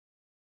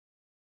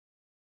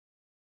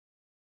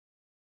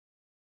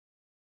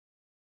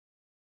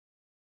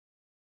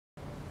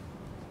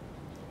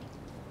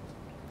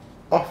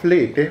Of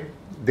late,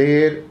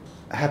 there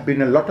have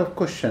been a lot of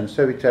questions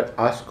which are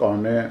asked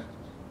on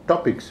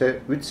topics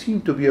which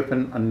seem to be of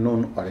an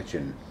unknown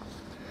origin.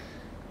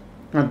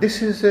 Now,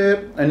 this is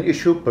an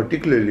issue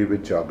particularly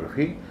with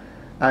geography,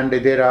 and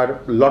there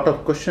are a lot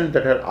of questions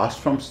that are asked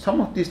from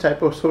some of these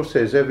type of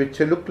sources which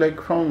look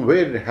like from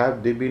where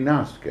have they been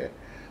asked.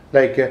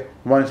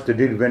 Once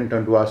they went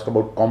on to ask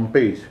about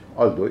Pompeii,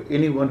 although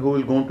anyone who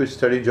will go to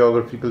study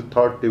geographical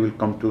thought, they will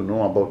come to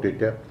know about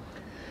it.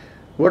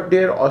 What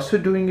they are also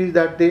doing is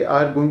that they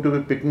are going to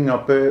be picking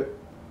up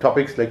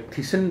topics like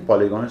Thyssen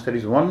polygons. That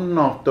is one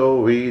of the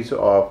ways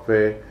of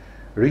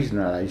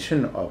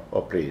regionalization of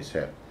a place.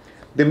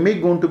 They may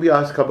going to be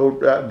asked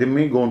about. They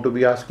may going to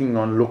be asking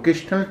on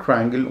locational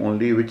triangle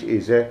only, which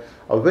is a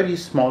very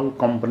small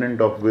component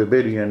of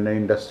Weberian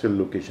industrial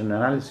location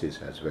analysis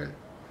as well.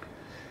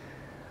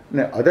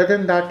 Now, other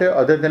than that,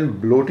 other than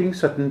bloating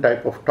certain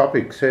type of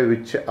topics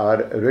which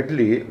are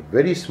readily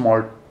very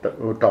small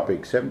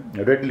topics,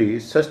 readily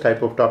such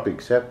type of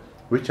topics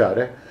which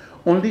are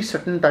only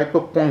certain type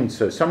of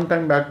points. Some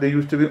time back they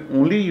used to be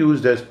only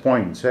used as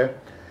points.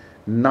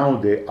 Now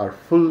they are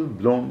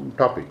full-blown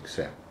topics.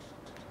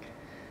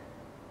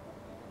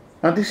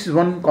 Now this is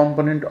one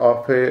component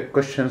of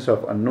questions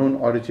of unknown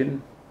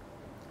origin.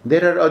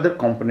 There are other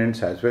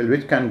components as well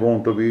which can go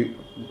on to be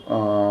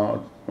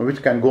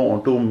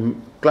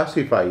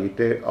classify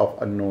it of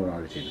unknown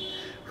origin.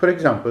 For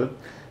example,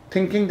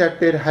 thinking that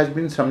there has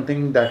been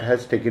something that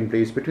has taken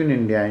place between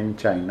India and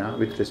China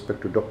with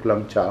respect to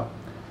Doklam Cha,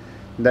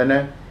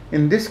 then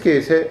in this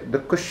case the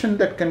question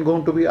that can go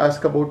on to be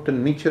asked about the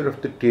nature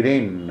of the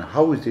terrain.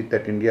 How is it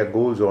that India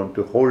goes on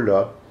to hold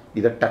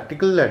either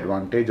tactical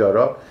advantage or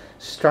a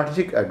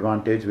strategic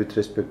advantage with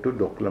respect to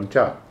Doklam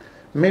Cha?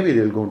 Maybe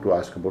they will go on to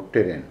ask about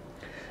terrain.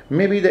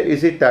 Maybe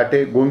is it that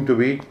going to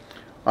be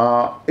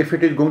if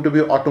it is going to be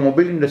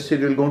automobile industry,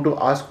 they will going to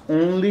ask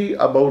only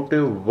about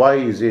why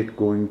is it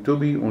going to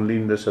be only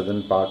in the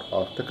southern part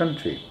of the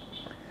country.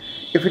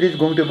 If it is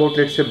going to about,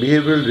 let's say,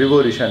 behavioral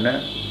revolution,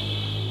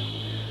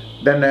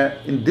 then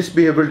in this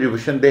behavioral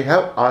revolution they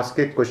have asked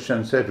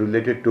questions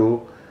related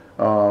to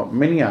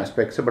many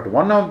aspects, but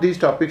one of these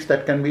topics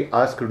that can be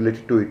asked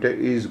related to it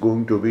is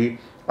going to be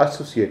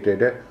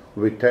associated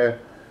with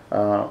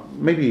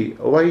maybe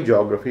why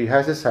geography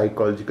has a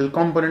psychological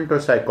component, or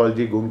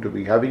psychology going to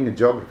be having a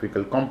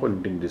geographical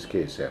component in this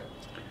case.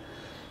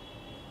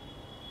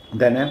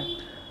 Then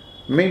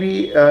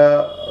maybe 2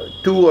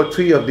 or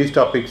 3 of these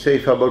topics,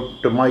 if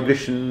about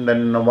migration,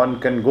 then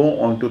one can go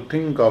on to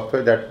think of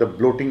that the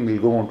bloating will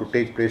go on to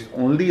take place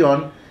only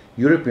on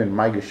European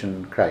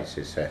migration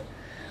crisis.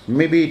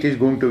 Maybe it is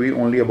going to be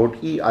only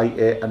about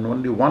EIA and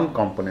only one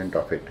component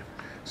of it.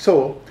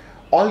 So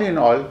all in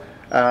all,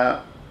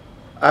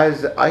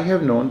 as I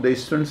have known, the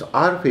students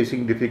are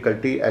facing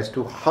difficulty as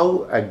to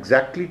how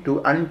exactly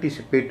to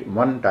anticipate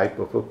one type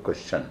of a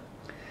question.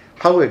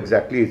 How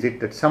exactly is it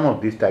that some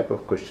of these type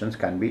of questions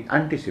can be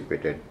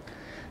anticipated?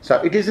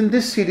 So it is in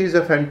this series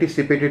of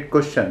anticipated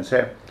questions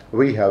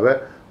we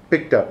have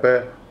picked up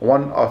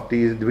one of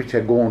these which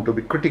go on to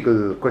be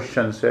critical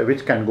questions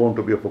which can go on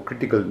to be of a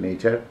critical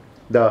nature.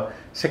 The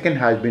second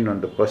has been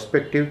on the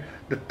perspective.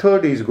 The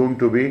third is going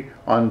to be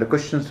on the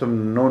questions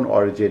from known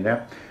origin.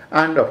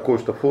 And of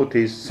course, the fourth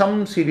is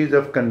some series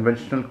of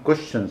conventional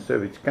questions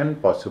which can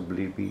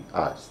possibly be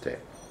asked.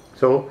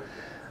 So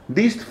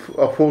these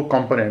 4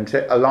 components,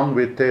 along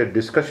with a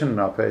discussion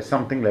of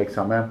something like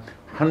some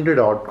 100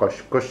 odd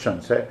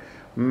questions,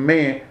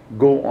 may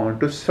go on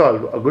to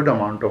solve a good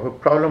amount of a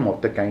problem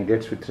of the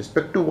candidates with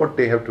respect to what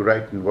they have to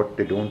write and what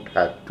they don't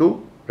have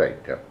to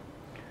write.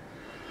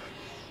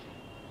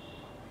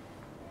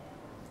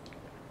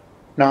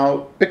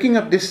 Now, picking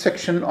up this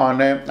section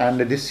on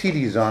and this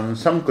series on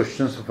some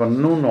questions of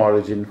unknown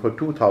origin for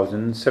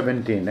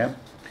 2017,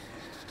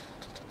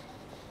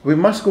 we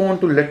must go on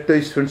to let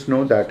the students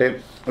know that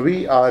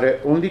we are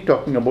only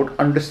talking about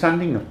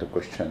understanding of the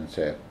questions,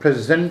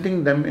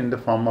 presenting them in the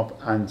form of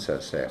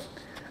answers,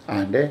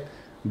 and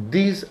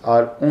these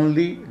are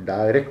only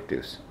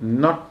directives,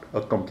 not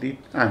a complete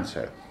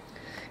answer.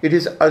 It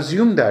is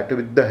assumed that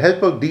with the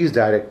help of these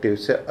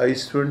directives, a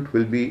student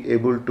will be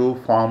able to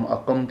form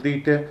a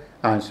complete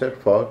answer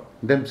for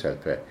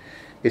themselves.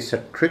 It's a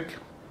trick,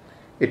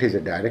 it is a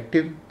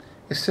directive,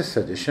 it's a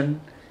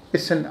suggestion,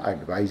 it's an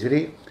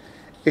advisory,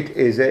 it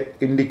is an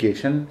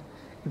indication,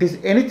 it is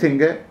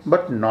anything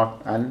but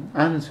not an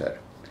answer.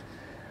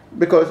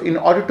 Because in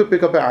order to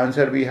pick up an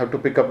answer, we have to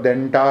pick up the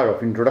entire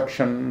of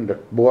introduction, the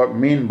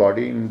main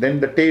body, and then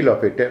the tail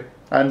of it.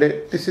 And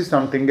this is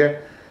something,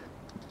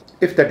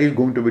 if that is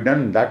going to be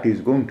done, that is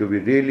going to be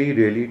really,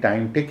 really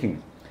time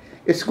taking.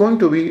 It's going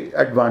to be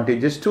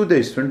advantageous to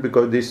the student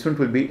because the student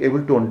will be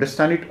able to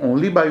understand it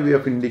only by way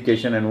of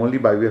indication and only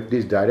by way of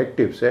these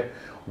directives,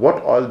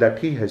 what all that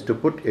he has to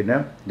put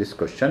in this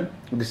question,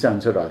 this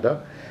answer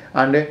rather,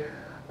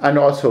 and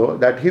also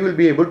that he will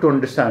be able to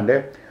understand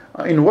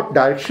in what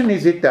direction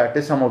is it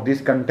that some of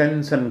these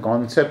contents and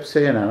concepts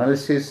and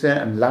analysis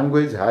and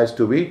language has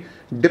to be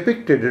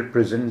depicted,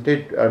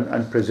 represented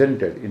and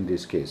presented in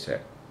this case.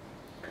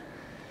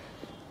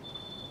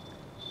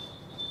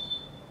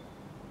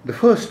 The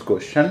first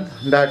question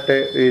that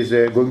is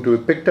going to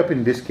be picked up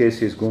in this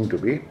case is going to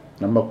be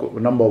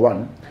number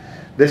one.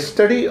 The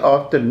study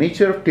of the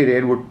nature of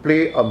terrain would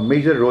play a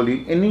major role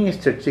in any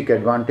strategic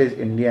advantage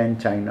India and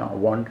China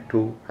want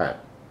to have.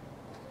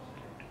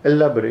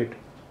 Elaborate.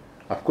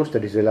 Of course,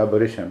 that is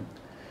elaboration.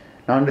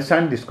 Now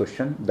understand this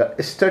question.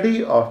 The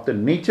study of the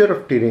nature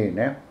of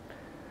terrain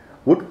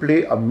would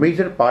play a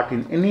major part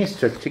in any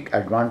strategic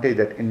advantage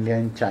that India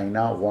and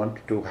China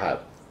want to have.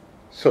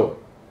 So,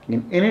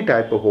 in any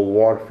type of a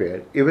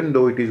warfare, even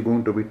though it is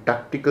going to be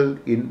tactical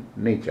in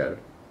nature,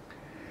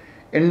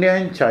 India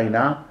and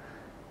China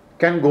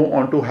can go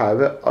on to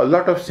have a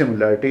lot of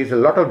similarities, a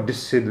lot of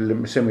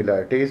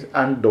dissimilarities,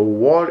 and the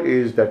war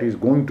is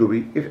going to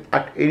be, if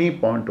at any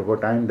point of a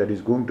time that is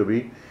going to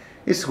be,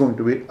 it's going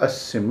to be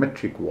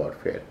asymmetric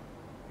warfare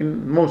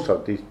in most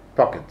of these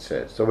pockets.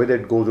 So whether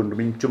it goes on to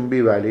be in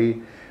Chumbi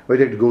Valley,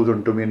 whether it goes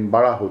on to be in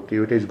Barahuti,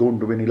 whether it is going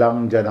to be in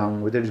Ilang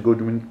Jadang, whether it is going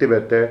to be in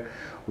Tibet,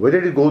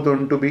 whether it goes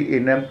on to be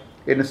in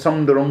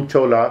Samdaram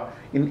Chola,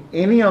 in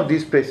any of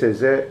these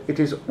places, it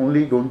is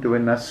only going to be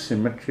an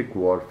asymmetric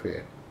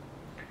warfare.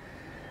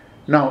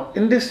 Now,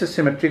 in this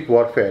asymmetric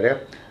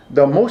warfare,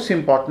 the most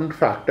important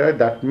factor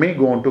that may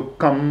go on to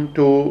come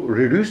to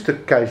reduce the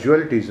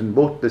casualties in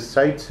both the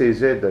sides is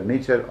the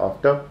nature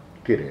of the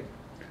terrain.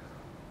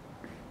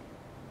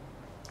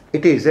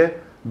 It is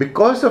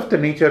because of the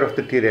nature of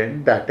the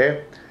terrain that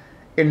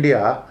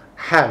India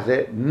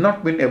has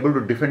not been able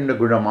to defend a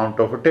good amount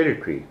of a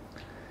territory.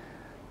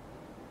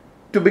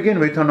 To begin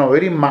with, on a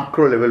very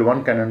macro level,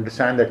 one can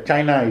understand that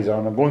China is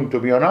going to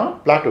be on a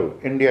plateau.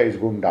 India is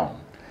going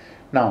down.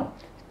 Now,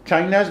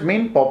 China's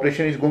main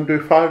population is going to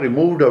be far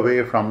removed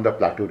away from the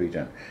plateau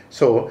region.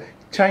 So,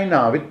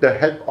 China, with the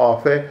help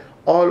of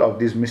all of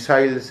these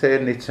missiles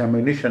and its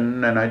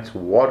ammunition and its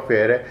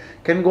warfare,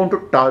 can go on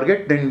to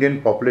target the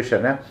Indian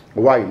population,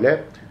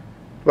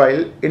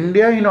 while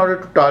India, in order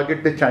to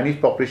target the Chinese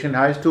population,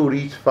 has to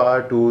reach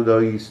far to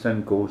the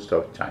eastern coast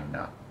of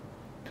China.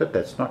 So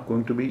that's not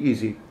going to be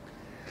easy.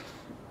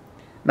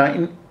 Now,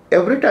 in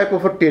every type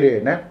of a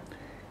terrain,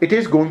 it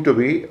is going to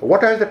be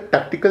what are the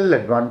tactical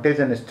advantage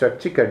and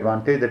strategic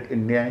advantage that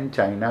India and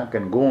China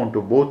can go on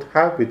to both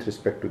have with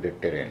respect to their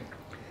terrain.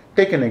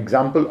 Take an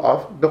example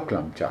of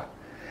Doklamcha.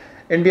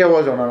 India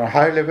was on a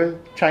higher level,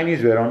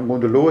 Chinese were on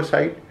the lower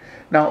side.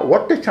 Now,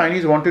 what the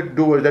Chinese wanted to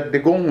do was that they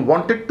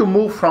wanted to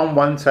move from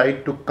one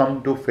side to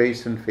come to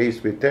face and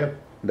face with the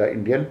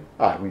Indian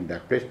army in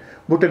that place,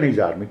 Bhutanese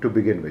army to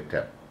begin with.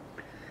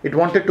 It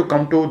wanted to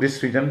come to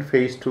this region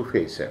face to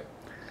face,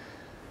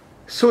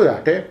 so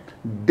that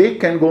they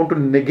can go to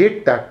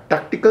negate that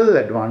tactical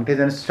advantage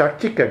and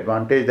strategic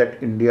advantage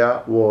that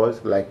India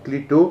was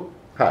likely to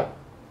have.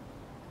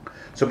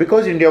 So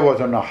because India was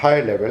on a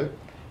higher level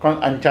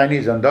and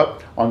Chinese on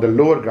the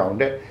lower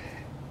ground,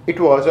 it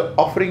was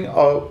offering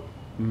a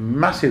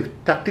massive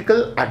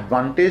tactical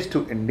advantage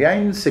to India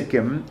in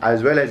Sikkim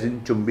as well as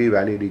in Chumbi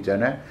Valley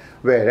region,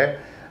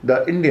 where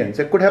the Indians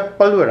could have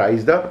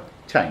pulverized the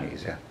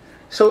Chinese.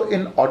 So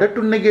in order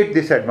to negate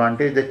this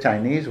advantage, the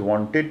Chinese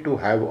wanted to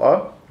have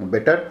a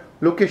better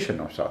location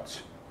of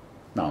sorts.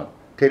 Now,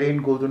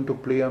 terrain goes on to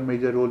play a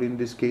major role in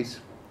this case.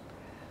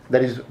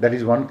 That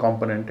is one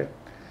component.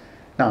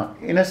 Now,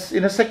 in a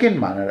second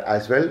manner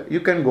as well, you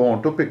can go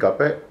on to pick up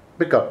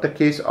the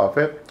case of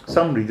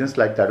some regions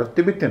like that of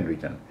Tibetan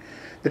region.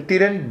 The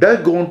terrain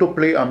does go on to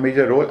play a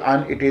major role,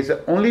 and it is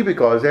only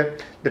because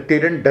the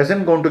terrain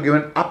doesn't go on to give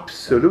an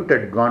absolute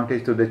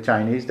advantage to the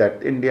Chinese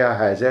that India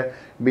has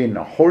been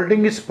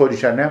holding its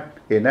position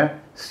in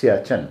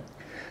Siachen.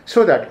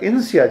 So that in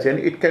Siachen,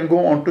 it can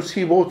go on to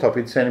see both of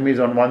its enemies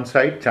on one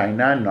side,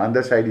 China, and on the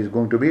other side is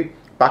going to be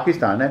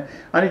Pakistan,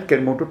 and it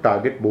can go to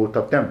target both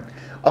of them.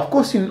 Of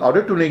course, in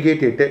order to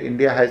negate it,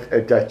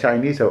 the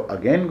Chinese have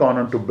again gone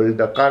on to build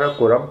the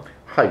Karakoram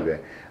highway,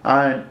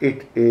 and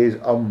it is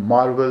a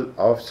marvel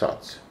of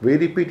sorts. We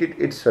repeat it,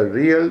 it's a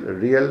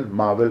real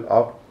marvel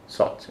of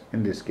sorts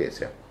in this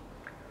case.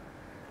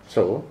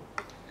 So,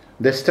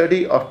 the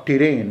study of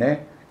terrain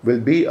will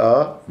be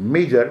a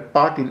major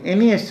part in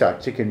any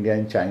strategic India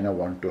and China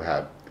want to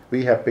have.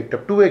 We have picked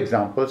up 2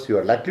 examples. You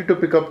are likely to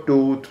pick up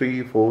 2,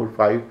 3, 4,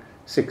 5,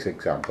 6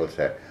 examples.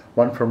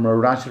 One from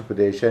Arunachal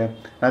Pradesh,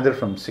 another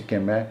from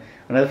Sikkim,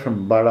 another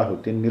from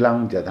Barahuti,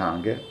 Nilang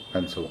Jadang,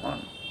 and so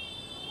on.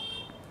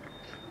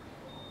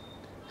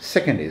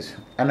 Second is,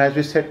 and as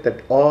we said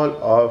that all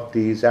of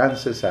these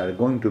answers are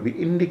going to be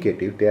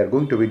indicative, they are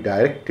going to be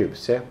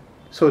directives,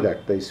 so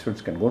that the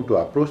students can go on to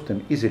approach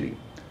them easily.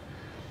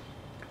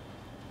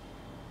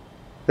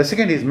 The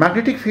second is,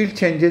 magnetic field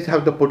changes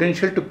have the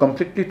potential to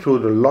completely throw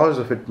the laws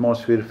of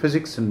atmosphere,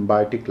 physics and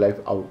biotic life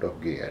out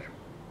of gear.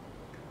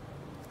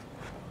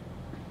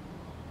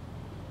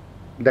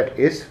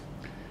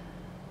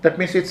 That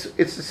means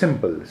it's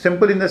simple.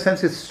 Simple in the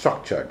sense it's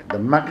structured. The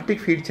magnetic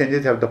field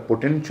changes have the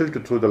potential to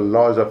throw the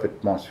laws of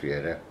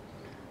atmosphere,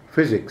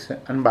 physics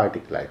and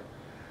biotic life.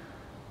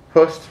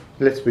 First,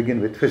 let's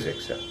begin with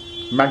physics.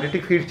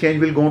 Magnetic field change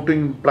will go to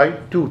imply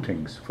 2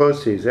 things.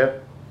 First is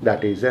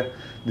that is the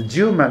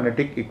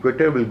geomagnetic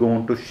equator will go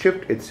on to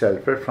shift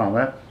itself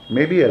from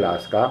maybe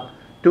Alaska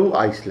to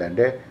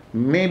Iceland,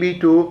 maybe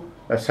to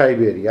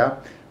Siberia,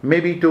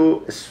 maybe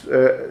to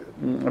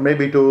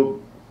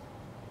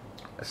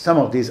some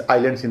of these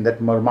islands in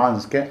that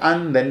Murmansk,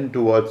 and then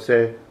towards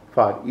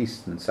far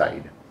eastern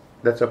side.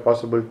 That's a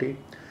possibility.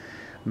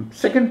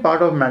 Second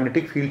part of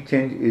magnetic field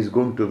change is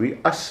going to be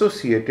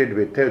associated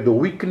with the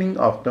weakening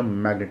of the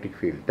magnetic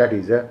field. That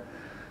is,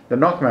 the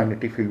north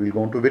magnetic field will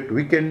go on to get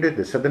weakened,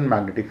 the southern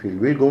magnetic field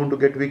will go on to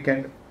get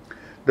weakened.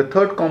 The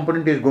third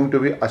component is going to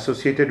be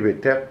associated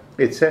with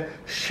it's a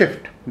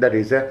shift. That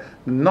is, the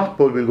north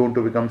pole will go on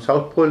to become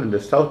south pole, and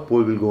the south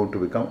pole will go on to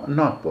become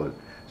north pole.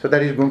 So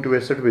that is going to be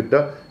associated with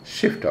the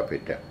shift of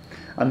it.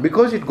 And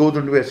because it goes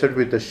on to be associated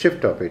with the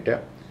shift of it,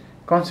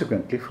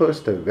 consequently,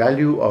 first the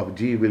value of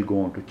G will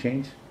go on to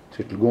change.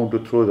 So it will go on to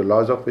throw the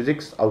laws of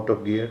physics out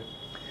of gear.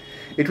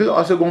 It will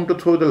also go on to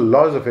throw the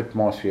laws of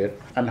atmosphere.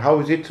 And how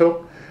is it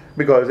so?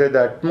 Because the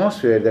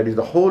atmosphere, that is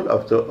the whole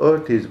of the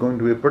earth, is going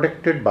to be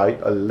protected by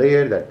a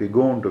layer that we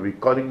go on to be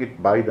calling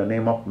it by the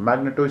name of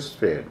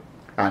magnetosphere.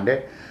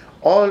 And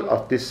all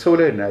of this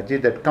solar energy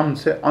that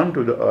comes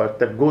onto the earth,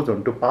 that goes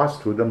on to pass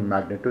through the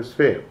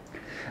magnetosphere.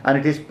 And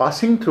it is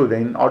passing through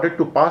in order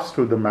to pass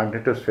through the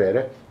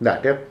magnetosphere,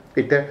 that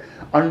it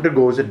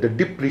undergoes the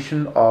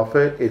depletion of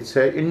its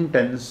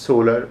intense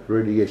solar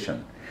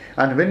radiation.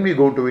 And when we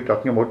go to be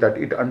talking about that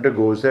it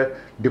undergoes a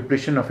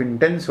depletion of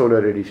intense solar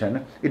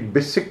radiation, it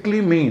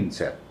basically means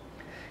that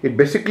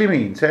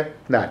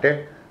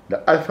the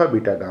alpha,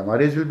 beta, gamma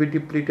rays will be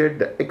depleted,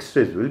 the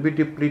X-rays will be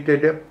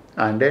depleted,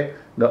 and the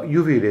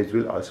UV rays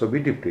will also be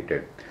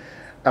depleted.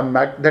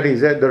 That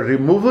is, the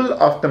removal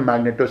of the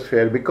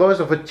magnetosphere because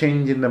of a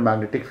change in the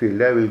magnetic field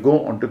will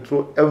go on to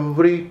throw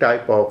every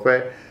type of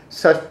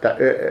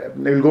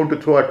will go on to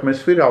throw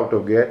atmosphere out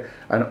of gear,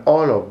 and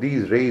all of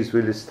these rays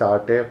will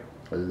start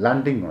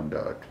landing on the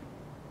earth.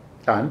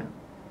 And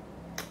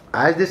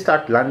as they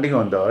start landing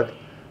on the earth,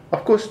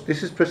 of course,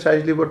 this is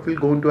precisely what will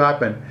go on to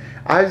happen.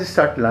 As they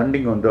start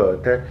landing on the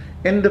earth,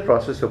 in the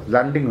process of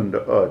landing on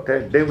the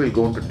earth, they will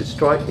go on to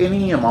destroy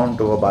any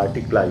amount of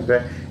abiotic life.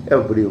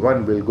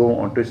 Everyone will go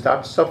on to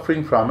start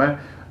suffering from a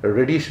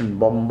radiation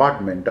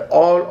bombardment.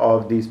 All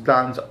of these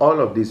plants, all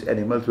of these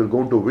animals will go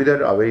on to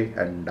wither away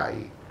and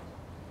die.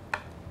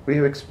 We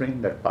have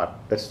explained that part.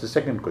 That's the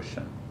second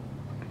question.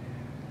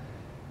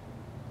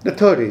 The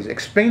third is,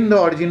 explain the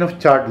origin of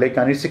charred lake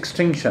and its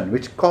extinction,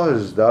 which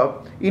caused the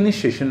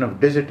initiation of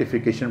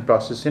desertification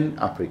process in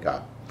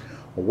Africa.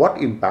 What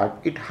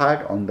impact it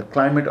had on the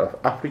climate of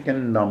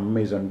African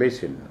Amazon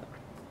basin.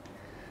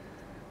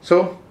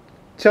 So,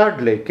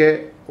 charred lake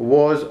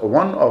was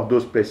one of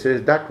those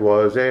places that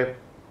was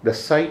the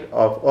site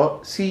of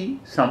a sea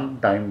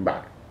some time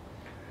back.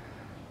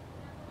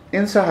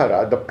 In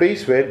Sahara, the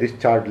place where this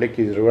charred lake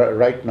is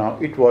right now,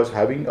 it was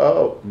having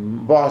a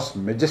vast,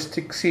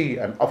 majestic sea,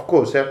 and of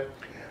course, the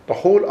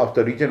whole of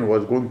the region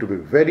was going to be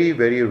very,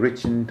 very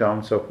rich in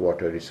terms of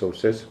water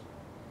resources.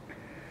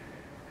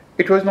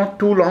 It was not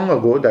too long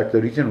ago that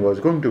the region was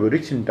going to be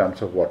rich in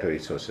terms of water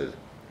resources.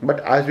 But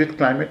as with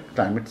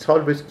climates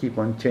always keep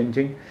on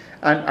changing,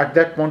 and at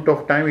that point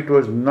of time, it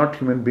was not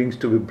human beings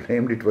to be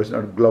blamed, it was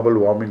not global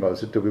warming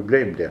also to be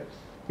blamed.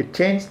 It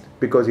changed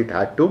because it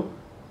had to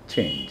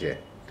change.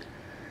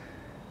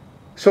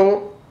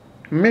 So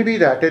maybe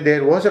that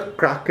there was a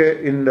crack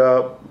in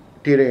the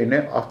terrain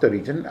of the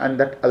region, and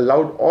that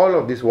allowed all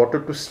of this water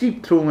to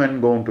seep through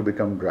and go on to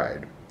become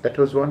dried. That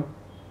was one.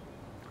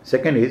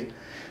 Second is,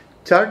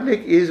 charred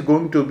lake is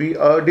going to be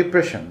a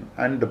depression,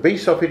 and the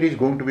base of it is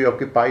going to be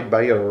occupied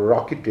by a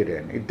rocky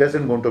terrain. It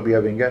doesn't going to be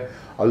having a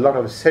lot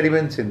of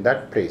sediments in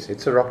that place.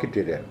 It's a rocky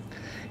terrain.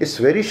 It's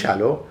very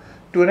shallow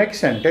to an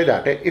extent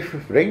that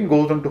if rain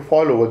goes on to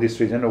fall over this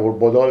region, over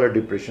Bodola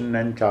depression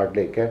and charred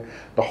lake,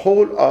 the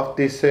whole of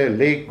this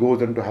lake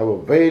goes on to have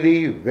a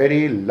very,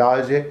 very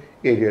large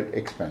aerial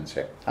expanse.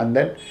 And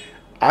then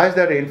as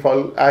the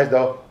rainfall, as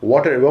the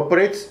water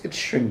evaporates, it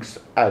shrinks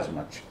as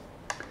much.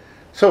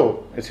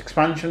 So its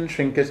expansion,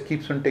 shrinkage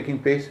keeps on taking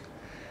place.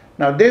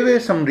 Now there were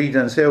some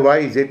reasons why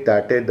is it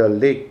that the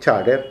lake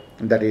charred,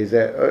 that is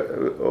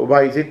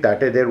why is it that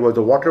there was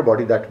a water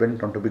body that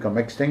went on to become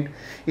extinct.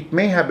 It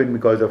may have been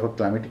because of a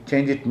climatic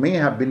change, it may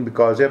have been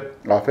because of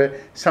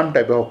some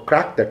type of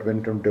crack that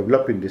went on to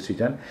develop in this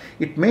region.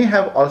 It may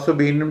have also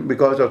been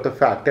because of the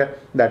fact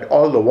that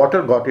all the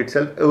water got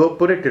itself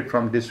evaporated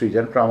from this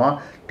region, from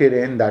a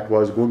terrain that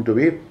was going to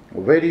be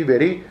very,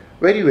 very,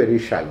 very, very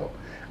shallow.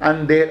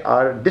 And there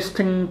are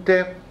distinct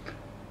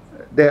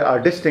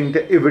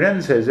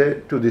evidences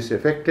to this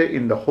effect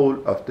in the whole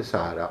of the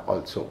Sahara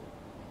also.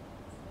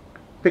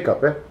 Pick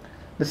up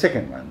the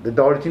second one, the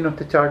origin of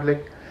the charred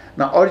lake.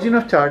 Now, origin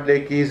of charred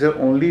lake is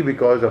only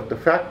because of the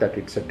fact that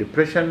it's a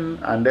depression,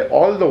 and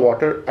all the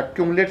water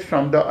accumulates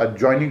from the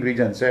adjoining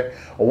regions.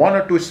 One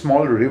or two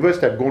small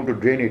rivers that go to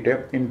drain it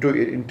into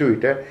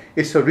it.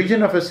 It's a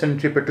region of a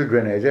centripetal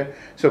drainage.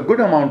 So, good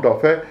amount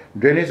of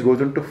drainage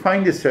goes on to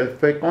find itself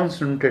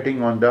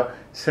concentrating on the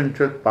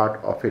central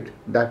part of it.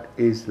 That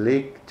is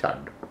Lake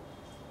Chad.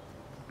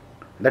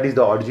 That is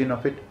the origin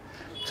of it.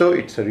 So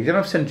it's a region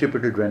of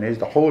centripetal drainage.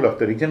 The whole of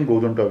the region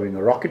goes on to having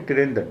a rocky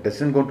terrain that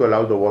doesn't going to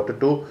allow the water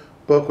to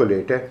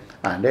percolate,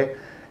 and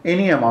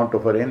any amount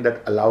of rain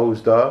that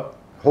allows the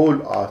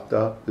whole of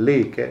the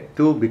lake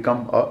to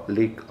become a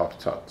lake of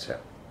sorts.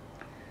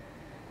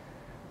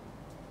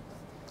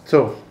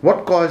 So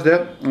what caused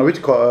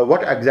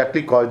what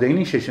exactly caused the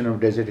initiation of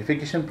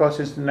desertification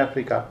process in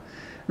Africa?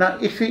 Now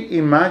if we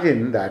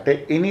imagine that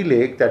any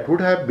lake that would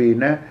have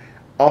been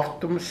of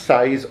the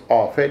size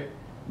of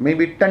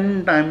maybe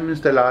 10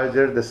 times the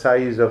larger the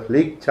size of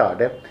Lake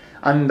Chad,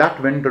 and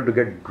that went on to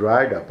get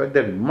dried up,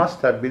 there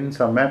must have been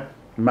some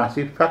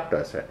massive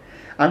factors.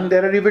 And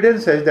there are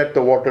evidences that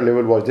the water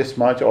level was this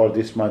much or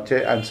this much,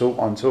 and so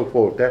on and so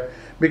forth,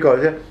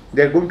 because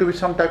there are going to be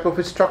some type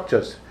of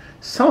structures.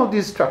 Some of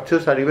these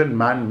structures are even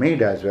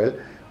man-made as well,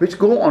 which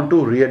go on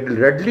to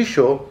readily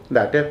show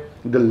that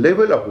the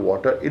level of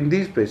water in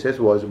these places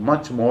was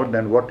much more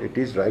than what it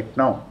is right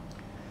now.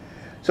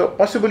 So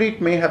possibly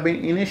it may have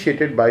been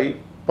initiated by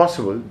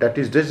that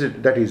is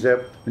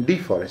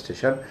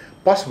deforestation,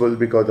 possible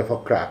because of a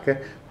crack,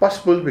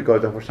 possible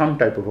because of some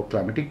type of a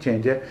climatic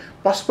change,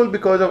 possible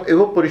because of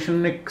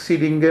evaporation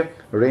exceeding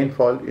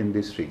rainfall in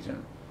this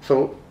region.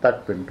 So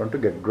that went on to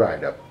get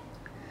dried up.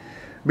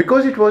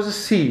 Because it was a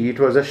sea, it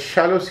was a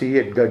shallow sea,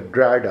 it got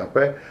dried up.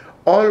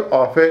 All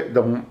of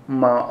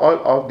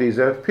these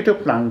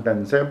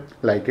phytoplanktons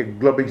like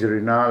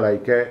Globigerina,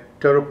 like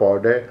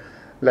Pteropod,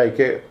 like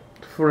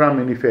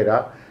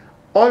Foraminifera,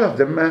 all of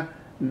them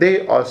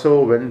they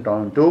also went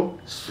on to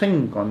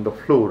sink on the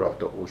floor of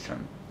the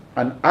ocean.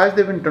 And as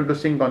they went on to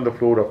sink on the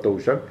floor of the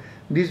ocean,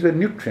 these were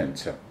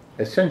nutrients.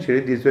 Essentially,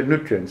 these were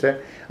nutrients,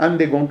 and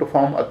they're going to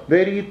form a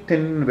very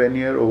thin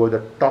veneer over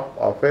the top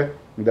of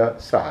the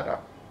Sahara.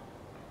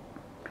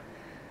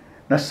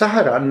 Now,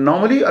 Sahara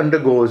normally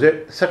undergoes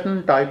a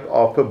certain type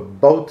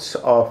of bouts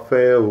of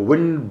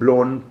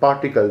wind-blown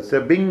particles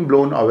being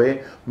blown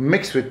away,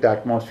 mixed with the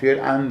atmosphere,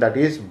 and that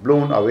is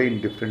blown away in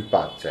different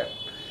paths.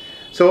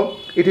 So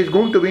it is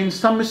going to be in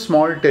some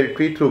small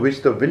territory through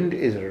which the wind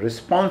is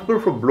responsible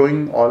for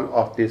blowing all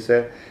of this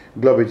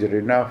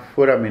Globigerina,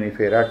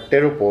 Foraminifera,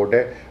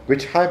 Pteropod,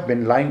 which have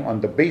been lying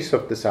on the base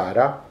of the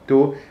Sahara,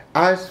 to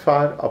as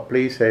far a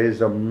place as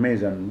the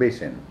Amazon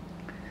basin.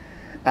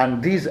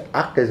 And these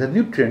act as a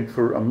nutrient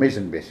for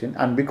Amazon basin,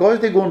 and because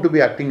they're going to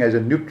be acting as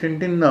a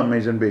nutrient in the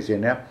Amazon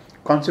basin,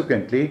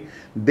 consequently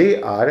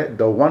they are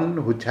the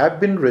one which have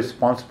been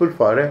responsible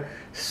for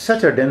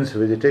such a dense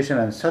vegetation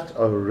and such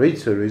a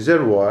rich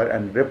reservoir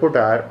and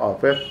repertoire of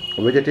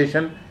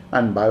vegetation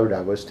and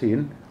biodiversity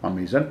in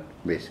Amazon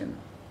basin.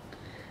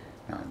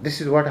 Now,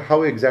 this is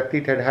how exactly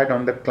it had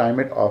on the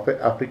climate of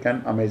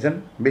African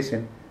Amazon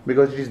basin,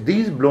 because it is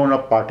these blown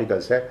up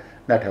particles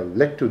that have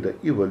led to the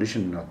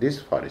evolution of this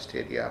forest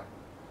area.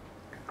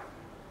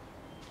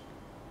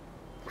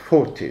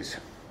 Fourth is,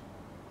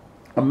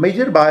 a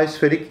major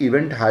biospheric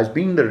event has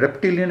been the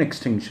reptilian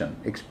extinction.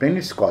 Explain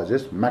its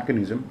causes,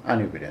 mechanism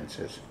and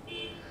evidences.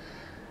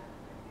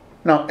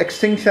 Now,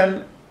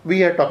 extinction,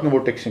 we are talking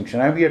about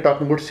extinction, and we are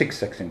talking about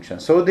sixth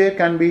extinction. So there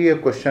can be a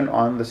question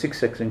on the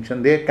sixth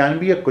extinction. There can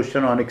be a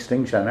question on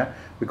extinction,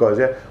 because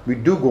we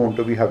do going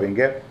to be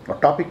having a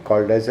topic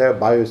called as a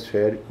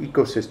biosphere,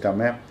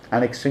 ecosystem,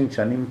 and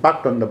extinction,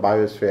 impact on the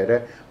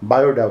biosphere,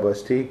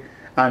 biodiversity,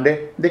 and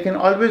they can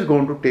always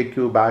going to take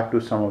you back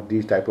to some of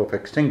these type of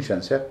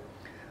extinctions.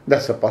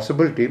 That's a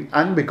possibility,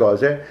 and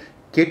because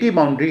KT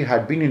boundary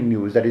had been in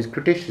news, that is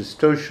Cretaceous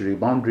Tertiary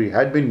boundary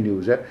had been in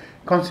news,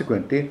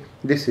 consequently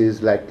this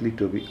is likely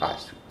to be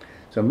asked.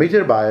 So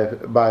major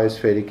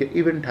biospheric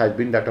event has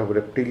been that of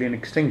reptilian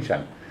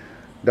extinction.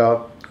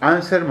 The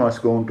answer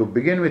must go on to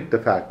begin with the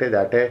fact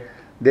that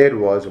there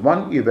was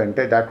one event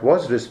that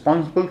was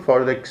responsible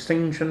for the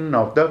extinction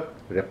of the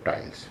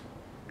reptiles.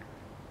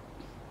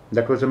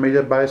 That was a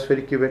major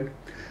biospheric event.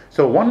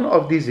 So one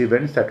of these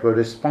events that were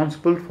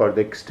responsible for the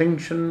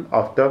extinction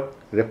of the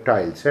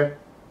reptiles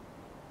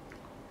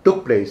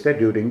took place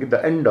during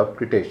the end of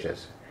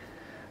Cretaceous.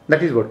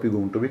 That is what we're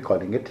going to be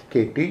calling it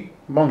KT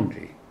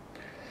boundary.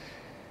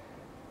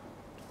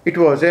 It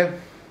was a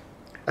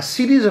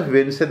series of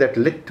events that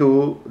led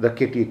to the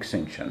KT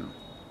extinction.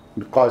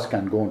 The cause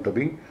can go on to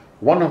be,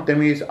 one of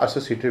them is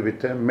associated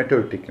with a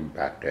meteoritic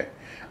impact.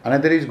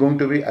 Another is going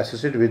to be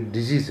associated with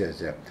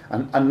diseases,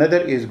 and another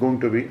is going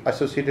to be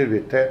associated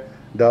with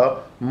the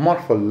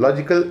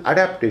morphological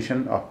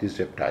adaptation of these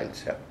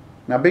reptiles.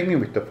 Now, beginning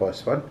with the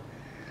first one,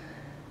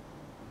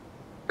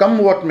 come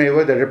what may,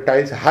 the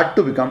reptiles had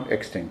to become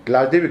extinct,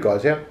 largely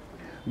because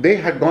they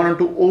had gone on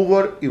to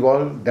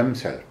over-evolve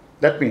themselves.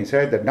 That means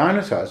the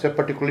dinosaurs,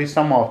 particularly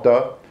some of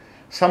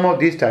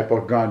these type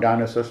of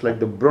dinosaurs like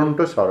the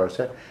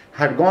Brontosaurus,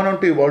 had gone on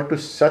to evolve to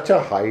such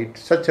a height,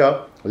 such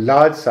a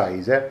large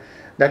size,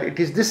 that it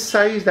is this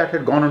size that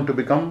had gone on to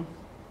become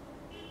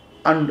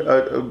a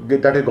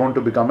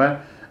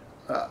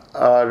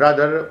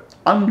rather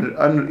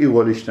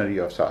un-evolutionary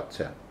of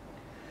sorts.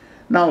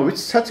 Now, with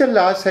such a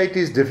large size, it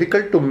is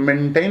difficult to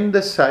maintain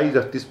the size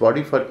of this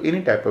body for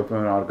any type of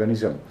an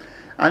organism.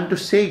 And to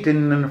say it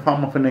in the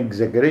form of an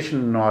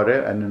exaggeration or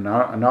an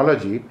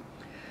analogy,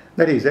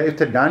 that is, if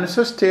the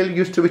dinosaur's tail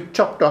used to be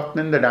chopped off,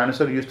 then the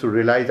dinosaur used to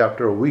realize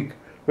after a week,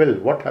 well,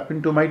 what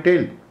happened to my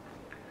tail?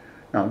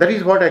 Now, that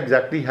is what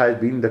exactly has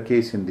been the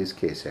case in this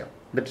case.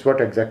 That's what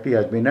exactly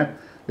has been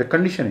the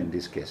condition in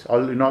this case,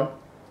 all in all.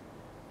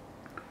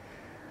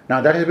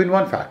 Now, that has been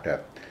one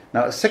factor.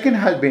 Now, second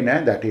has been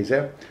that is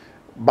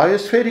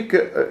biospheric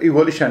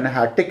evolution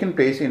had taken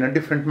place in a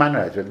different manner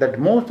as well. That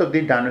most of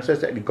the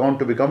dinosaurs had gone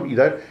to become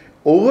either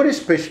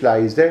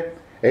over-specialized,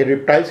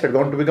 reptiles had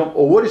gone to become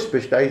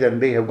over-specialized,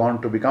 and they have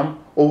gone to become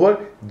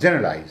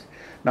over-generalized.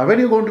 Now, when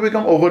you're going to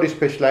become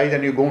over-specialized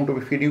and you're going to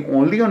be feeding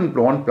only on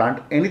one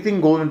plant,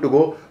 anything going to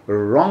go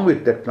wrong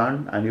with that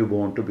plant and you're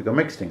going to become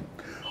extinct.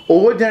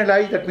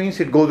 Over-generalized, that means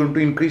it goes on to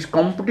increase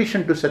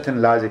competition to such a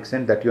large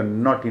extent that you're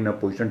not in a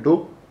position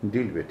to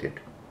deal with it.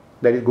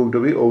 That is going to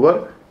be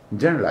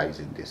over-generalized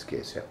in this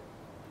case. So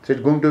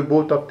it's going to be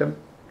both of them.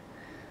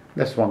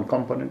 That's one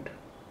component.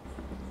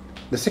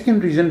 The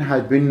second reason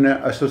has been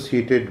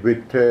associated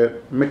with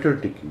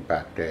meteoritic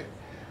impact.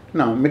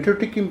 Now,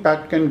 meteoritic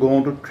impact can go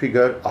on to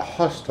trigger a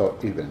host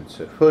of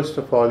events. First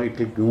of all, it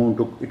can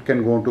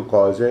go on to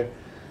cause an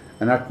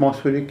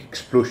atmospheric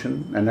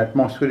explosion, an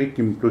atmospheric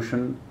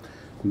implosion,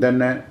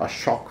 then a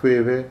shock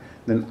wave.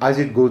 Then as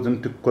it goes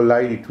on to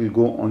collide, it will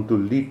go on to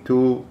lead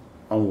to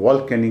a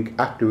volcanic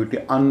activity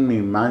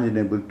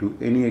unimaginable to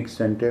any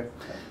extent.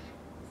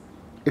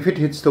 If it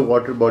hits the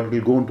water body,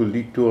 it will go on to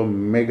lead to a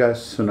mega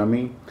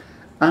tsunami.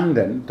 And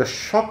then the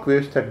shock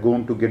waves that go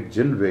on to get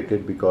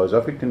generated because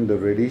of it in the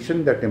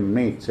radiation that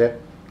emanates,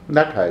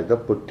 that has the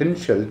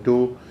potential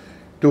to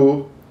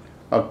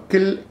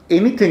kill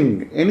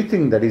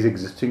anything that is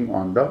existing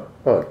on the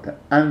earth.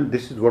 And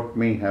this is what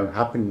may have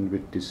happened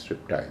with these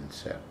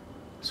reptiles.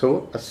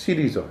 So a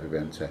series of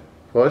events.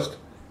 First,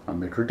 a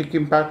meteoritic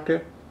impact,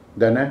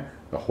 then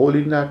a hole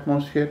in the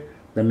atmosphere,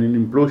 then an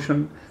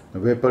implosion,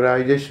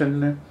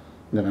 vaporization,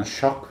 then a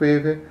shock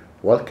wave,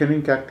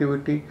 volcanic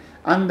activity,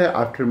 and the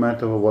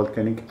aftermath of a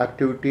volcanic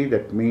activity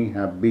that may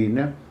have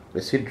been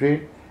acid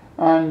rain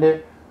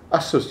and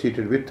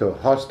associated with a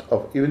host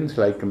of events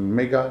like a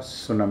mega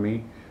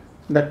tsunami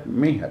that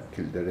may have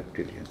killed the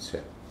reptilians.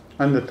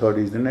 And the third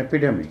is an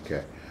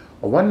epidemic.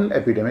 One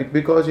epidemic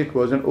because it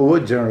was an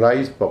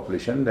overgeneralized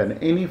population, then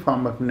any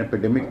form of an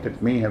epidemic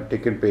that may have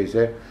taken place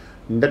that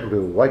would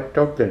have wiped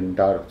out the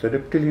entire of the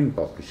reptilian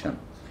population.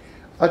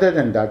 Other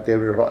than that, there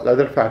were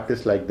other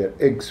factors like their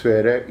eggs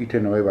were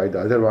eaten away by the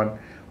other one.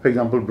 For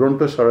example,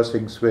 Brontosaurus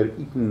eggs were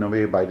eaten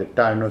away by the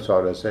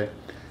Tyrannosaurus.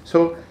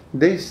 So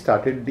they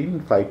started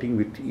fighting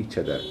with each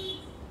other.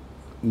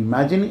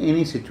 Imagine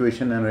any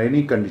situation or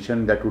any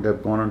condition that would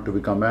have gone on to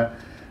become a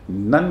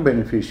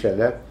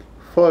non-beneficial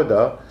for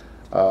the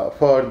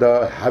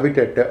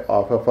habitat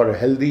for a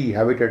healthy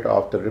habitat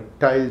of the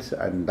reptiles,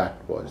 and that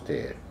was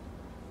there.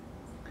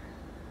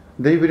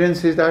 The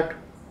evidence is that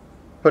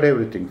for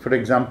everything. For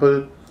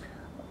example,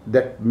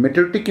 that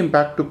meteoritic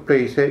impact took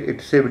place,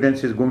 its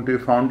evidence is going to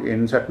be found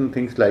in certain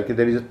things like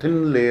there is a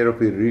thin layer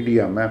of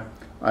iridium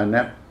on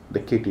the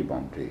KT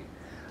boundary.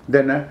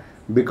 Then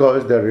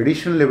because the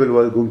radiation level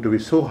was going to be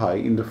so high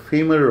in the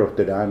femur of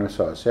the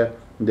dinosaurs,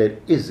 there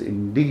is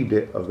indeed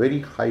a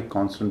very high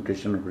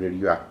concentration of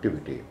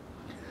radioactivity.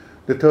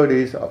 The third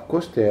is, of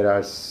course, there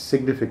are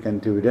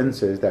significant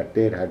evidences that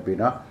there had been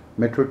a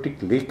meteoritic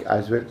lake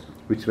as well,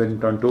 which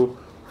went on to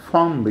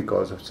form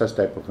because of such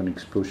type of an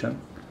explosion.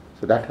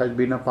 So that has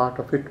been a part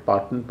of it,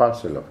 part and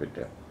parcel of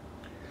it.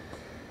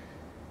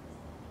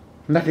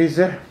 That is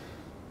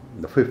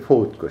the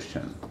fourth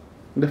question.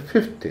 The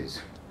fifth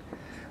is,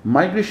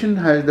 migration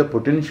has the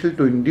potential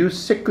to induce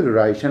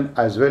secularization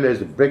as well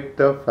as break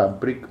the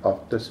fabric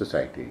of the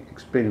society.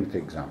 Explain with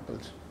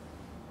examples.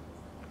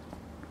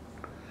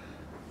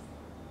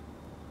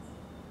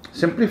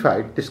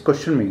 Simplified, this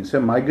question means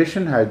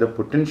migration has the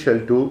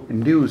potential to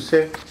induce,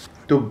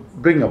 to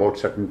bring about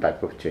certain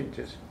type of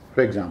changes.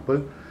 For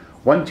example,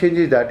 one change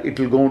is that it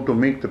will go on to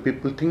make the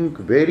people think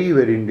very,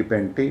 very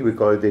independently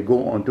because they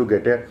go on to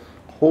get a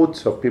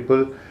host of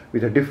people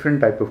with a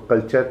different type of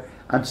culture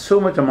and so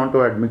much amount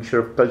of admixture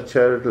of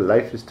culture,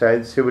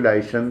 lifestyle,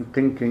 civilization,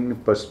 thinking,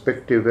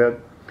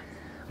 perspective,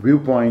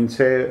 viewpoints,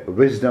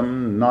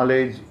 wisdom,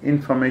 knowledge,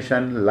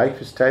 information,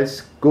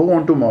 lifestyles go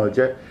on to merge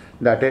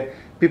that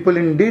people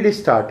indeed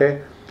start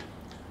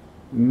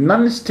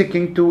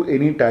non-sticking to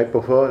any type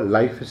of a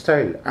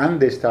lifestyle, and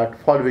they start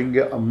following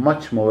a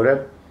much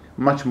more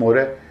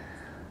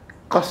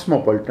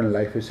cosmopolitan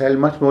lifestyle,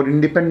 much more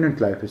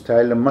independent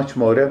lifestyle, a much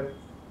more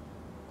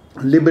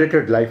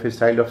liberated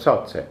lifestyle of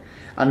sorts.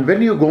 And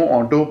when you go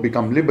on to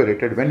become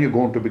liberated, when you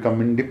go on to become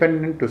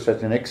independent to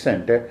such an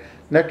extent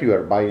that you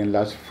are by and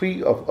large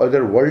free of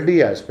other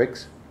worldly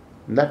aspects,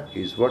 that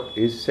is what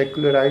is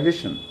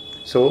secularization.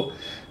 So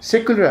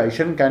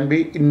secularization can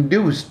be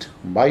induced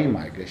by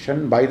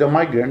migration, by the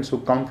migrants who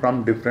come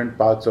from different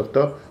parts of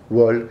the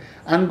world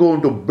and go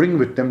on to bring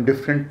with them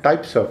different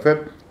types of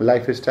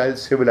lifestyle,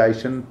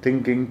 civilization,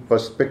 thinking,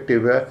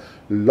 perspective,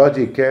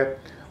 logic,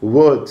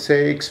 words,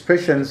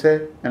 expressions,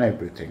 and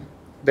everything.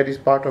 That is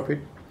part of it.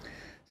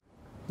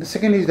 The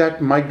second is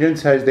that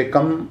migrants, as they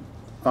come,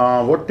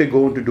 what they're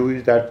going to do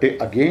is that they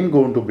again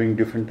going to bring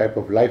different type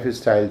of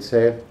lifestyles,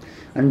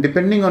 and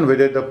depending on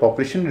whether the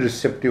population is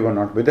receptive or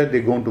not, whether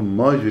they're going to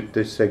merge with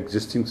this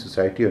existing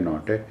society or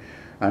not,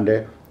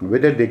 and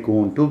whether they're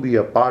going to be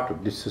a part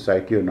of this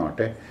society or not,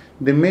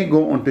 they may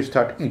go on to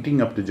start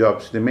eating up the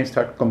jobs. They may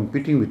start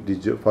competing with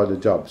for the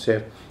jobs.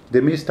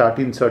 They may start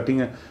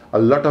inserting a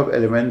lot of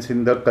elements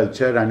in the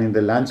culture and in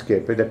the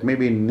landscape that may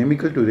be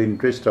inimical to the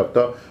interest of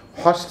the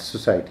host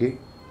society.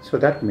 So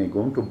that may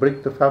go on to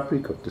break the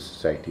fabric of the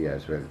society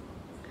as well.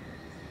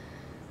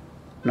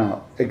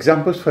 Now,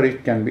 examples for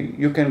it can be,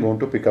 you can go on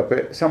to pick up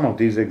some of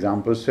these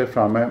examples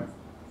from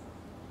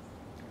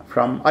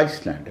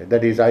Iceland.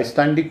 That is,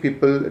 Icelandic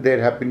people, there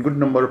have been good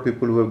number of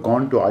people who have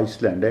gone to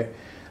Iceland,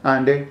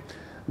 and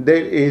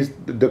there is,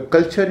 the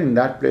culture in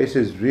that place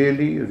is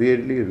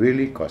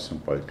really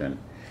cosmopolitan.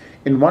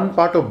 In one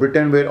part of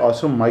Britain where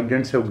also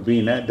migrants have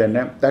been, then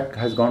that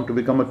has gone to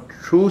become a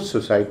true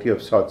society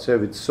of sorts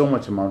with so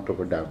much amount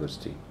of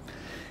diversity.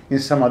 In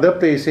some other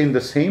place, in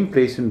the same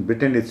place in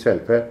Britain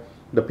itself,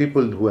 the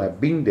people who have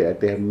been there,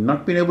 they have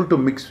not been able to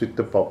mix with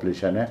the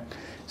population.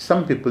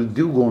 Some people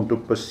do go on to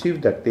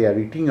perceive that they are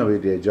eating away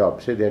their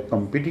jobs, they are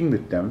competing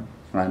with them,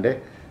 and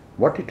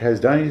what it has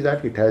done is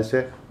that it has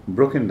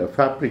broken the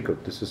fabric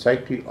of the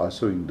society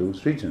also in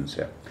those regions.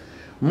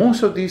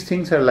 Most of these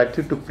things are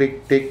likely to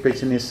take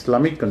place in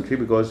Islamic country,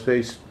 because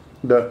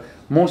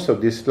most of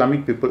the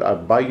Islamic people are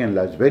by and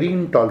large very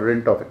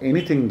intolerant of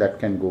anything that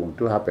can go on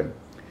to happen.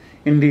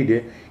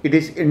 Indeed, it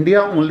is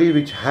India only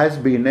which has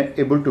been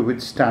able to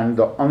withstand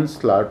the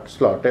onslaught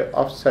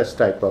of such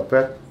type of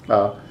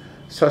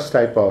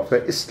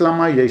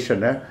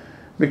Islamization,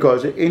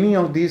 because any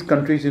of these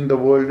countries in the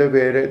world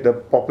where the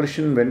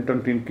population went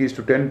on to increase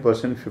to 10%,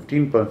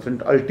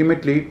 15%,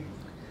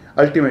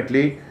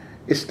 ultimately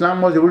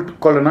Islam was able to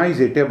colonize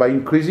it by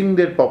increasing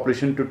their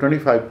population to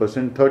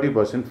 25%,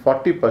 30%,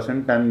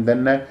 40%, and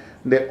then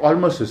they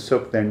almost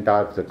usurped the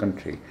entire of the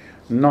country.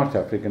 North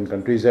African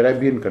countries,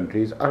 Arabian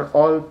countries are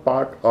all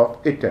part of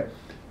it.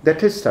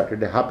 That has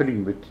started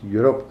happening with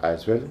Europe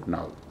as well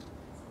now.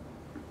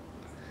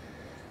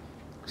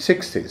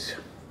 Sixth is,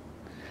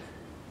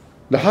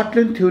 the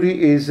heartland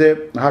theory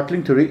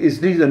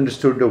is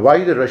understood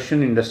why the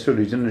Russian industrial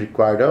region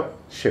required a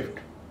shift.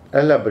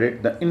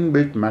 Elaborate the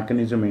inbuilt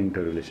mechanism in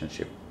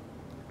interrelationship.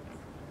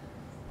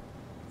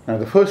 Now,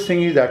 the first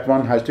thing is that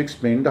one has to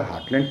explain the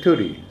heartland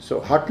theory. So,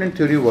 heartland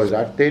theory was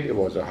that there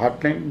was a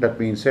heartland, that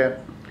means the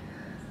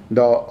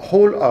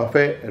whole of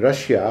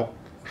Russia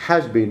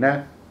has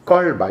been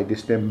called by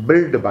this name,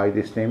 built by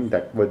this name,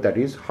 that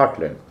is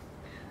heartland.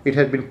 It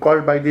has been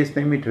called by this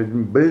name, it has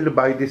been built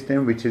by this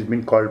name, which has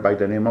been called by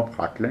the name of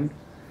heartland.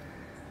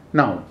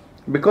 Now,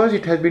 because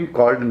it has been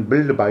called and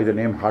built by the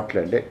name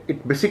heartland,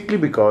 it basically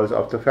because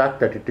of the fact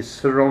that it is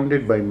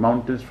surrounded by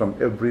mountains from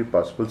every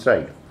possible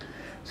side.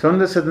 So on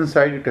the southern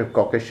side, you have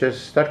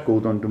Caucasus, that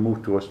goes on to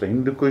move towards the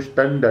Hindu Kush,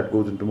 then that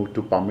goes on to move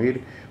to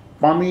Pamir.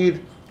 Pamir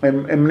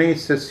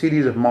emanates a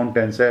series of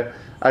mountains,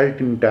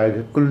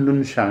 Altintag,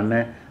 Kundun Shan,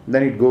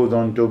 then it goes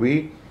on to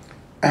be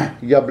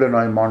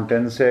Yablonoi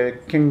Mountains,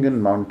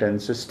 Kingen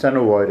Mountains,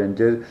 Stanovoy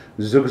Ranges,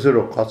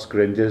 Zugzurokotsk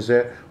Ranges,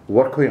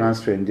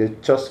 Vorkoyansk Ranges,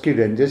 Chosky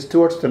Ranges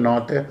towards the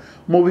north,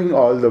 moving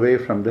all the way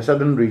from the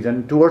southern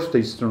region towards the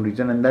eastern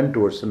region and then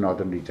towards the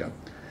northern region.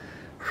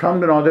 From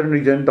the northern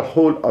region, the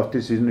whole of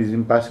this region is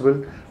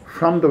impassable.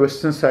 From the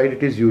western side,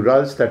 it is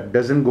Urals that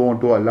doesn't go on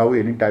to allow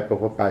any type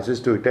of a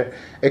passage to it,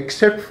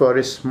 except for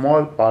a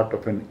small part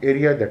of an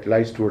area that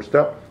lies towards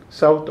the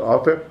south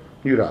of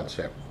Urals.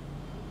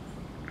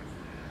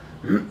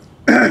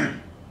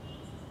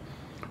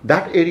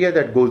 That area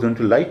that goes on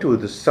to lie to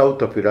the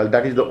south of Ural,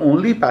 that is the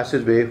only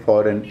passageway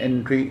for an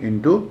entry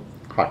into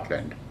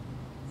heartland.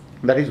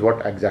 That is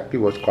what exactly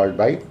was called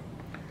by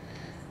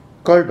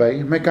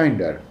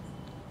Mackinder.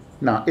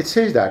 Now, it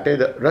says that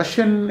the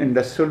Russian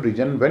industrial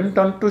region went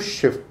on to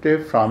shift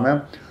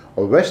from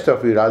west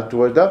of Ural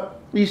towards the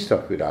east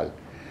of Ural.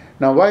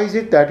 Now, why is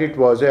it that it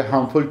was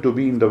harmful to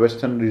be in the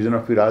western region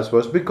of Urals?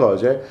 Was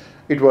because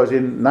it was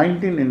in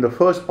the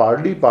first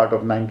early part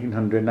of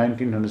 1900,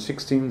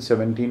 1916,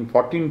 17,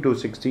 14 to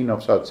 16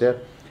 of such,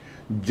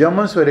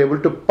 Germans were able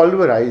to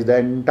pulverize the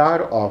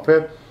entire of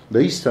the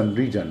eastern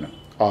region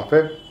of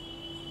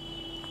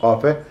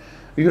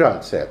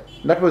Urals.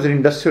 That was an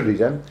industrial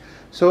region.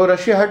 So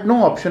Russia had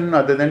no option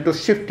other than to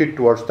shift it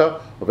towards the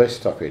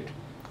west of it.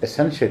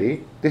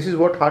 Essentially, this is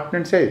what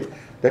heartland says,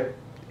 that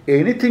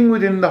anything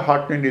within the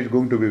heartland is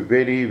going to be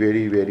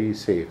very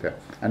safe,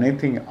 and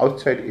anything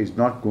outside is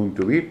not going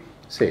to be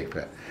safe.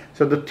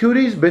 So the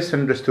theory is best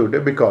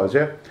understood because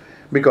the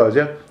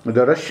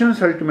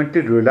Russians ultimately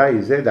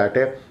realized that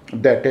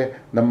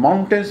the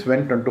mountains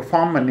went on to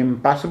form an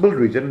impassable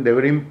region. They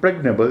were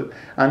impregnable,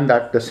 and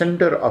that the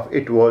center of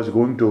it was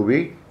going to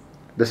be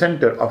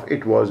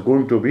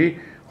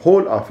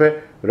whole of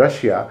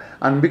Russia,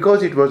 and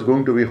because it was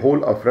going to be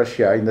whole of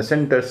Russia in the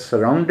center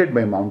surrounded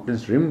by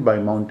mountains, rimmed by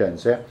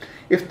mountains,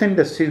 if the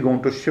industry is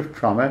going to shift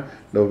from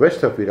the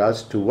west of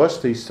Urals towards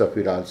the east of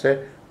Urals,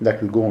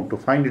 that will go on to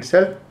find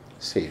itself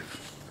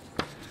safe.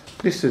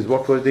 This is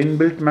what was the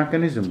inbuilt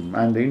mechanism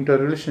and the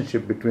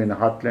interrelationship between the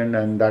heartland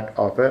and that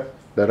of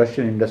the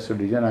Russian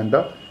industrial region and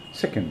the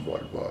Second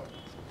World War.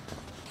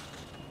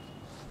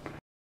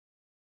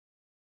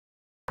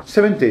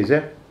 Seventh is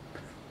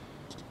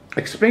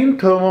explain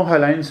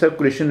thermohaline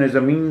circulation as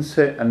a means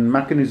and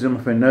mechanism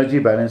of energy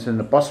balance and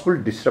the possible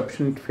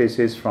disruption it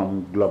faces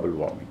from global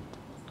warming.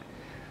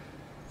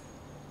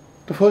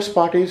 The first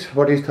part is,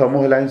 what is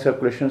thermohaline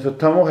circulation? So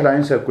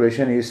thermohaline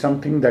circulation is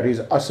something that is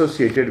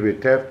associated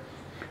with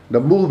the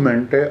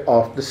movement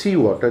of the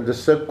seawater, the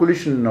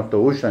circulation of the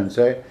oceans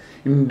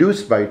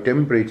induced by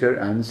temperature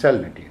and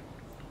salinity.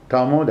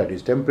 Thermo, that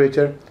is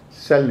temperature,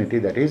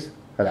 salinity, that is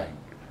haline.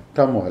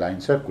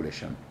 Thermohaline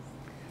circulation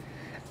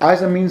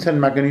as a means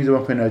and mechanism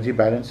of energy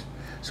balance.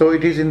 So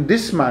it is in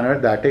this manner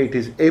that it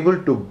is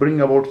able to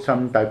bring about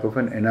some type of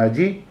an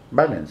energy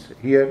balance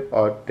here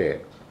or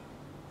there.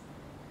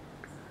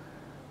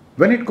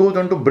 When it goes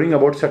on to bring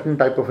about certain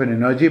type of an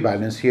energy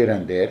balance here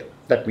and there,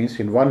 that means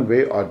in one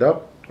way or the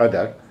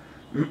other,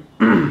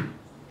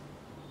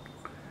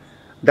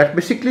 that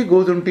basically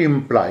goes on to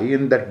imply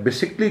and that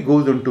basically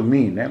goes on to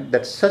mean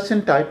that such a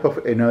type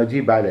of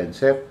energy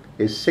balance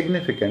is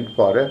significant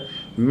for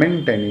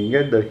maintaining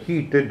the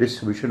heat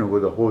distribution over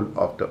the whole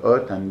of the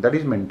earth, and that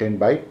is maintained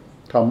by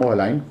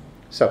thermohaline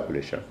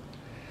circulation.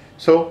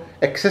 So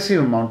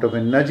excessive amount of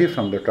energy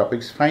from the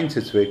tropics finds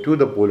its way to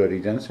the polar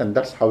regions, and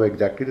that's how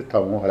exactly the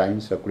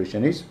thermohaline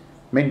circulation is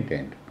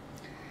maintained.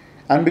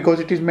 And because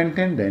it is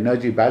maintained, the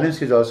energy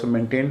balance is also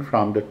maintained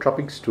from the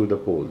tropics to the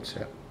poles.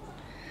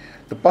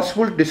 The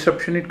possible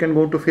disruption it can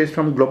go to face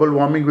from global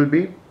warming will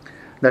be,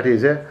 that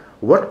is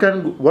what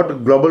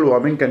global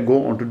warming can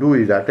go on to do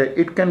is that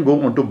it can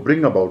go on to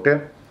bring about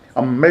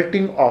a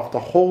melting of the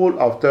whole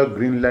of the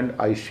Greenland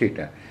ice sheet.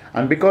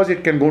 And because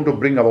it can go on to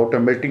bring about a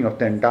melting of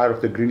the entire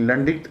of the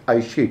Greenlandic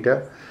ice sheet,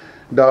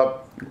 the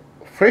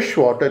fresh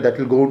water that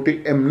will go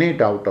to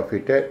emanate out of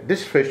it,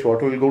 this fresh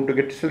water will go to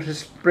get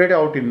spread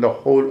out in the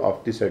whole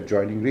of this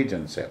adjoining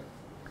regions.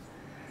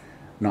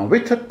 Now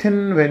with a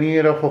thin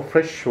veneer of a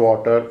fresh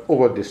water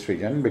over this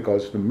region,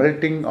 because the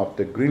melting of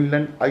the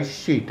Greenland ice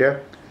sheet,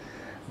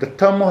 the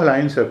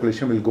thermohaline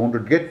circulation will go on to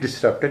get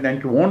disrupted and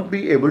it won't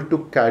be able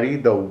to carry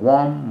the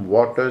warm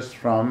waters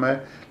from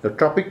the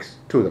tropics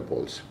to the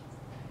poles.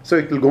 So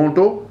it will go on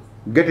to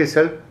get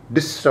itself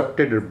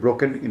disrupted or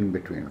broken in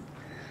between.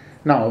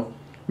 Now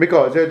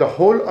because the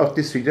whole of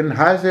this region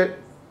has the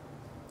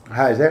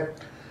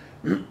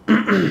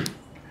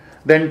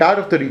entire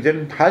of the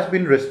region has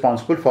been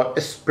responsible for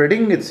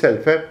spreading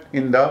itself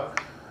in the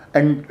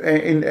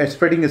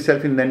spreading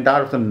itself in the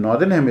entire of the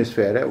northern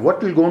hemisphere.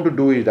 What will go on to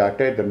do is that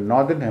the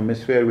northern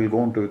hemisphere will go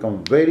on to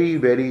become very,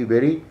 very,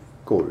 very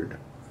cold.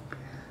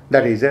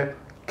 That is,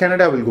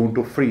 Canada will go on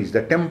to freeze.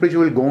 The temperature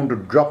will go on to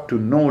drop to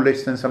no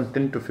less than some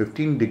 10 to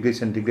 15 degrees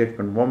centigrade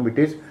from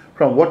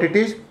what it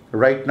is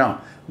right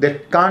now. There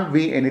can't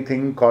be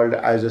anything called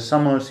as a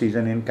summer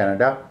season in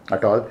Canada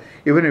at all,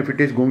 even if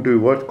it is going to be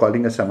worth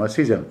calling a summer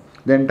season.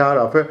 The entire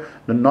of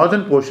the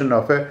northern portion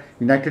of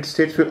United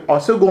States will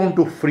also go on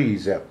to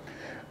freeze.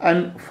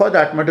 And for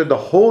that matter, the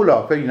whole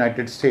of the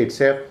United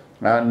States,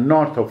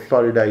 north of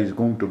Florida, is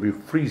going to be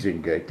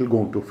freezing. It will go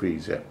on to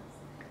freeze.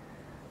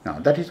 Now,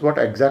 that is what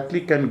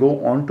exactly can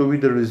go on to be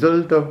the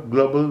result of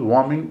global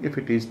warming if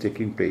it is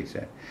taking place.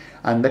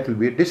 And that will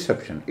be a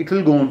disruption. It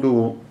will go on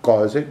to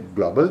cause a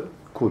global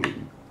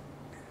cooling.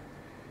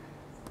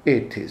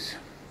 Eighth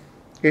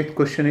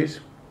question is,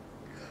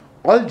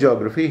 all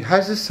geography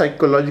has a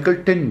psychological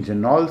tinge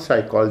and all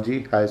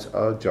psychology has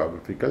a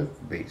geographical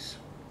base.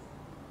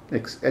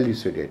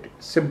 Elucidate,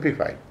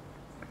 simplify.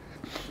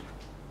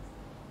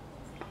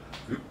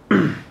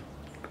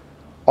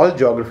 All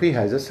geography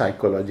has a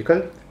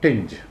psychological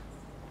tinge.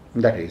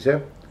 That is,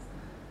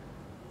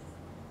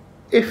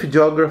 if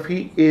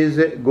geography is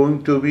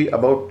going to be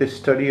about the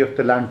study of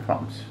the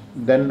landforms,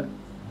 then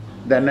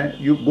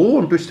you go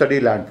on to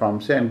study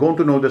landforms and go on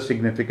to know the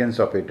significance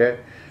of it,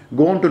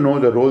 go on to know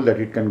the role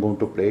that it can go on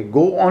to play,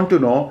 go on to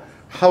know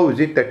how is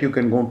it that you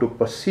can go on to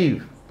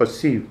perceive.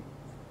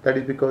 That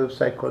is because of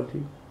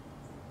psychology.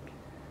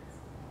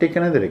 Take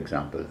another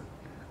example.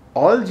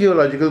 All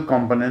geological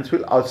components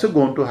will also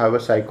go on to have a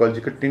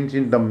psychological tinge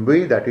in the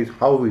way that is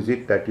how is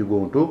it that you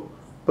go on to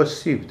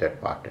perceive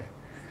that part.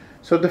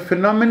 So the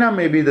phenomena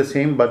may be the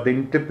same, but the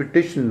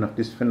interpretation of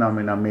this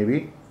phenomena may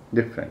be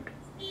different.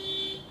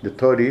 The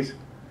third is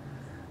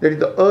that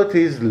the earth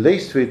is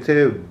laced with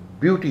a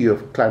beauty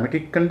of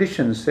climatic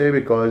conditions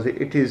because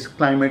it is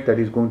climate that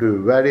is going to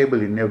be variable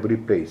in every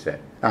place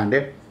and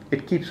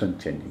it keeps on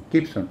changing,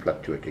 keeps on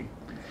fluctuating.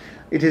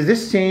 It is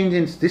this change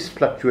in this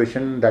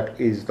fluctuation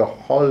that is the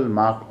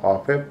hallmark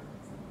of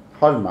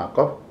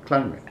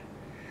climate.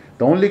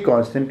 The only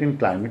constant in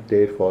climate,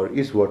 therefore,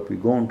 is what we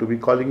go on to be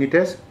calling it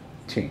as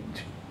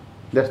change.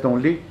 That's the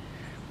only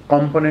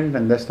component,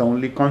 and that's the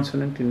only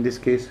consonant in this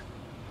case,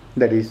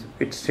 that is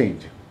its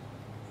change.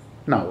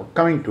 Now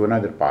coming to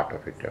another part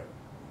of it,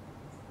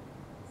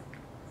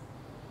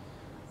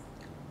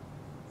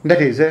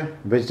 that is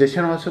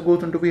vegetation also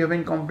goes on to be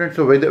having components.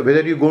 So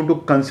whether you're going to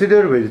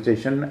consider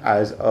vegetation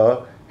as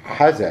a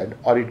hazard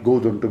or it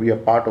goes on to be a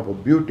part of a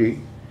beauty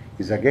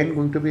is again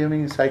going to be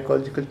having a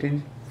psychological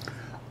change.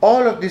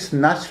 All of this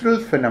natural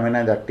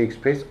phenomena that takes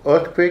place,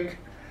 earthquake,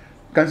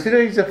 consider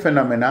is a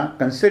phenomena,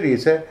 consider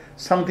is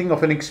something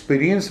of an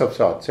experience of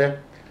sorts.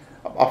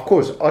 Of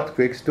course,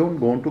 earthquakes don't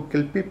go on to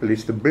kill people.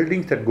 It's the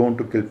buildings that go on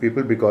to kill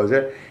people, because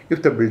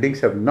if the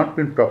buildings have not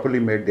been properly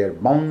made, they are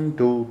bound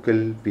to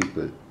kill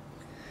people.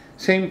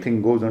 Same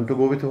thing goes on to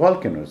go with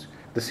volcanoes.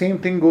 The same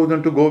thing goes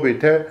on to go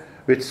with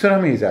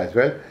tsunamis as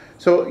well.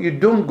 So you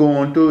don't go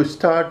on to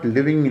start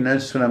living in a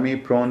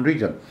tsunami-prone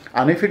region.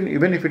 And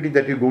even if it is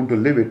that you're going to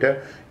live it,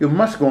 you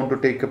must go on to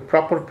take a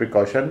proper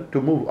precaution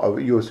to move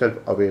yourself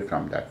away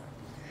from that.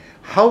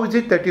 How is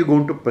it that you're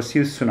going to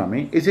perceive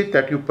tsunami? Is it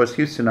that you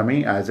perceive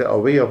tsunami as a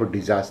way of a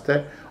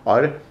disaster,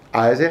 or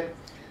as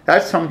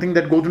something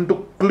that goes on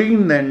to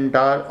clean the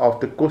entire of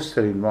the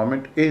coastal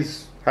environment,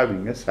 is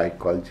having a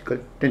psychological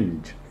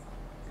tinge?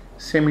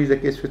 Same is the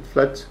case with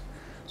floods.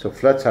 So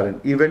floods are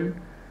an event.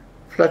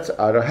 Floods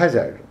are a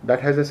hazard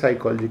that has a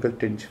psychological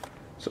tinge.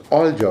 So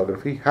all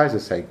geography has a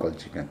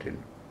psychological tinge,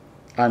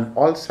 and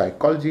all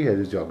psychology has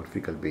a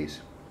geographical base.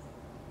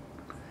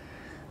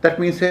 That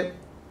means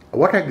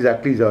what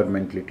exactly is our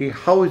mentality?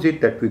 How is it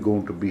that we're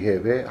going to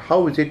behave?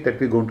 How is it that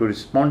we're going to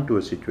respond to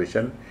a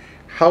situation?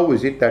 How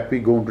is it that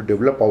we're going to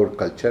develop our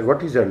culture?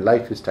 What is our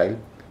lifestyle?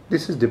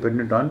 This is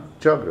dependent on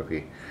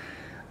geography.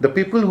 The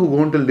people who are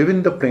going to live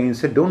in the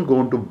plains don't go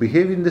on to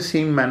behave in the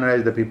same manner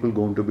as the people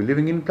going to be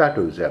living in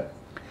plateaus.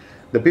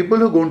 The people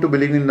who are going to be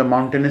living in the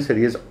mountainous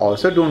areas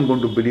also don't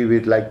going to believe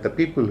it like the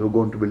people who are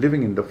going to be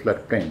living in the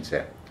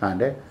floodplains.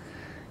 And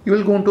you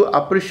will going to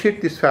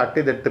appreciate this fact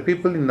that the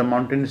people in the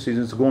mountainous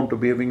regions are going to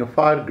be having a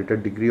far greater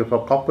degree of a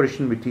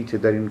cooperation with each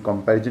other in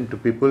comparison to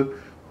people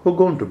who are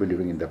going to be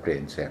living in the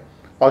plains.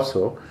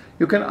 Also,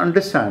 you can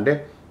understand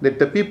that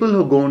the people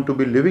who are going to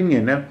be living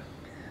in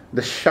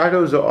the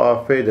shadows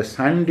of the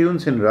sand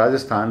dunes in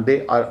Rajasthan,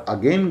 they are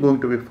again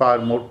going to be far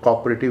more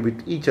cooperative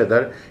with each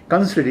other,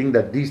 considering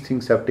that these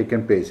things have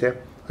taken place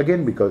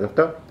again because of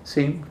the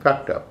same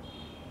factor.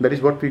 That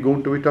is what we're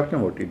going to be talking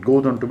about. It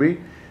goes on to be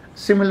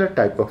similar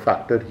type of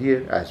factor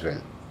here as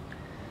well.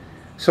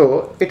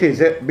 So it is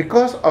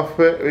because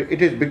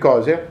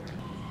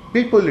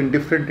people in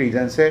different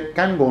regions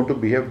can go on to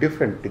behave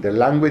differently. Their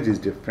language is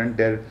different,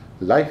 their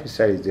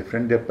lifestyle is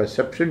different, their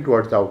perception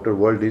towards the outer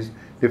world is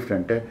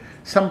different.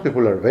 Some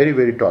people are very,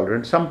 very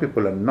tolerant, some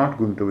people are not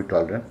going to be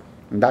tolerant.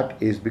 And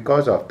that is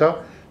because of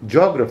the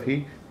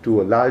geography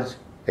to a large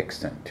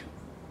extent.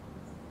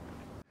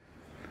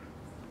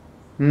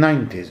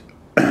 Ninth is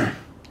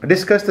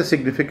discuss the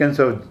significance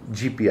of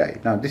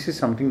GPI. Now this is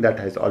something that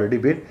has already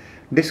been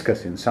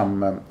discussed in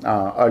some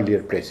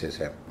earlier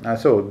places.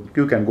 So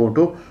you can go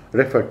to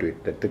refer to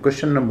it. That the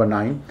question number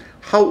 9,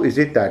 how is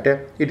it that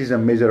it is a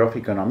measure of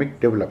economic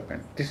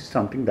development? This is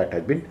something that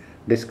has been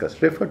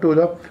discussed. Refer to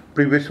the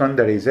previous one,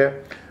 that is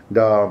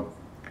the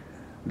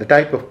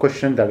type of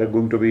questions that are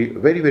going to be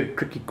very, very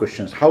tricky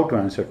questions, how to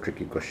answer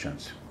tricky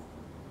questions.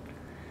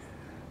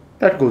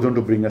 That goes on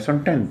to bring us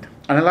on 10th.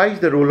 Analyze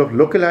the role of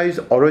localized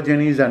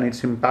orogenies and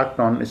its impact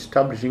on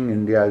establishing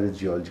India as a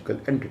geological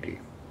entity.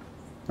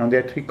 Now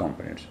there are 3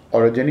 components.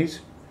 Orogenies,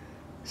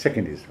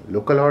 second is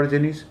local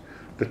orogenies,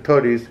 the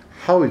third is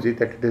how is it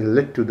that it has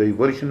led to the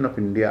evolution of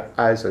India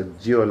as a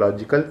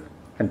geological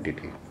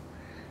entity.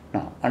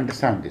 Now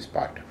understand this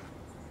part.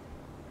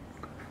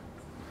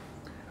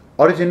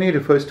 Orogeny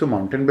refers to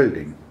mountain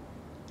building,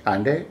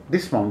 and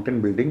this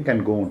mountain building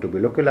can go on to be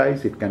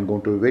localized, it can go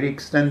on to be very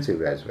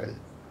extensive as well.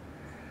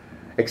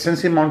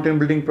 Extensive mountain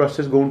building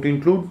process going to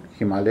include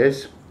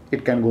Himalayas,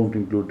 it can go on to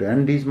include the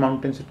Andes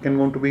mountains, it can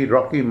go on to be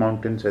Rocky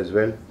mountains as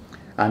well,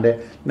 and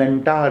the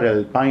entire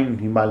alpine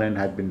Himalayan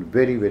had been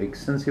very, very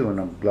extensive on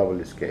a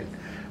global scale.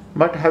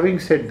 But having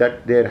said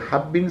that, there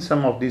have been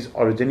some of these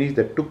orogenies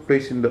that took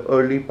place in the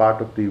early part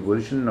of the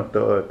evolution of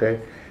the earth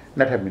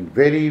that have been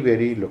very,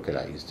 very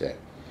localized.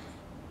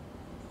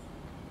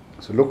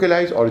 So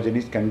localized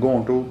orogenies can go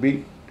on to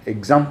be,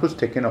 examples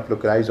taken of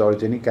localized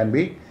orogeny can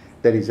be,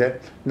 there is that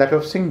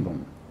of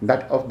Singhbhum,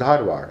 that of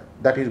Dharwad,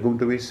 that is going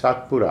to be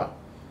Satpura,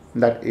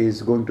 that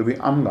is going to be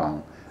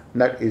Amgaon,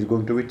 that is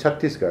going to be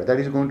Chhattisgarh, that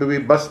is going to be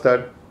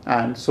Bastar,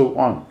 and so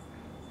on.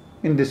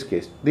 In this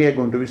case, they are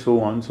going to be so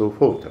on, so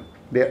forth.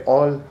 They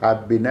all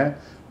have been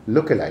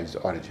localized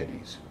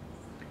orogenies.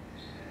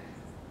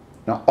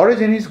 Now,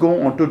 orogenies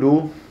go on to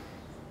do,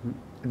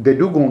 they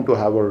do go on to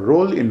have a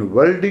role in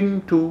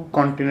welding two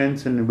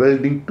continents and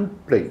welding two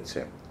plates.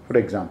 For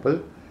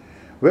example,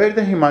 where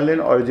the Himalayan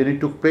orogeny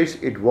took place,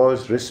 it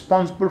was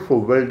responsible for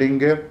welding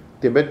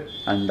Tibet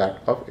and that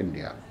of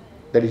India.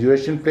 That is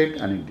Eurasian plate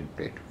and Indian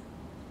plate.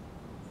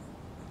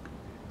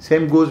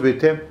 Same goes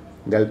with the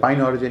Alpine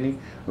orogeny.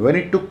 When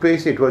it took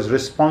place, it was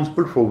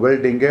responsible for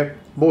welding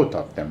both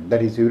of them.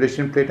 That is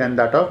Eurasian plate and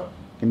that of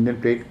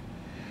Indian plate.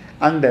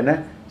 And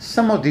then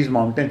some of these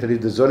mountains, that is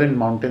the Zolan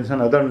mountains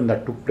and other one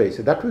that took place,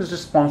 that was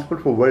responsible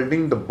for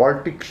welding the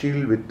Baltic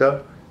shield with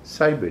the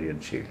Siberian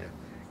shield.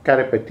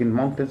 Carpathian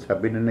mountains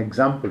have been an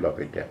example of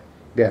it.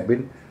 They have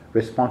been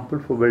responsible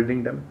for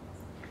welding them.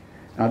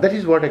 Now that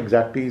is what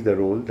exactly is the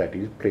role that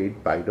is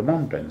played by the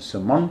mountains. So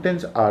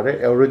mountains are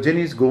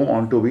orogenies, go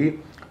on to be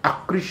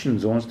accretion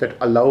zones that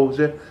allows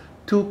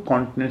two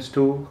continents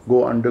to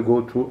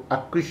undergo through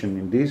accretion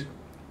in these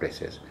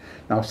places.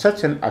 Now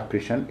such an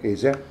accretion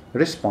is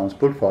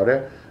responsible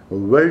for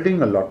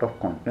welding a lot of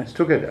continents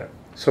together.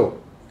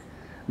 So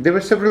there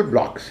were several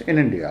blocks in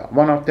India.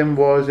 One of them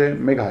was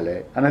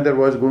Meghalaya, another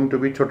was going to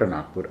be Chota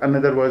Nagpur,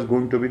 another was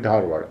going to be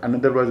Dharwad,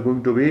 another was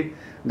going to be,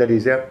 that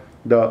is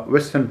the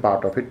western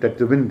part of it, that's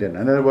the Vindhyan,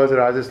 another was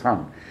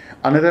Rajasthan,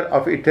 another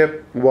of it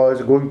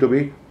was going to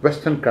be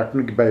western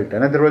Cratonic belt,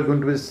 another was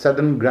going to be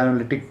southern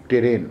granulitic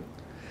terrain.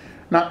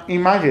 Now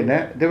imagine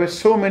there were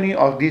so many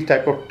of these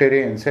type of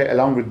terrains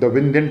along with the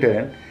Vindhyan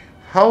terrain.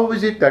 How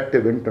is it that they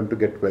went on to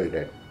get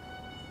welded?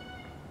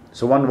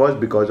 So one was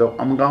because of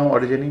Amgaon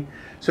orogeny.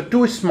 So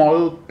two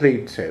small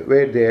plates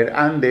were there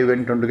and they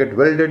went on to get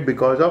welded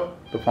because of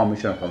the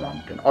formation of a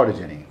mountain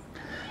orogeny.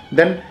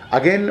 Then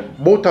again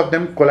both of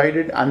them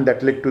collided and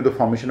that led to the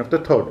formation of the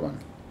third one.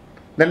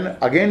 Then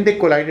again they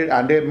collided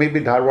and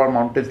maybe Dharwad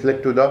mountains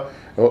led to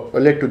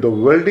the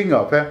welding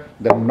of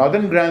the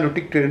northern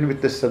granulitic terrain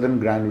with the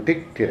southern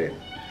granulitic terrain.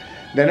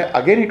 Then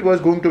again it was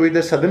going to be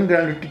the southern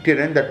granulitic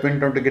terrain that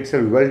went on to get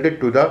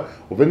welded to the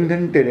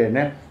Vindhyan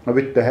terrain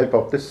with the help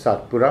of the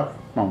Satpura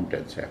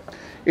mountains.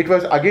 It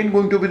was again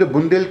going to be the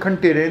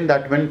Bundelkhand terrain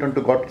that went on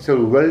to got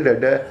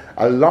welded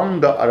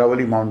along the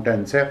Aravalli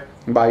mountains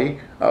by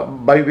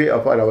way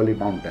of Aravalli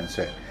mountains.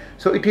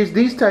 So it is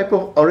these type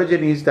of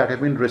orogenies that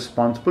have been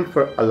responsible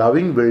for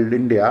allowing weld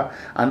India,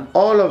 and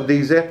all of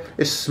these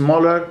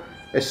smaller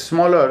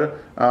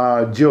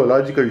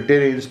geological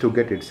terrains to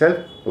get itself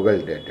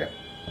welded.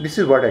 This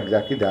is what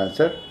exactly the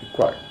answer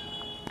required.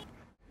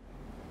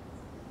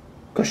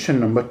 Question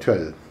number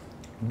 12.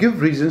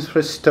 Give reasons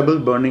for stubble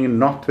burning in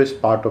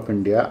northwest part of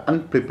India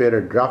and prepare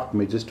a draft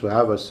measures to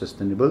have a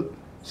sustainable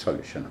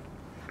solution.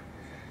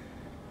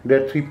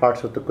 There are three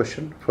parts of the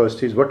question.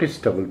 First is what is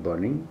stubble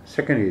burning?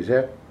 Second is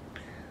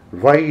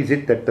why is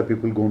it that the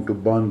people going to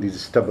burn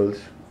these stubbles?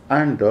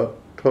 And the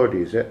third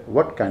is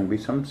what can be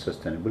some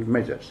sustainable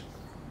measures?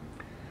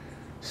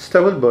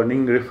 Stubble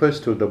burning refers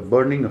to the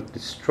burning of the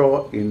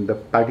straw in the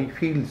paddy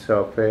fields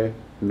of a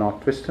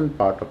northwestern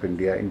part of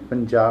India in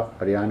Punjab,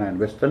 Haryana and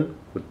western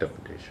Uttar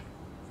Pradesh.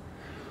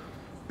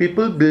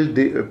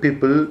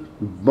 People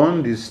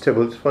burn these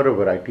stubbles for a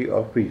variety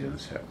of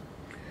reasons.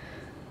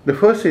 The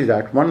first is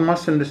that one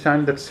must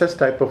understand that such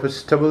type of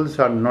stubbles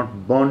are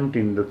not burnt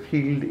in the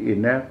field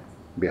in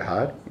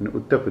Bihar, in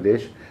Uttar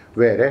Pradesh,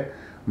 where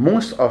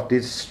most of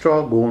this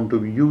straw going to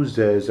be used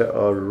as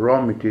a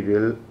raw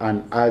material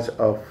and as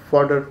a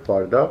fodder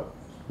for the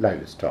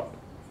livestock.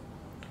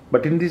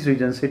 But in these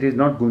regions it is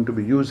not going to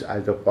be used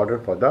as a fodder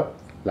for the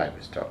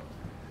livestock.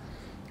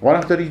 One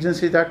of the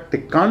reasons is that they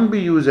can't be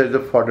used as a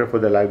fodder for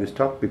the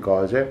livestock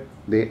because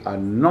they are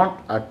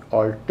not at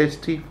all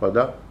tasty for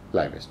the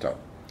livestock.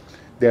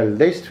 They are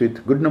laced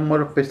with good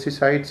number of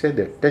pesticides.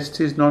 Their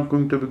taste is not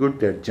going to be good.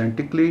 They are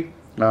genetically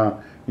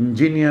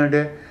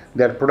engineered.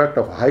 They are product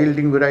of high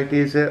yielding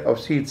varieties of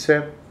seeds.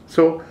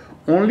 So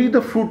only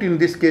the fruit in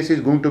this case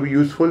is going to be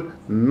useful.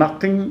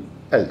 Nothing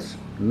else.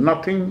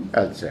 Nothing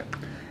else.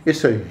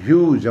 It's a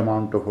huge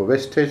amount of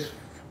wastage,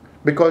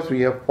 because we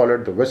have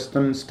followed the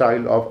western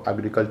style of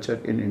agriculture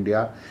in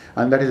India,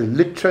 and that has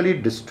literally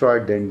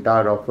destroyed the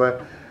entire of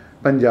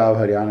Punjab,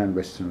 Haryana and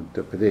western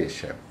Uttar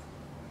Pradesh.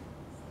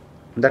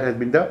 That has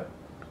been the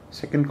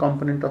second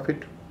component of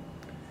it.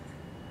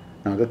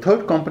 Now the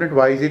third component,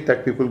 why is it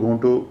that people going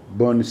to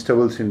burn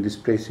stubbles in these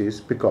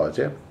places? Because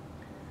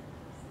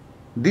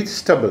these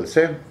stubbles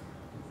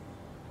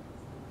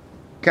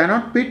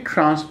cannot be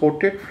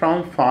transported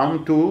from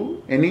farm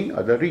to any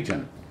other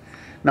region.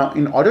 Now,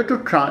 in order to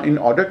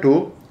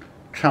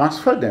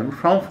transfer them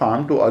from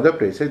farm to other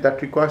places,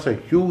 that requires a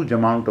huge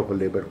amount of a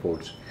labor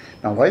force.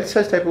 Now, while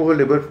such type of a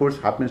labor force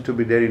happens to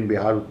be there in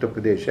Bihar, Uttar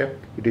Pradesh,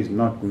 it is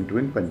not going to be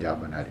in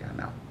Punjab and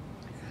Haryana.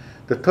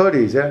 The third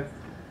is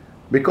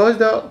because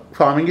the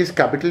farming is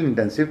capital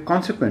intensive,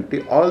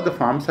 consequently, all the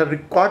farms are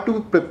required to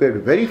be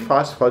prepared very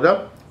fast for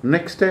the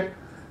next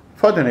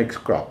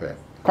crop.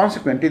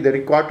 Consequently, they are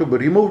required to be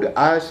removed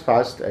as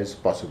fast as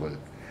possible.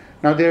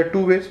 Now there are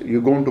two ways.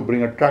 You're going to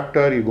bring a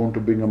tractor, you're going to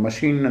bring a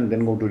machine and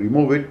then going to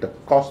remove it. The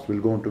cost will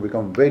going to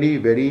become very,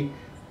 very,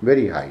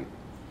 very high.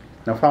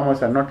 Now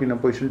farmers are not in a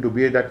position to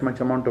bear that much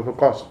amount of a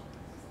cost.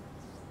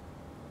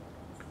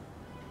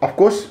 Of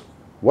course,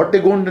 what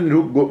they're going to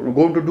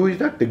do is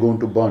that they're going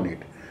to burn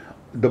it.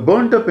 The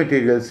burnt up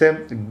materials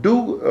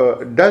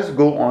does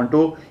go on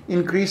to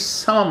increase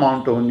some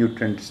amount of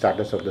nutrient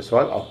status of the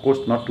soil. Of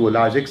course, not to a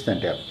large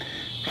extent.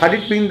 Had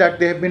it been that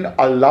they have been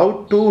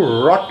allowed to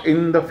rot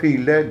in the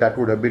field, that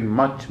would have been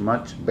much,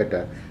 much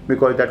better,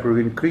 because that would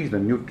increase the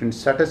nutrient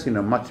status in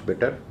a much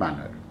better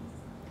manner.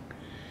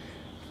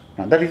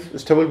 Now that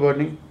is stubble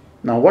burning.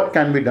 Now what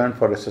can be done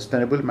for a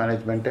sustainable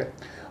management?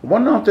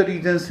 One of the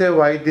reasons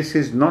why this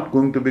is not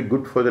going to be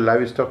good for the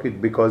livestock is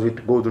because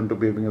it goes on to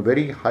be having a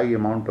very high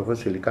amount of a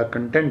silica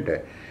content,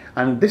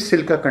 and this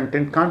silica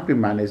content can't be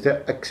managed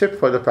except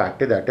for the fact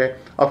that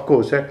of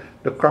course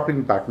the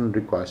cropping pattern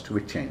requires to be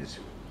changed.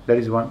 That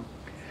is one.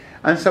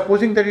 And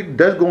supposing that it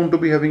does go on to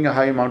be having a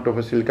high amount of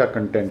a silica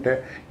content,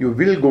 you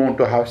will go on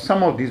to have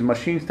some of these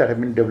machines that have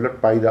been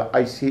developed by the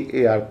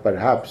ICAR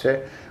perhaps,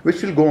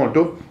 which will go on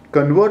to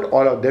convert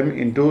all of them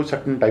into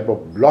certain type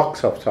of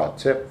blocks of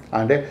sorts,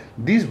 and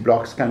these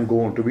blocks can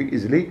go on to be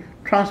easily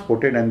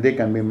transported and they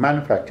can be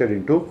manufactured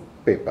into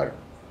paper.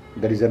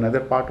 That is another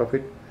part of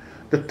it.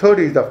 The third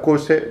is, of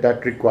course,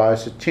 that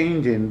requires a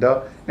change in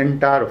the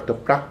entire of the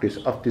practice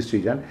of this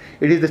region.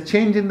 It is the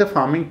change in the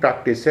farming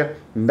practice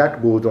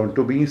that goes on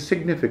to be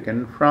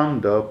significant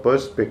from the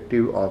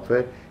perspective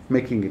of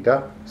making it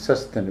a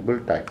sustainable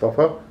type of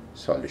a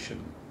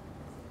solution.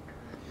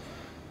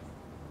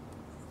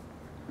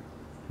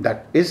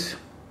 That is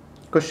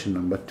question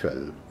number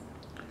 12.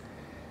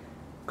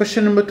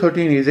 Question number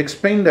 13 is,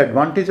 explain the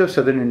advantage of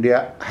southern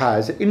India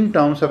has in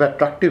terms of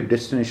attractive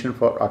destination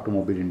for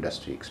automobile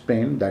industry.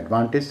 Explain the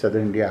advantage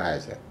southern India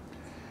has.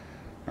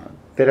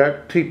 There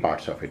are three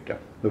parts of it.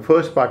 The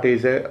first part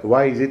is,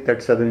 why is it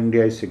that southern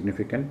India is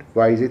significant?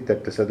 Why is it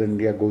that the southern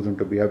India goes on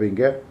to be having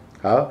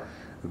a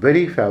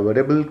very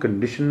favorable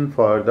condition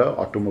for the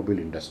automobile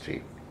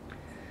industry?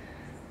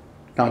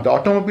 Now, the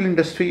automobile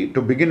industry,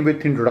 to begin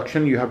with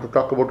introduction, you have to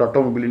talk about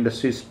automobile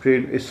industry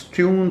is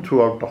tuned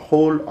throughout the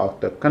whole of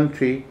the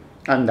country,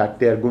 and that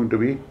there are going to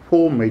be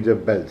four major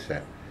belts.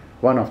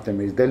 One of them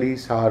is Delhi,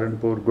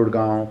 Saharanpur,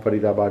 Gurgaon,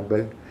 Faridabad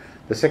belt.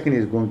 The second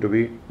is going to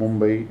be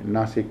Mumbai,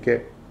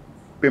 Nasik,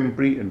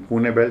 Pimpri and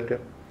Pune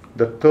belt.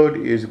 The third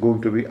is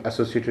going to be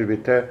associated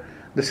with the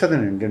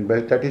southern Indian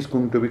belt, that is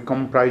going to be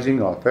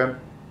comprising of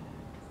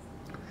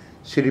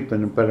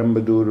Shiripan,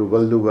 Parambadur,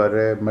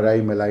 Valluvar,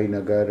 Marai Malai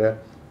Nagar,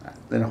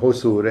 then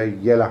Hosur,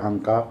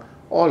 Yelahanka,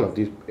 all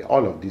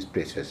of these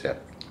places,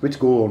 which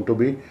go on to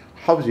be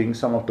housing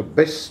some of the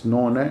best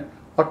known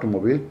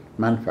automobile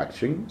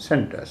manufacturing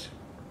centers.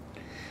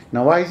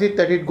 Now, why is it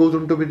that it goes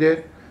on to be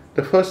there?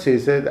 The first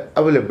is the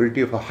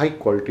availability of a high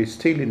quality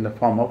steel in the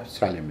form of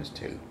Salem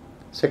steel.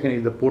 Second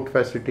is the port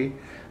facility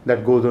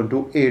that goes on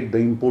to aid the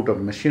import of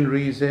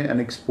machineries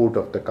and export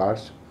of the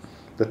cars.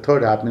 The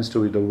third happens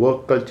to be the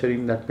work culture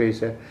in that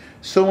place,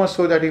 so much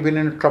so that even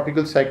in a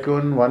tropical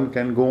cyclone, one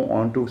can go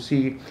on to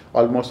see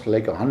almost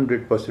like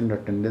 100%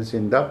 attendance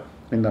in the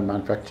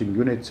manufacturing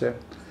units.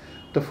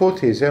 The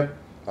fourth is a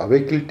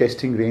vehicle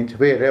testing range,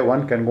 where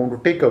one can go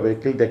to take a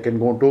vehicle, they can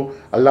go to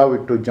allow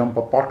it to jump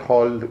a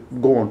pothole,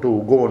 go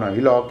on a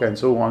hillock, and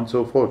so on and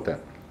so forth. There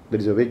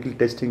is a vehicle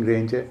testing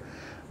range.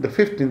 The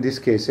fifth in this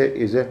case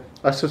is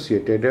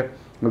associated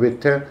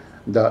with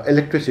the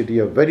electricity,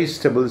 a very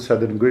stable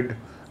southern grid.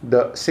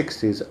 The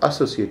sixth is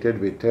associated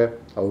with a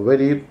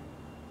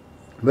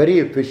very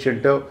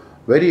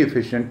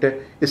efficient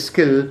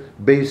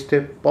skill-based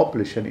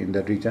population in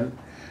the region.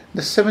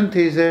 The seventh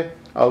is a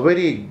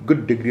very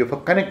good degree of a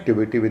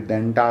connectivity with the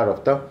entire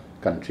of the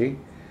country.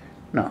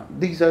 Now,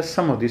 these are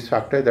some of these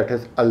factors that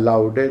has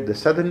allowed the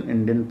southern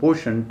Indian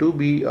portion to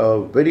be a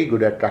very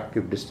good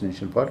attractive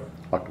destination for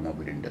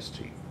automobile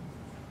industry.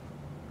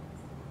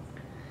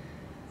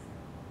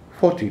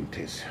 14th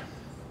is,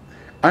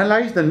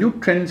 analyze the new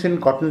trends in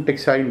cotton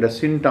textile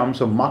industry in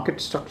terms of market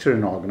structure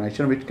and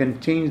organization, which can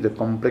change the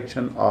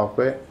complexion of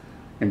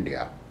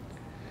India.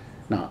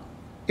 Now,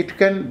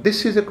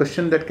 this is a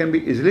question that can be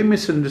easily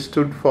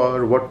misunderstood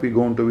for what we're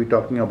going to be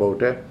talking about.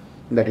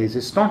 That is,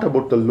 it's not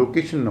about the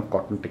location of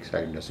cotton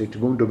textile industry. It's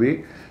going to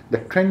be the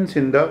trends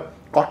in the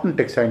cotton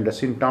textile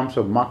industry in terms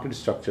of market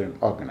structure and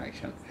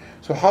organization.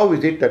 So how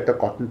is it that the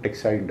cotton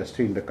textile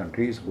industry in the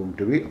country is going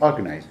to be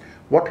organized?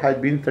 What has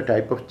been the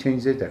type of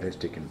changes that has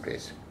taken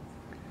place?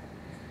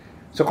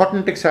 So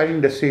cotton textile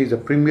industry is a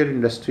premier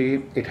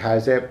industry.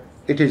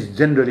 It is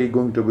generally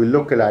going to be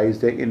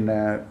localized in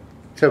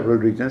several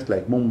regions,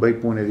 like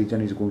Mumbai, Pune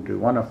region is going to be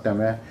one of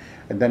them,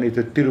 and then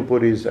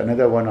Tirupur is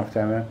another one of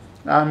them,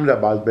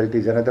 Ahmedabad belt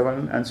is another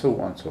one, and so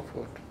on and so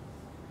forth.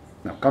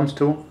 Now comes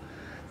to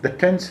the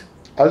trends.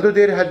 Although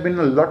there has been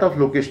a lot of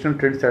locational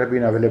trends that have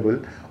been available,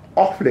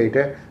 of late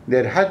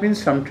there has been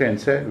some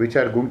trends which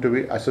are going to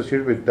be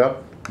associated with the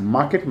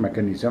market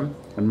mechanism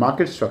and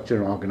market structure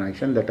and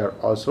organization that are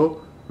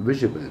also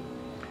visible.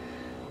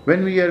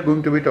 When we are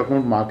going to be talking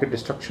about market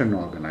structure and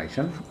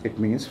organization, it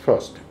means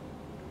first,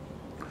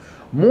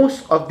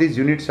 most of these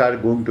units are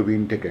going to be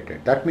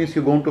integrated. That means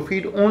you're going to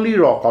feed only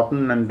raw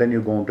cotton and then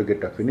you're going to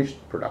get a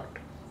finished product.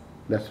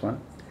 That's one.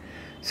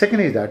 Second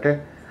is that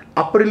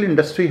apparel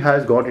industry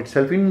has got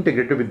itself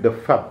integrated with the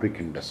fabric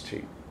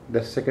industry.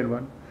 That's the second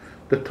one.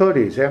 The third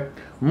is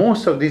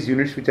most of these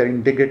units which are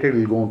integrated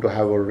will going to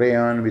have a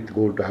rayon, with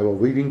going to have a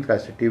weaving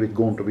facility, with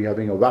going to be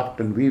having a waft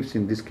and weaves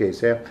in this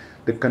case,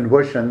 the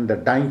conversion, the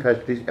dyeing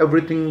facilities,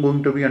 everything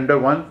going to be under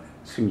one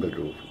single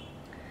roof.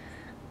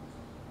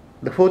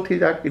 The fourth is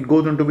that it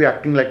goes on to be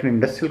acting like an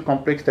industrial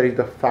complex, that is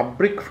the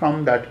fabric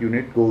from that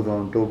unit goes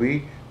on to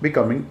be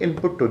becoming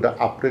input to the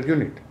apparel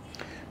unit.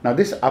 Now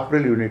this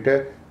apparel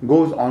unit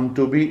goes on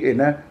to be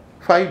in a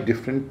 5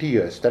 different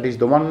tiers. That is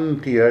the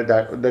one tier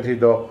that is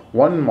the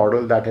one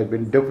model that has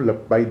been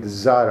developed by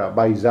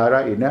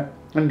Zara in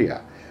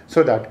India.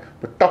 So that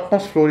the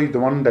topmost floor is the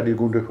one that is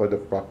going to be for the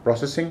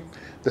processing.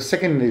 The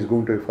second is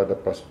going to be for the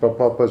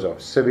purpose of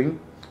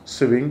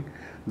sieving.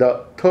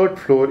 The third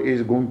floor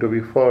is going to be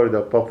for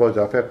the purpose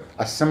of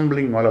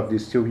assembling all of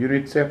these two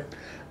units.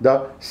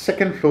 The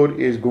second floor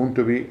is going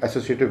to be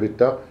associated with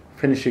the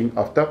finishing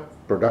of the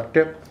product,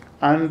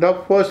 and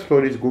the first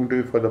floor is going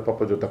to be for the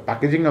purpose of the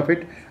packaging of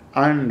it,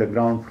 and the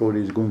ground floor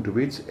is going to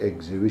be its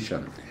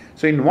exhibition.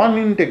 So in one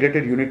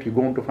integrated unit you're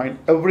going to find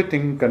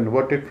everything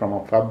converted from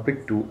a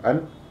fabric to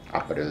an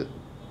apparel.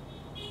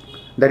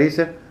 That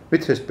is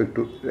with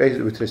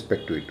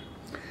respect to it.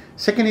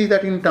 Second is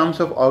that in terms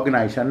of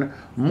organization,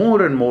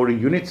 more and more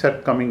units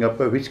are coming up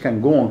which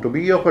can go on to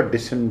be of a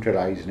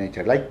decentralized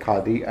nature, like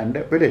khadi and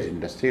village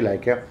industry,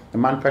 like the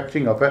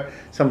manufacturing of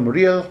some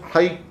real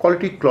high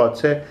quality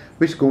cloths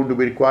which going to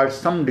be require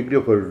some degree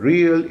of a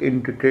real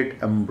intricate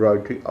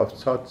embroidery of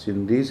sorts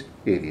in these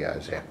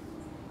areas.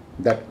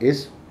 That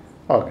is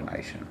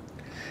organization.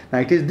 Now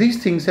it is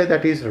these things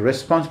that is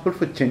responsible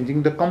for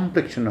changing the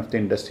complexion of the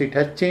industry. It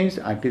has changed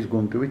and it is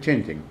going to be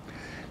changing.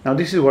 Now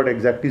this is what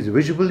exactly is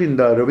visible in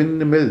the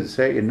Ravindra mills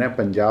in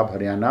Punjab,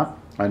 Haryana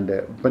and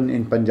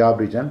in Punjab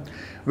region,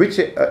 which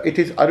it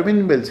is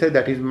Arvind mills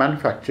that is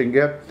manufacturing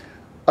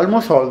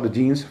almost all the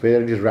jeans,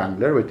 whether it is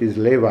Wrangler, which is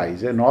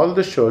Levi's, and all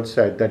the shirts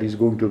that is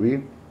going to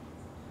be,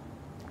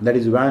 that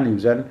is Van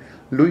Heusen,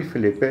 Louis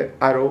Philippe,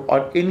 Arrow,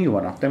 or any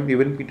one of them,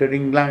 even Peter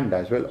England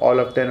as well, all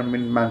of them have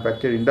been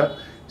manufactured in the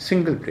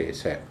single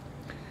place.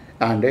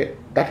 And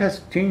that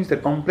has changed the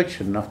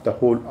complexion of the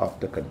whole of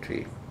the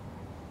country.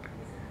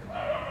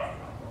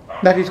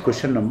 That is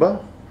question number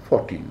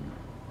 14.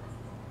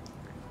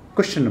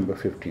 Question number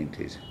 15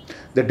 is,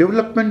 the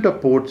development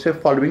of ports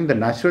following the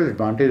natural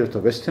advantage of the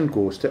western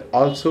coast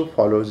also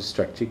follows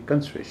strategic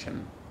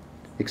consideration.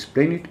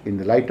 Explain it in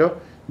the light of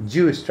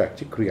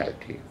geostrategic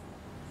reality.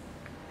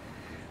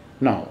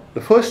 Now,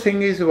 the first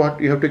thing is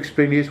what you have to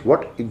explain is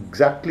what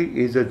exactly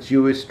is a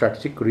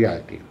geostrategic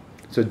reality.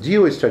 So,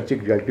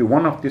 geostrategic reality,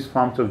 one of these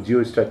forms of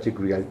geostrategic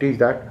reality is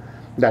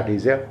that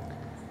is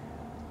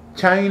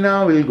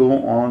China will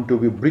go on to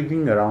be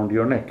breathing around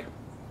your neck.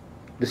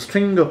 The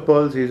string of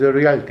pearls is a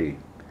reality.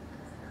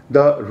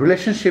 The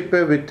relationship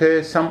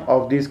with some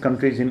of these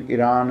countries in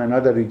Iran and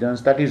other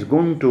regions, that is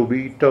going to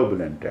be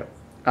turbulent,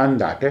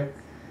 and that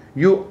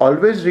you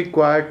always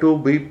require to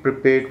be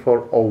prepared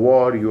for a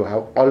war. You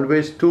have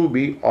always to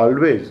be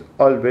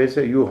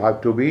you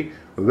have to be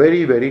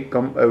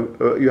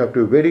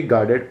very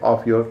guarded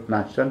of your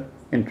national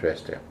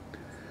interest.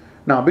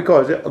 Now,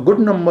 because a good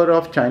number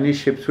of Chinese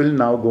ships will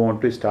now go on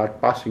to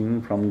start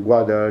passing from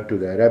Gwadar to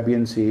the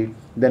Arabian Sea,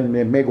 then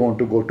they may go on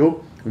to go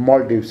to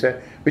Maldives,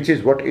 which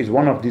is what is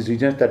one of these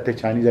regions that the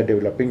Chinese are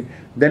developing,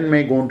 then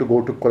may go on to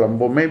go to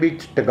Colombo, maybe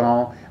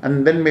Chittagong,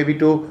 and then maybe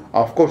to,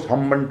 of course,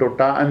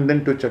 Hambantota, and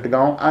then to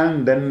Chittagong,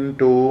 and then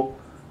to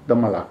the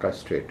Malacca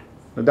Strait.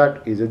 Now,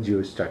 that is a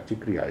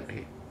geostrategic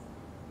reality.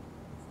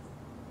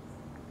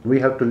 We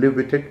have to live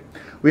with it.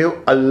 We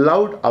have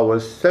allowed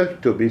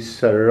ourselves to be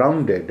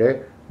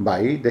surrounded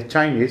by the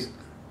Chinese,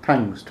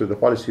 thanks to the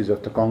policies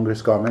of the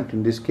Congress government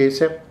in this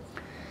case.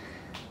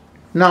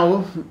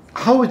 Now,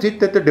 how is it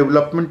that the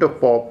development of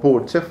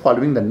ports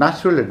following the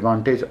natural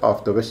advantage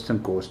of the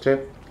western coast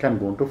can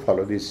go on to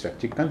follow these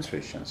strategic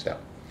considerations?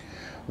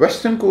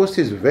 Western coast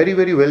is very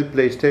well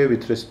placed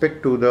with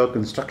respect to the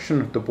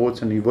construction of the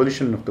ports and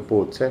evolution of the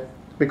ports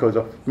because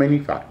of many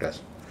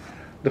factors.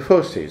 The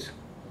first is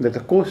that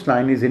the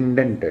coastline is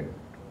indented.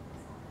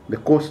 The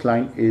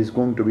coastline is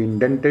going to be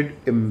indented,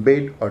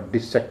 embayed or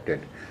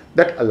dissected.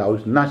 That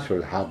allows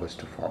natural harbors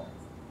to form.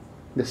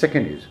 The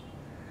second is,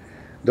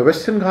 the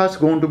Western Ghats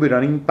going to be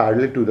running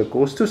parallel to the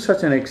coast to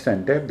such an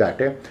extent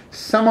that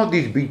some of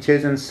these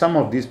beaches and some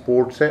of these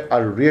ports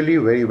are really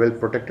very well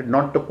protected.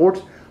 Not the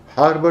ports,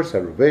 harbors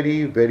are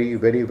very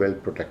well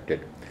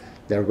protected.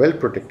 They are well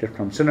protected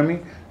from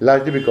tsunami,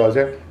 largely because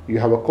you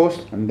have a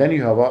coast and then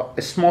you have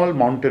a small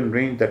mountain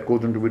range that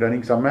goes on to be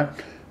running somewhere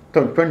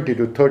 20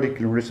 to 30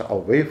 kilometers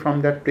away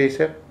from that place,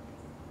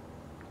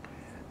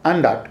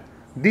 and that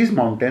these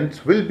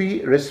mountains will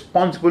be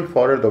responsible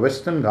for, the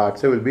Western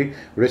Ghats will be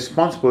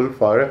responsible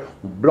for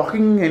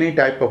blocking any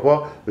type of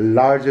a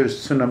larger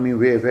tsunami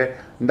wave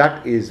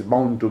that is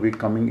bound to be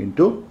coming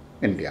into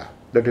India,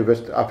 that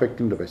is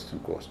affecting the western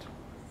coast.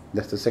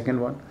 That's the second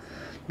one.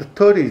 The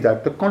third is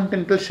that the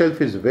continental shelf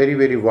is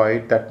very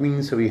wide. That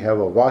means we have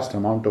a vast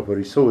amount of a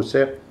resource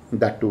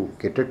that to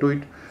cater to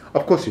it.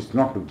 Of course, it's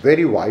not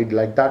very wide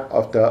like that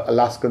of the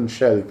Alaskan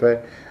shelf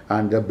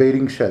and the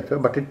Bering shelf,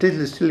 but it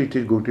is going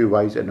to be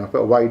wide enough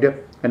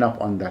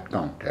on that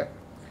count.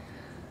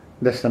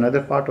 That's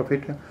another part of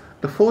it.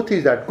 The fourth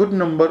is that good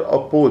number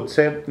of ports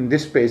in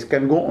this space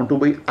can go on to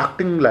be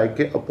acting like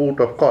a port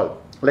of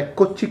call. Like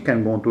Kochi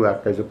can go on to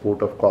act as a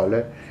port of call,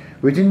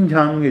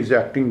 Vizhinjam is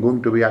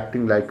going to be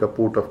acting like a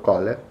port of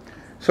call.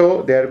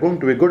 So there are going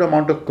to be a good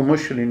amount of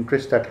commercial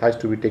interest that has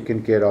to be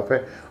taken care of.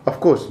 Of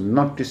course,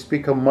 not to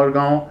speak of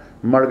Margao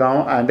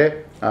and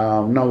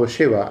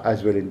Navasheva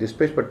as well in this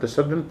place, but the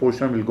southern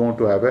portion will go on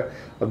to have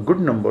a good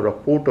number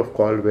of port of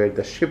call where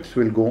the ships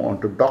will go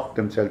on to dock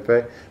themselves,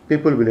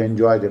 people will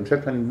enjoy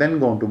themselves and then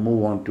go on to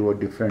move on to a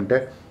different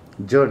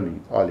journey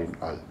all in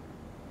all.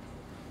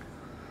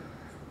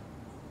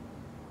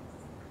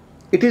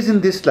 It is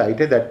in this slide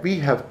that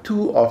we have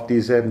two of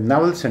these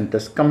naval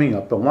centers coming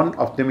up. One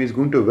of them is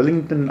going to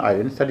Wellington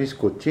Islands, that is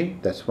Kochi,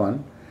 that's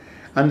one.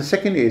 And the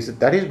second is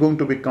that is going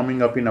to be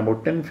coming up in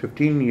about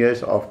 10-15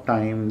 years of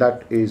time,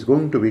 that is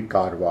going to be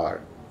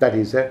Karwar. That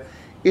is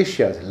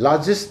Asia's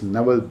largest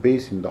naval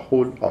base in the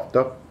whole of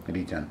the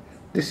region.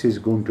 This is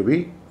going to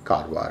be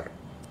Karwar.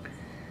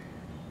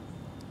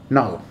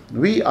 Now,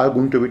 we are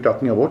going to be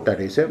talking about that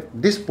is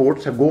these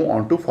ports go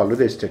on to follow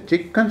the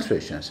strategic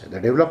considerations. The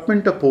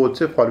development of ports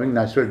following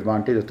natural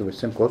advantage of the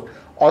western coast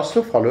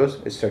also follows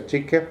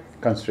strategic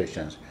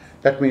considerations.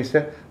 That means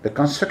the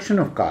construction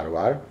of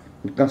Karwar,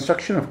 the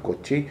construction of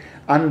Kochi,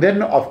 and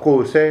then of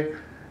course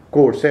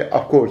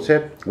Visakhapatnam,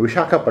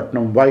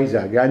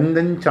 Vizag, and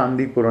then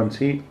Chandipuram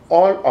Sea,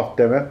 all of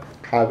them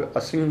have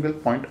a single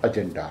point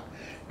agenda.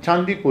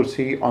 Chandipur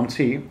Sea on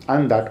sea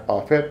and that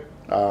of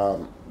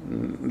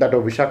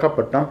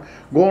Visakhapatnam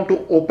go on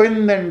to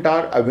open the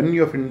entire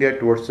avenue of India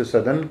towards the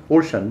southern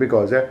portion,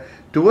 because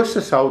towards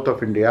the south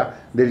of India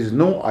there is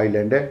no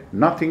island,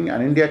 nothing,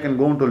 and India can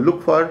go on to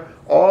look for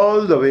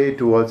all the way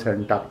towards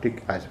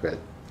Antarctic as well.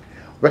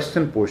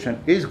 Western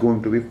portion is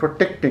going to be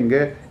protecting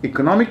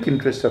economic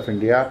interests of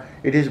India.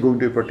 It is going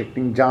to be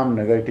protecting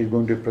Jamnagar, it is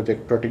going to be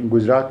protecting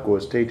Gujarat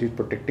coast, it is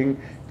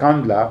protecting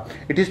Kandla,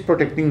 it is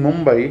protecting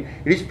Mumbai,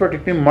 it is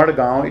protecting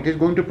Madgaon, it is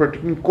going to be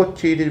protecting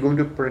Kochi, it is going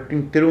to be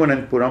protecting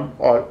Thiruvananthapuram,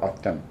 all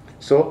of them.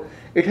 So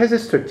it has a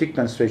strategic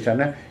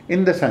consideration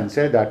in the sense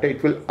that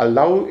it will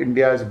allow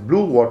India's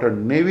blue water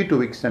navy to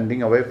be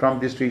extending away from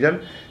this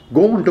region,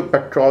 go on to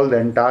patrol the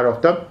entire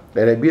of the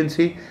Arabian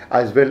Sea,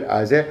 as well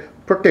as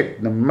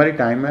protect the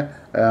maritime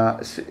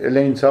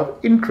lanes of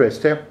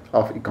interest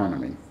of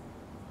economy.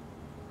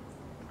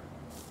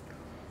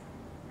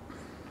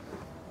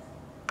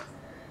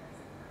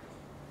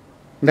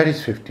 That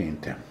is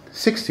 15th.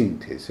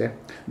 16th is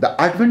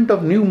the advent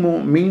of new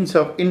means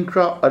of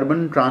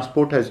intra-urban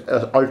transport has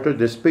altered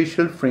the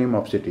spatial frame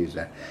of cities,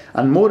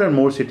 and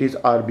more cities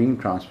are being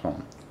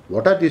transformed.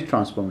 What are these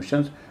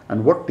transformations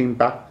and what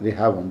impact they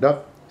have on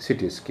the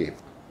cityscape?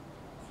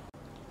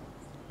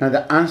 Now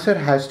the answer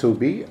has to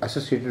be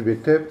associated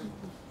with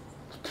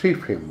three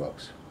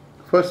frameworks.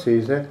 First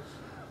is the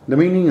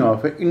meaning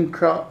of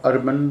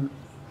intra-urban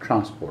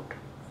transport.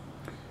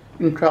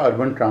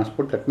 Intra-urban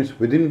transport, that means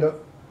within the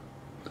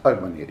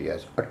urban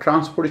areas. A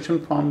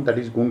transportation form that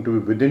is going to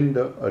be within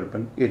the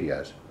urban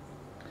areas.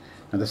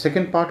 Now the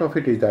second part of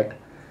it is that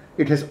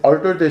it has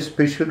altered the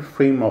spatial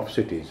frame of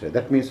cities.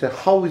 That means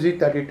how is it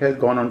that it has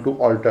gone on to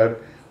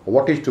alter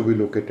what is to be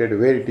located,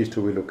 where it is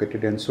to be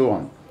located, and so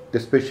on. The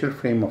spatial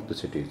frame of the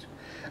cities,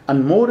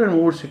 and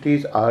more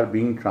cities are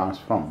being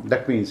transformed.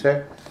 That means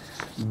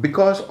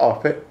because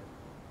of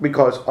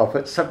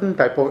a certain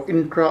type of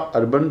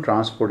intra-urban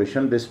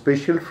transportation, the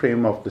spatial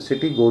frame of the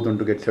city goes on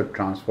to get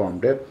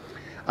transformed,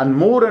 and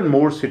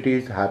more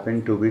cities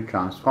happen to be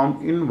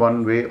transformed in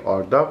one way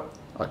or the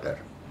other.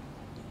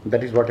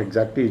 That is what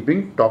exactly is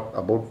being talked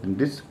about in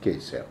this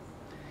case here.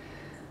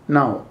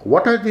 Now,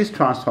 what are these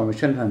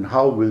transformations and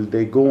how will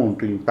they go on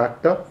to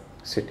impact the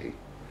city?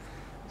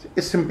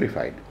 It's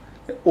simplified.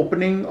 The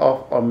opening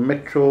of a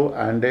metro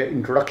and the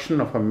introduction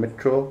of a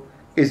metro,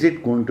 is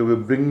it going to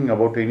be bringing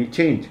about any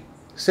change?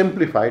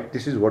 Simplified,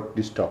 this is what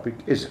this topic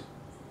is.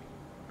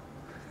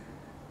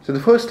 So the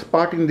first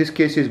part in this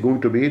case is going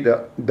to be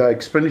the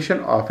explanation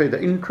of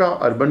the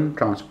intra-urban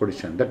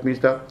transportation. That means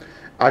the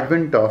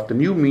advent of the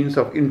new means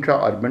of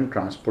intra-urban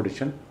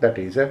transportation, that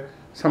is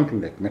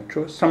something like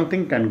metro,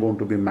 something can go on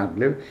to be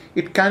maglev,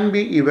 it can be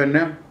even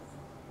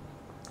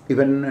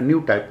a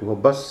new type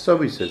of bus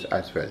services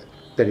as well.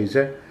 There is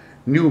a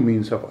new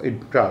means of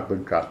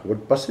intra-urban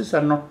transport. Buses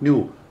are not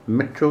new.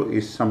 Metro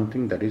is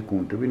something that is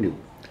going to be new.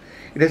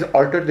 It has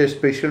altered the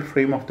spatial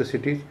frame of the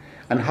cities.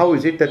 And how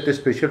is it that the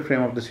spatial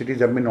frame of the cities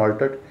have been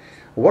altered?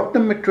 What the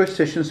metro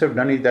stations have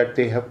done is that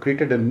they have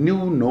created a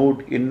new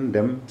node in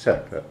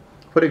themselves.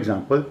 For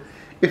example,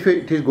 if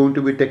it is going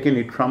to be taken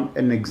it from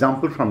an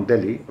example from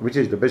Delhi, which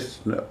is the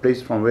best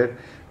place from where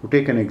to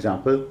take an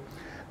example,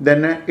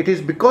 then it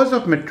is because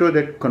of metro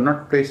that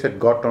Connaught Place had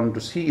got on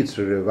to see its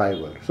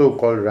revival,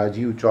 so-called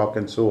Rajiv Chowk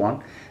and so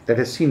on, that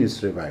has seen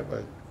its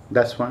revival.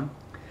 That's one.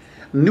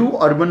 New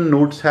urban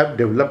nodes have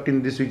developed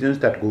in these regions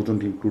that goes on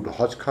to include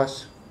Hauj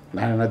Khas,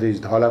 another is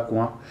Dhaula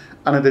Kuan,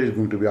 another is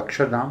going to be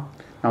Akshardham.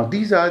 Now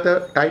these are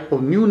the type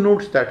of new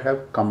nodes that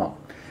have come up,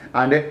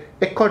 and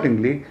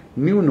accordingly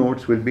new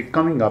nodes will be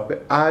coming up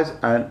as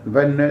and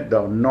when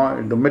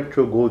the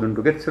metro goes on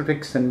to get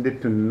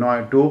extended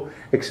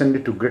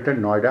to Greater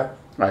Noida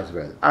as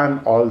well,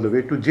 and all the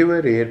way to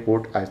Jewar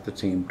Airport at the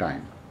same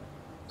time.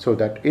 So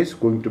that is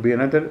going to be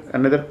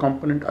another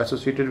component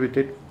associated with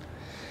it.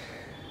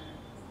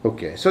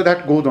 Okay, so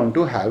that goes on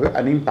to have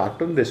an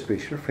impact on the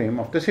spatial frame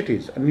of the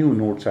cities. New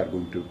nodes are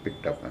going to be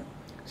picked up.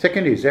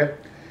 Second is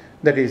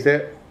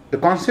the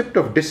concept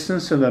of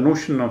distance and the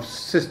notion of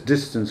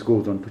distance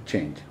goes on to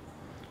change.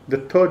 The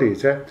third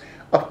is,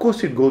 of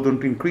course, it goes on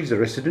to increase the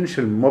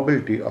residential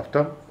mobility of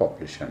the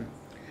population.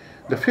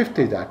 The fifth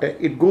is that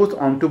it goes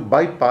on to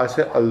bypass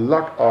a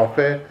lot of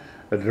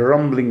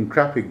rumbling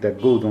traffic that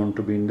goes on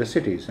to be in the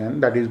cities,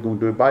 and that is going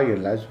to be by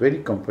and large very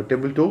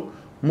comfortable to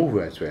move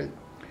as well.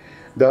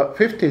 The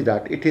fifth is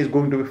that it is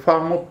going to be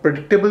far more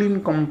predictable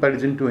in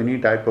comparison to any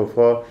type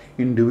of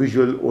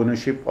individual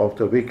ownership of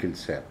the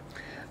vehicles.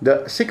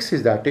 The sixth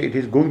is that it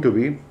is going to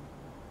be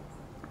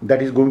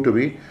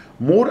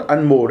more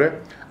and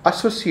more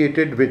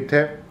associated with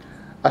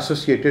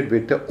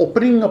the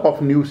opening up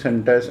of new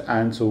centers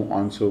and so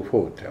on and so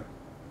forth.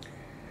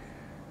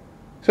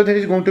 So there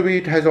is going to be,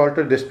 it has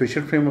altered the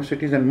spatial frame of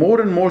cities, and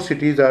more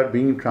cities are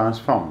being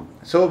transformed.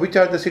 So which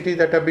are the cities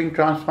that are being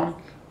transformed?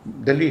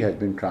 Delhi has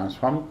been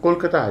transformed,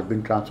 Kolkata has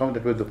been transformed,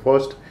 that was the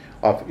first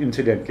of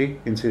incidentally.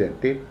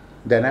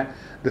 Then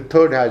the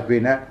third has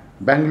been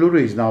Bangalore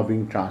is now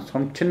being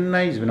transformed,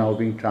 Chennai is now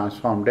being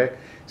transformed.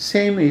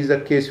 Same is the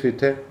case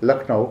with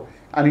Lucknow,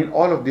 and in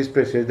all of these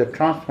places the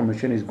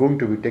transformation is going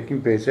to be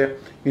taking place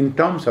in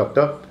terms of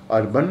the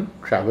urban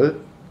travel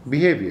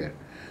behavior.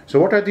 So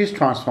what are these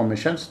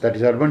transformations? That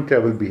is, urban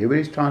travel behavior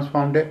is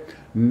transformed,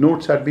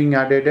 nodes are being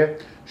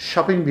added,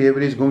 shopping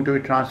behavior is going to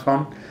be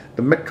transformed.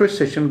 The metro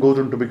station goes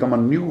on to become a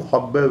new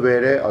hub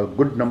where a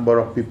good number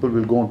of people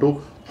will go on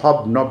to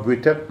hobnob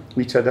with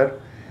each other,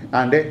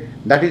 and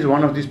that is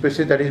one of these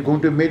places that is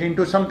going to be made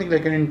into something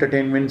like an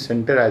entertainment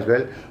center as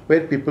well,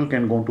 where people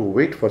can go to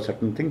wait for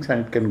certain things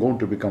and can go on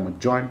to become a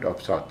joint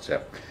of sorts.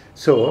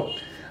 So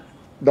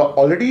the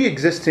already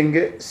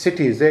existing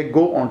cities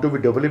go on to be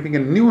developing a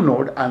new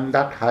node, and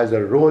that has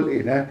a role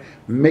in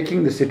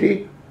making the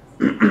city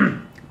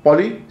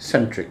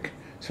polycentric.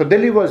 So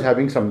Delhi was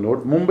having some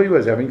node, Mumbai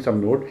was having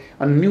some node,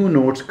 and new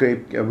nodes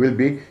will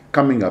be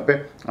coming up,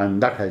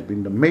 and that has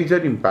been the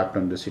major impact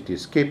on the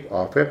cityscape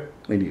of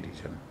any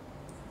region.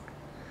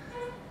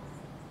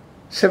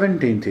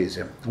 17th is,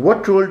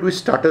 what role do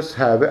startups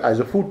have as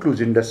a footloose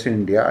industry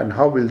in India, and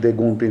how will they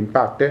going to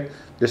impact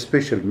the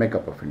spatial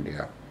makeup of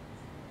India?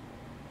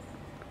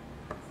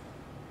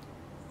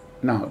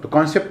 Now, the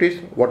concept is,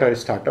 what are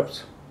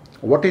startups?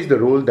 What is the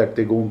role that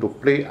they're going to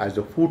play as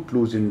a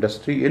footloose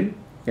industry in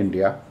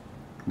India?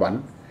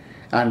 One,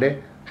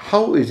 and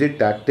how is it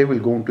that they will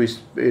go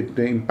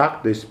to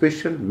impact the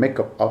spatial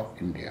makeup of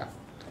India?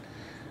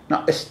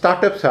 Now,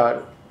 startups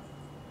are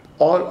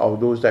all of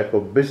those type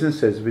of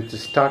businesses which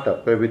start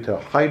up with a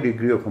high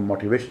degree of a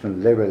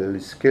motivational level,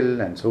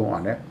 skill, and so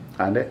on.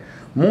 And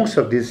most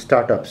of these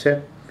startups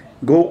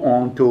go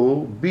on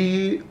to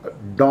be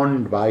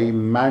manned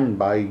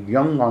by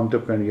young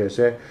entrepreneurs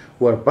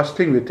who are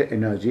bursting with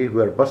energy, who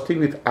are bursting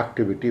with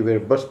activity, who are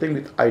bursting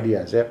with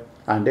ideas,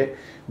 and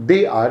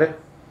they are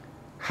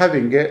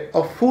having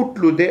a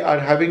footloose, they are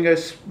having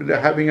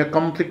a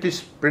completely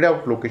spread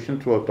out location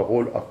throughout the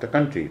whole of the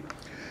country.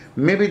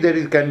 Maybe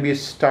there can be a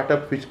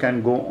startup which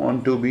can go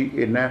on to be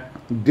in a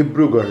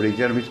Dibrugarh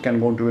region, which can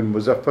go on to be in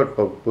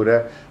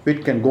Muzaffarpur,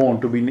 which can go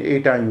on to be in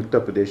Etah in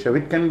Uttar Pradesh,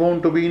 which can go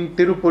on to be in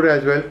Tirupur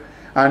as well,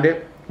 and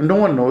no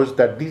one knows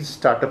that these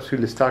startups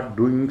will start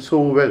doing so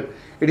well.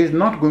 It is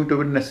not going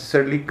to be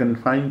necessarily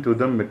confined to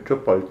the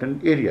metropolitan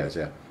areas,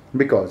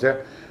 because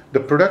the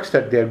products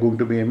that they are going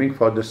to be aiming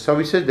for, the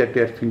services that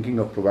they are thinking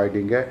of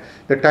providing,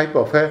 the type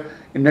of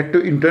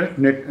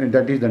internet,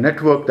 that is the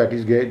network that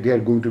is they are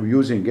going to be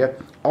using,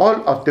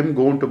 all of them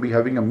going to be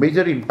having a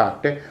major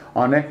impact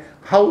on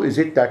how is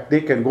it that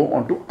they can go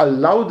on to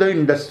allow the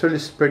industrial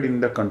spread in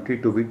the country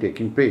to be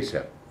taking place.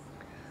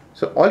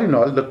 So all in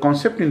all, the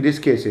concept in this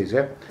case is,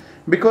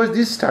 because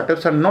these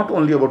startups are not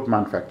only about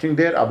manufacturing,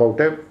 they are about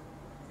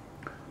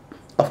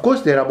of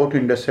course, they are about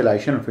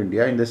industrialization of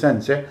India, in the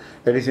sense that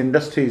is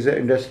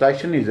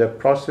industrialization is a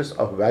process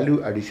of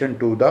value addition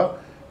to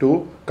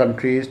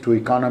countries, to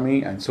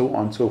economy, and so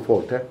on and so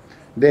forth.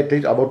 That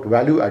is about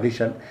value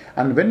addition,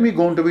 and when we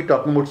going to be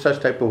talking about such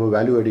type of a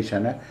value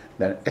addition,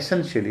 then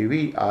essentially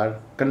we are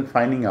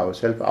confining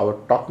ourselves.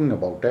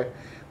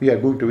 We are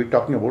going to be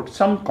talking about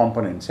some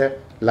components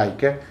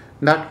like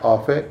that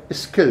of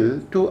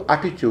skill to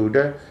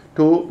attitude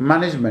to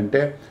management,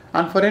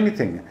 and for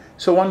anything.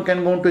 So one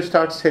can go to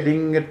start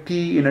selling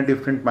tea in a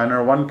different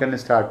manner. One can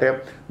start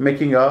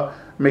making a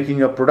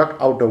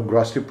product out of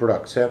grocery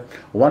products.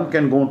 One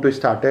can go to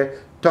start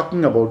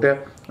talking about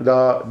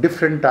the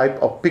different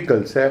type of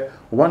pickles.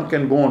 One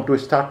can go on to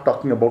start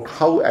talking about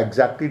how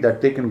exactly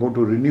that they can go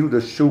to renew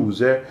the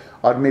shoes,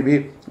 or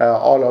maybe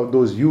all of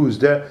those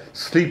used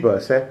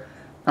sleepers.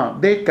 Now,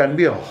 there can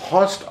be a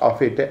host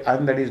of it,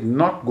 and that is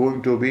not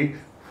going to be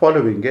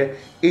following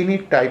any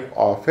type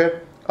of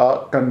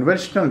a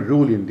conventional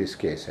rule in this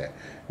case.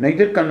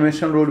 Neither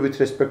conventional rule with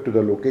respect to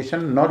the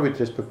location, nor with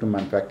respect to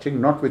manufacturing,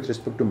 not with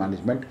respect to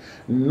management,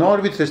 nor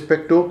with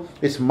respect to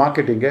its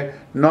marketing,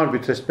 nor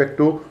with respect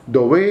to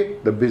the way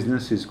the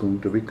business is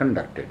going to be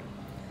conducted.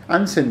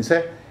 And since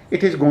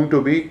it is going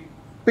to be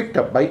picked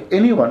up by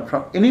anyone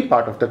from any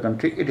part of the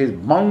country, it is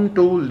bound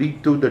to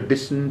lead to the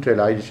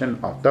decentralization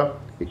of the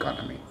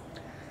economy.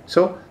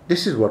 So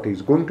this is what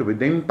is going to be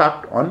the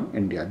impact on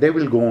India. They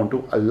will go on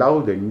to allow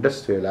the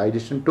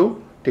industrialization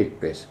to take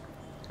place.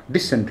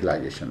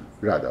 Decentralization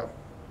rather.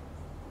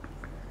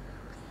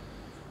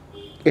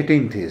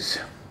 18th is,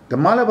 the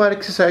Malabar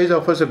exercise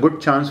offers a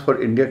good chance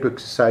for India to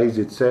exercise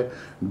its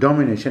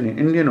domination in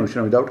Indian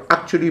Ocean without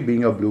actually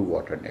being a blue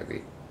water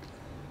navy.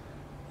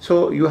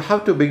 So you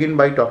have to begin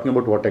by talking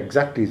about what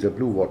exactly is a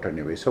blue water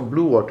navy. So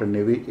blue water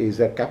navy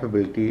is a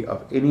capability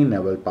of any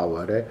naval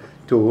power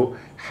to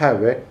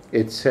have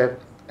its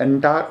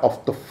entire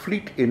of the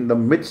fleet in the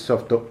midst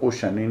of the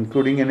ocean,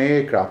 including an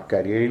aircraft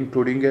carrier,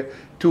 including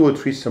 2 or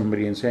 3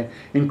 submarines,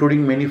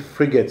 including many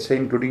frigates,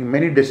 including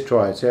many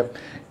destroyers,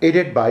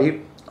 aided by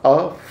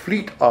a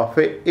fleet of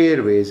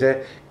airways,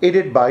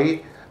 aided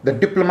by the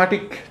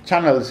diplomatic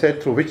channels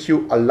through which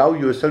you allow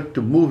yourself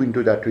to move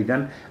into that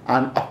region,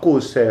 and of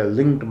course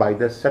linked by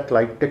the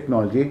satellite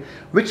technology,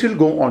 which will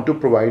go on to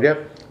provide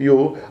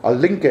you a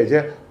linkage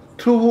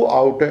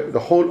throughout the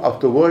whole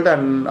of the world,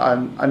 and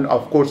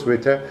of course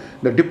with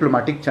the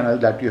diplomatic channel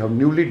that you have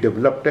newly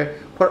developed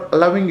for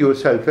allowing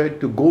yourself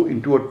to go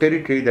into a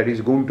territory that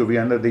is going to be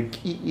under the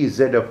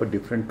EEZ of a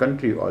different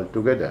country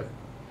altogether.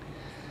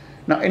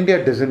 Now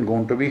India doesn't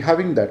going to be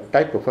having that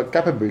type of a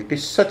capability,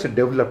 such a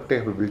developed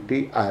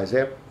capability as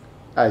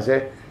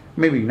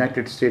maybe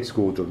United States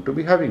goes on to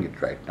be having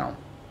it right now.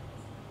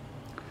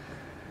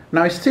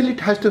 Now still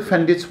it has to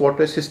fend its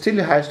waters, it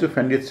still has to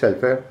fend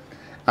itself,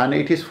 and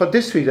it is for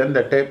this reason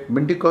that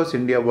because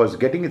India was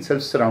getting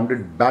itself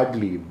surrounded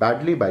badly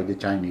by the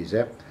Chinese,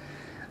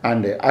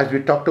 and as we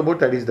talked about,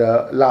 that is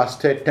the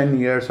last 10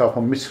 years of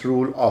a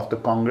misrule of the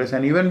Congress,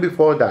 and even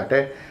before that,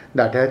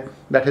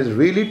 that has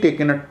really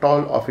taken a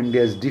toll of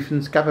India's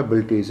defense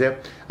capabilities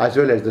as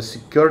well as the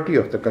security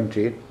of the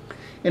country.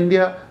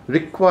 India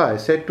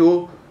requires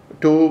to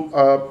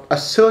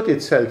assert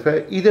itself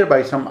either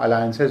by some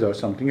alliances or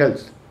something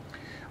else.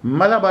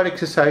 Malabar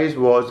exercise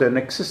was an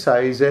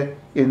exercise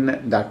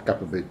in that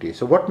capability.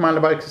 So what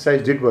Malabar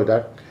exercise did was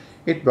that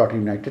it brought in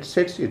United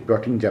States, it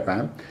brought in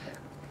Japan,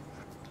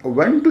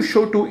 went to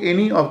show to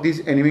any of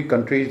these enemy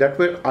countries that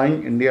were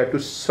eyeing India to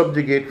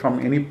subjugate from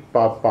any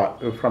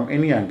from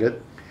any angle,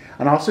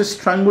 and also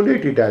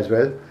strangulate it as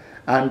well,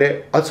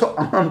 and also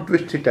arm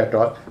twist it at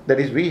all. That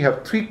is, we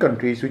have 3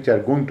 countries which are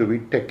going to be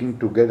taking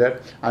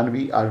together, and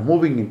we are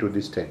moving into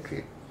this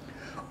territory.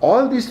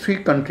 All these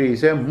 3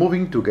 countries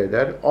moving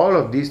together, all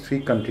of these 3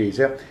 countries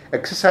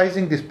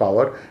exercising this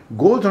power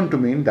goes on to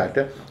mean that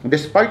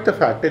despite the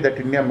fact that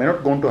India may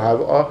not going to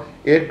have a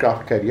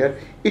aircraft carrier,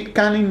 it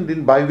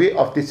can, by way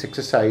of this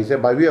exercise,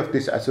 by way of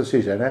this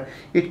association,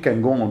 it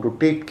can go on to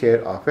take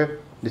care of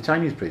the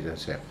Chinese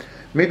presence.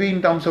 Maybe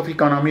in terms of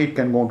economy, it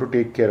can go on to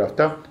take care of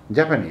the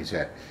Japanese.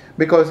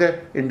 Because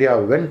India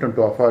went on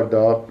to offer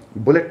the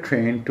bullet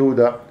train to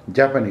the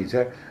Japanese,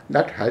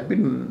 that has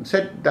been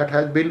said, that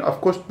has been of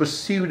course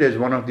perceived as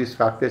one of these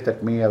factors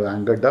that may have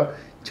angered the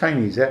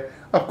Chinese.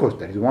 Of course,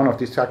 that is one of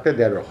these factors.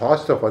 There are a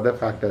host of other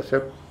factors.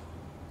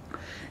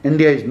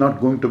 India is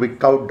not going to be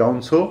cowed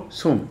down so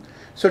soon.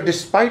 So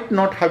despite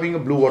not having a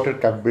blue water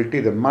capability,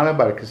 the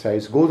Malabar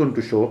exercise goes on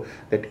to show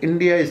that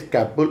India is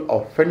capable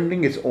of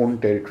fending its own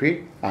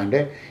territory, and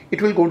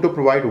it will go to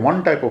provide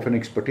one type of an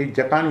expertise.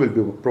 Japan will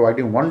be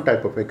providing one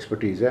type of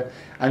expertise,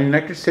 and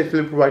United States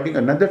will be providing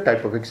another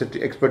type of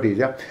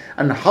expertise.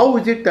 And how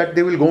is it that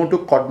they will go on to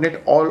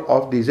coordinate all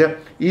of these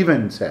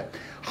events?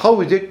 How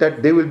is it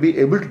that they will be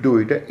able to do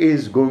it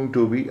is going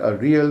to be a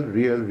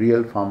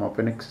real form of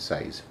an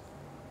exercise.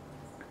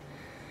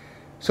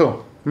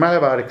 So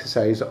Malabar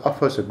exercise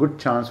offers a good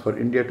chance for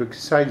India to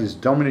exercise its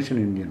domination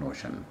in Indian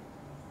Ocean.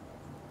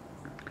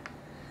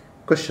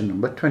 Question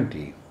number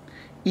 20.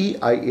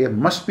 EIA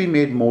must be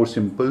made more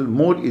simple,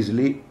 more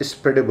easily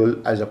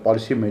spreadable as a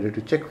policy measure to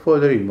check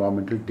further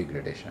environmental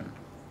degradation.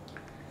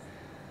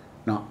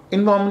 Now,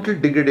 environmental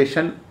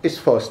degradation is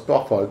first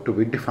of all to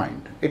be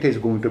defined. It is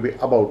going to be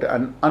about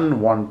an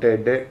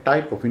unwanted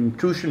type of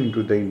intrusion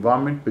into the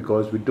environment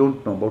because we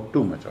don't know about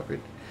too much of it.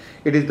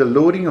 It is the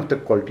lowering of the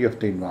quality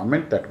of the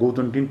environment that goes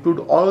on to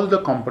include all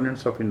the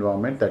components of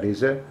environment. That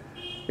is,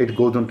 it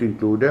goes on to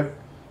include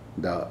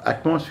the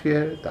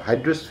atmosphere, the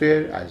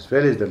hydrosphere, as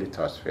well as the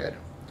lithosphere.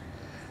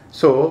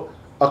 So,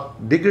 a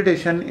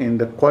degradation in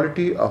the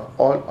quality of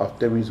all of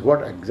them is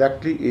what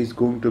exactly is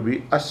going to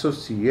be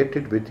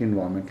associated with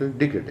environmental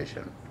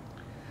degradation.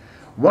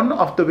 One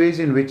of the ways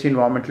in which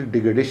environmental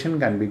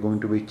degradation can be going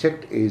to be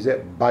checked is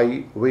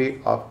by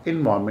way of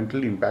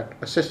environmental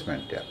impact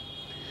assessment.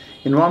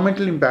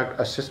 Environmental impact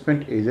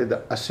assessment is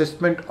the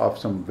assessment of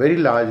some very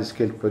large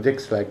scale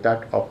projects like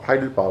that of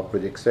hydropower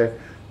projects,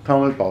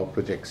 thermal power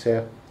projects,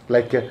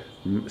 like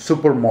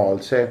super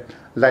malls,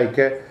 like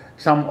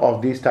some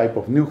of these type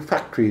of new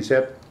factories,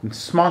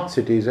 smart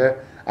cities,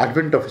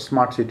 advent of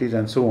smart cities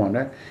and so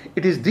on.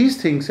 It is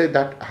these things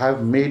that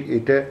have made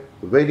it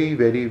very,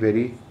 very,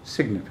 very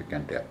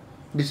significant.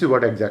 This is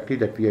what exactly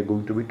that we are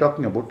going to be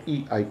talking about,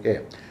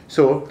 EIA.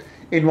 So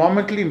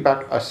environmental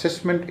impact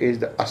assessment is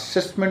the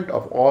assessment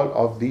of all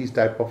of these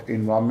type of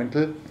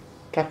environmental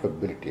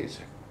capabilities.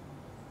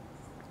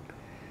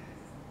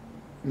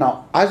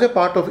 Now, as a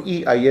part of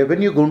EIA,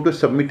 when you're going to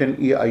submit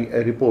an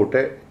EIA report,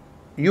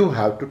 you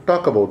have to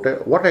talk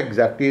about what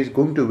exactly is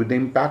going to be the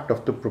impact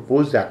of the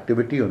proposed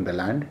activity on the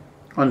land,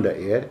 on the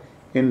air,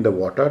 in the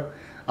water,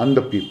 on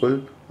the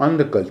people, on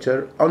the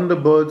culture, on the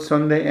birds,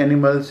 on the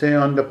animals,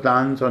 on the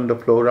plants, on the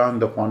flora, on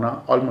the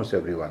fauna, almost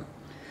everyone.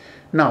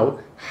 Now,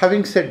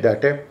 having said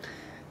that,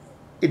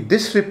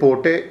 this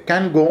report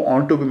can go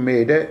on to be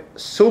made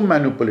so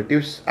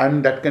manipulative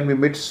and that can be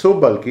made so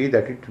bulky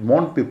that it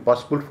won't be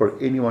possible for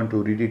anyone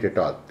to read it at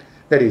all.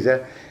 That is,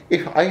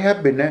 if I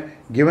have been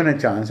given a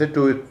chance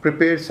to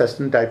prepare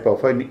certain type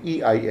of an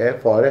EIA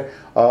for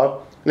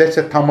let's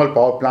say thermal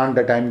power plant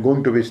that I am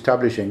going to be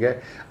establishing,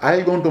 I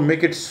am going to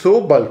make it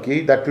so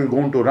bulky that will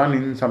going to run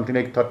in something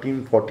like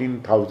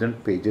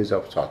 13,000-14,000 pages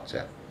of sorts.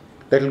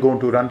 That will going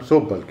to run so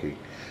bulky.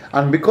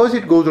 And because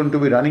it goes on to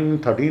be running in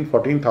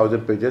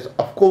 13,000-14,000 pages,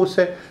 of course,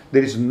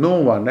 there is no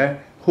one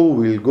who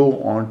will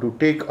go on to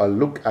take a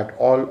look at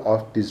all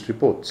of these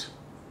reports.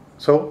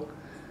 So,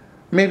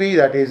 maybe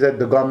that is that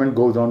the government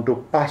goes on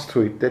to pass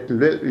through it, that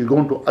will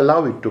going to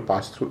allow it to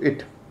pass through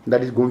it.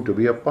 That is going to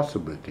be a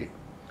possibility.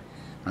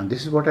 And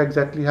this is what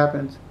exactly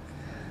happens.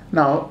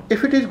 Now,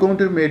 if it is going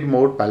to be made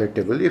more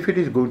palatable, if it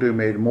is going to be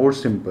made more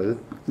simple,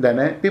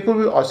 then people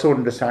will also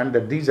understand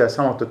that these are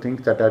some of the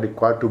things that are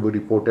required to be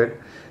reported.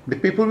 The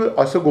people will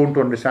also going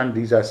to understand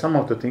these are some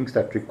of the things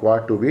that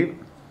require to be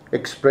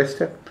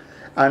expressed.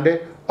 And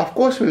of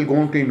course, will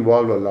going to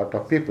involve a lot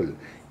of people.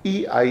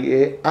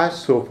 EIA,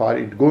 as so far,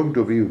 it's going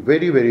to be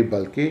very, very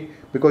bulky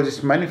because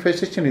its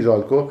manifestation is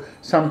also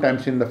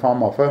sometimes in the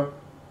form of a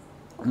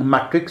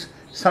matrix,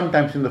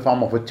 sometimes in the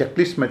form of a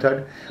checklist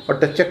method, but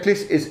the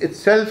checklist is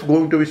itself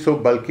going to be so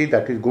bulky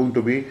that is going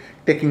to be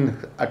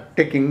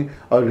taking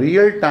a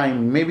real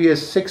time, maybe a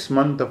 6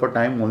 month of a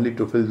time only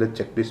to fill the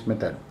checklist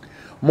method.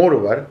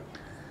 Moreover,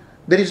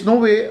 there is no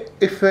way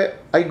if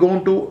I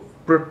going to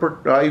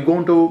portray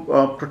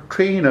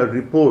in a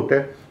report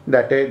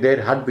that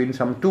there had been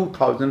some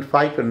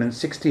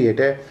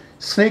 2,568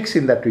 snakes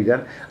in that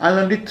region and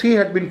only 3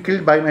 had been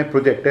killed by my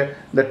project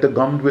that the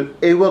government will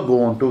ever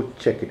go on to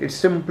check it. It's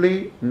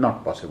simply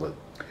not possible.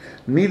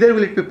 Neither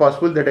will it be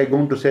possible that I'm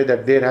going to say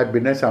that there have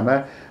been some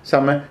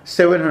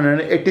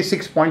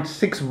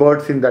 786.6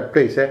 birds in that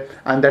place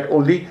and that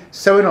only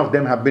 7 of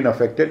them have been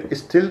affected.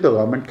 Still the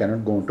government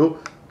cannot go on to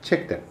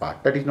check that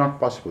part. That is not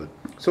possible.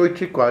 So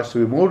it requires to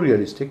be more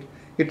realistic.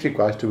 It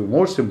requires to be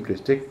more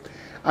simplistic.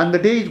 And the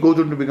day it goes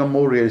on to become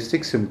more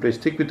realistic,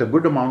 simplistic, with a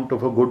good amount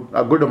of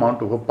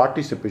a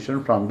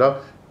participation from the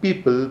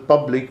people,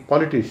 public,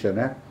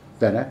 politician,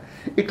 then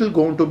it will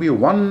go on to be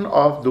one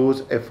of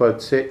those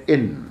efforts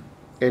in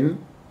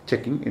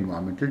checking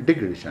environmental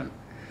degradation.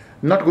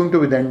 Not going to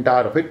be the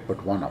entire of it,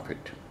 but one of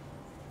it.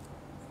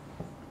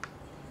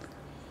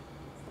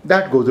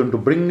 That goes on to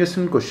bring us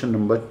in question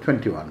number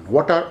 21.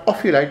 What are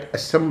ophiolite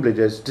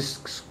assemblages?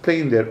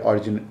 Explain their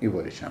origin and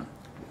evolution.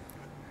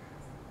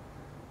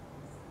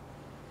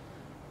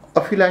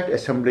 Ophiolite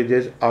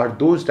assemblages are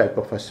those type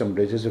of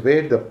assemblages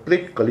where the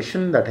plate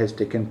collision that has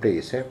taken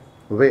place,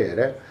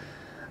 where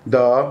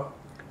the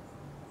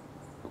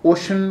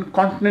ocean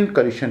continent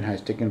collision has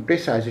taken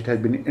place as it has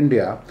been in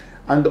India,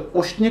 and the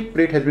oceanic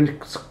plate has been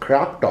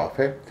scrapped off,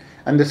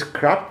 and the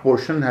scrapped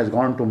portion has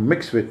gone to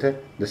mix with the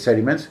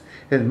sediments,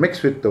 it is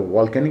mixed with the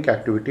volcanic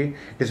activity,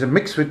 it is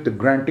mixed with the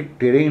granitic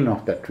terrain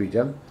of that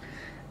region.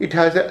 It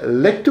has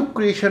led to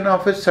creation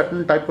of a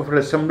certain type of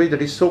assemblage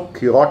that is so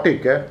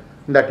chaotic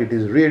that it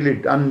is really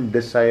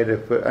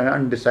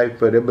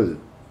undecipherable.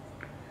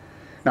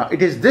 Now, it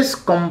is this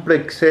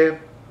complex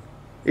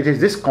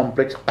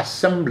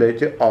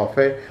assemblage of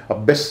a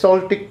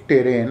basaltic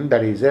terrain,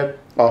 that is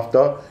of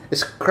the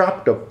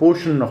scrapped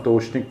portion of the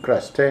oceanic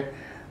crust,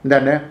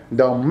 then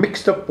the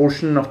mixed up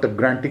portion of the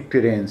granitic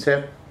terrains,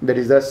 that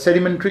is the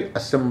sedimentary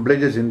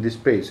assemblages in this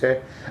place,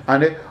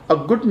 and a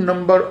good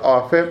number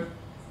of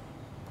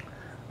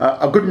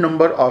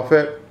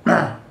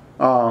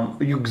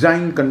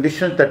euxine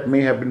conditions that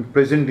may have been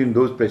present in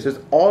those places,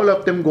 all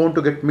of them going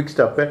to get mixed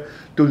up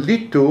to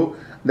lead to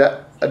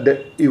the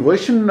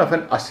evolution of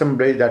an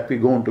assemblage that we're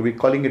going to be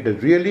calling it a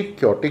really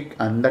chaotic,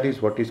 and that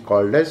is what is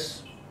called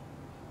as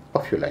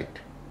ophiolite.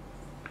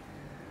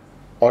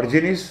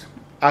 Origin is,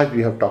 as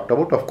we have talked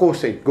about, of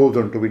course, it goes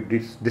on to be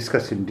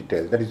discussed in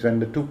detail. That is when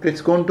the two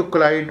plates go on to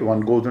collide, one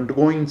goes on to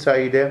go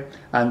inside,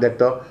 and that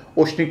the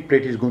oceanic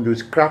plate is going to be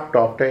scrapped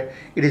off. It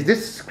is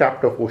this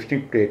scrapped of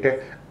oceanic plate,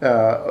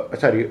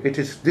 it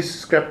is this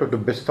scrap of the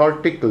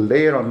basaltic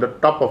layer on the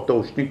top of the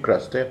oceanic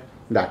crust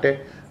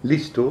that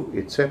leads to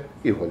its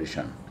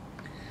evolution.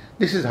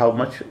 This is how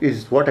much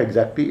is what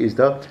exactly is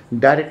the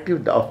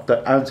directive of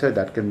the answer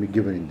that can be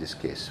given in this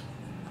case.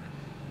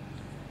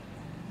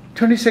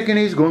 22nd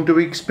is going to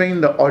be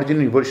explain the origin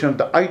and evolution of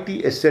the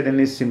ITSZ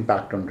and its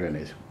impact on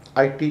drainage.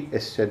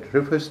 ITSZ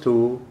refers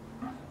to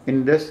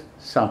Indus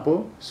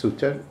Sampo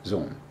Suture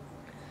Zone.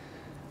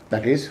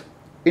 That is,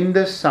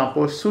 Indus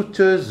Sampo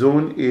Suture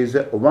Zone is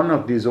one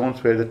of the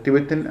zones where the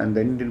Tibetan and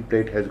the Indian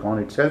plate has gone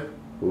itself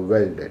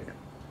welded.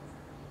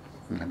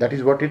 That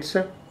is what its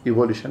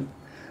evolution.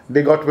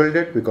 They got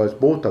welded because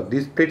both of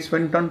these plates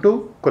went on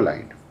to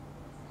collide.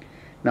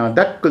 Now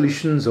that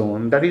collision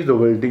zone, that is the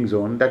welding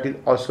zone, that is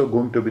also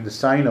going to be the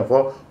sign of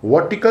a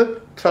vertical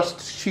thrust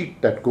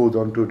sheet that goes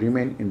on to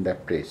remain in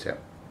that place.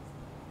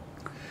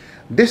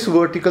 This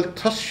vertical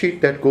thrust sheet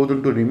that goes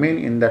on to remain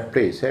in that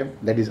place,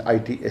 that is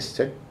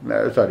ITSZ,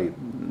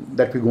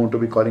 that we're going to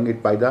be calling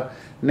it by the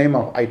name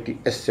of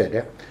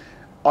ITSZ,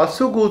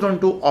 also goes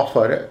on to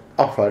offer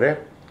a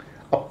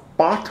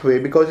pathway,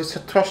 because it's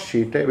a thrust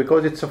sheet,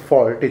 because it's a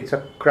fault, it's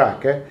a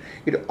crack.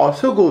 It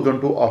also goes on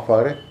to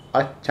offer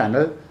a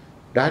channel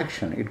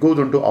direction. It goes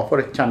on to offer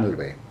a channel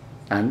way,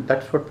 and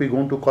that's what we're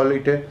going to call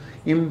it a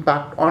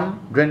impact on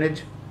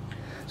drainage.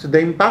 So the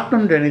impact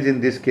on drainage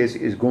in this case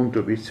is going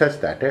to be such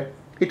that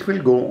it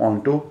will go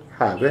on to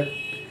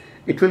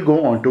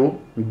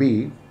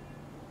be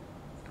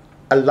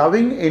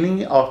allowing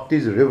any of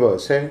these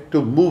rivers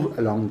to move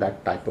along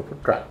that type of a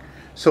track.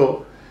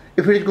 So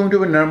if it is going to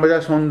be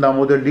Narmada Son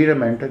Damodar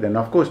derailment, then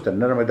of course the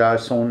Narmada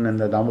Son and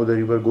the Damodar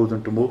river goes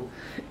on to move.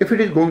 If it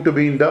is going to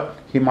be in the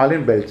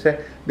Himalayan belts,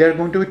 there are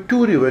going to be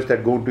two rivers that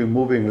are going to be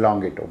moving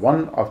along it.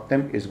 One of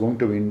them is going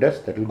to be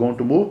Indus, that will go on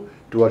to move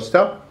towards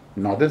the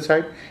northern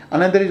side.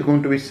 Another is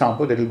going to be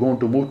Sampo, that will go on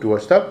to move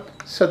towards the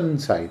southern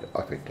side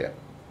of it.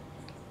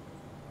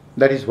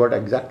 That is what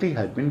exactly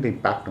has been the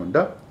impact on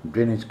the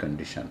drainage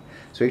condition.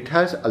 So it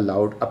has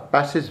allowed a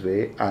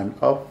passageway and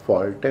a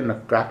fault and a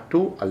crack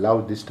to allow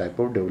this type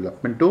of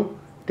development to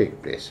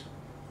take place.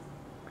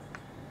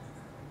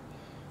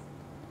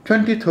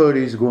 23rd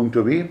is going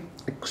to be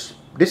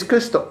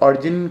discuss the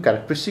origin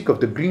characteristic of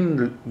the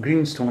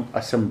greenstone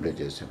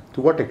assemblages.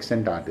 To what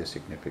extent are they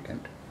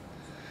significant?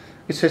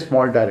 It's a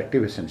small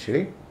directive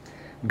essentially.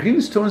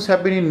 Greenstones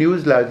have been in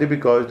news largely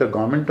because the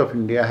government of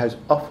India has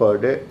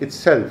offered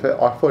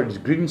its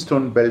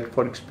greenstone belt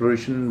for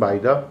exploration by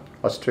the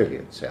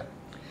Australians.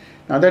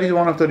 Now that is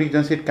one of the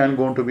reasons it can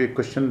go on to be a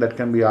question that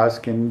can be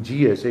asked in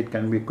GS, it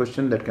can be a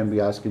question that can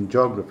be asked in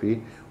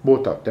geography,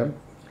 both of them.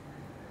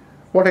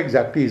 What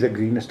exactly is a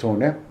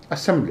greenstone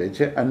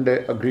assemblage and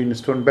a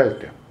greenstone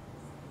belt?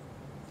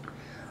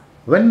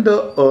 When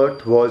the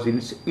earth was in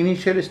its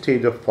initial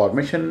stage of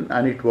formation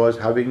and it was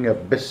having a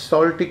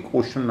basaltic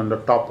ocean on the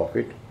top of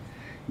it,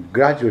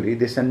 gradually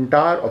this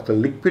entire of the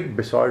liquid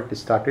basalt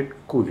started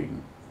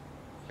cooling.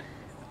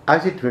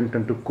 As it went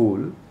on to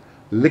cool,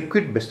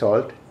 liquid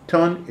basalt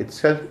turned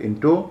itself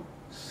into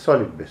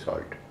solid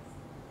basalt.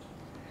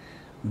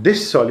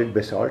 This solid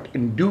basalt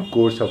in due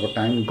course of a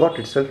time got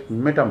itself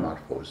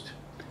metamorphosed.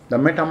 The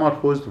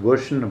metamorphosed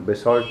version of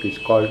basalt is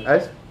called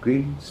as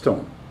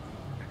greenstone.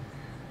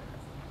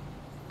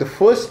 The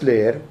first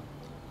layer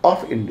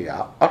of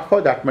India, or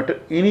for that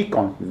matter any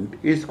continent,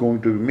 is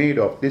going to be made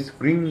of this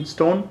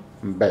greenstone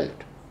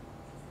belt.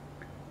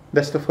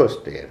 That's the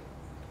first layer.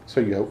 So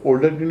you have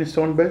older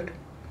greenstone belt,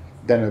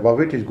 then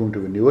above it is going to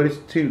be newer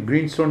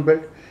greenstone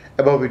belt,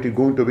 above it is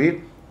going to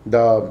be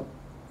the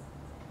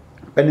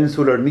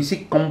peninsular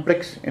gneissic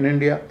complex in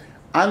India,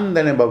 and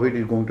then above it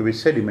is going to be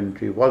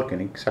sedimentary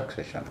volcanic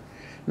succession.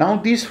 Now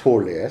these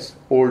four layers,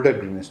 older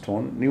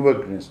greenstone, newer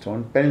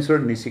greenstone, peninsular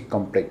gneissic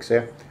complex,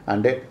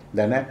 and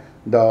then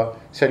the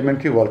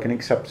sedimentary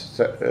volcanic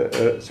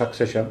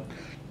succession,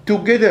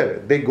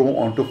 together they go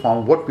on to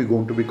form what we're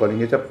going to be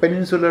calling as a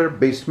peninsular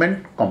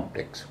basement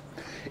complex.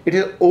 It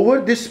is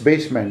over this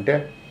basement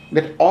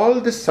that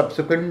all the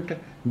subsequent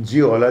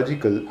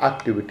geological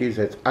activities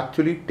has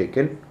actually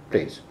taken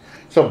place.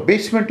 So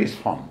basement is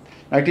formed.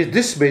 Now it is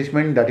this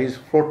basement that is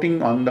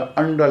floating on the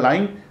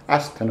underlying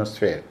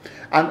asthenosphere,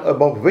 and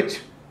above which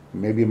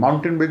maybe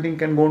mountain building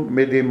can go,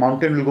 maybe a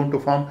mountain will go to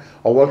form,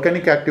 or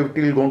volcanic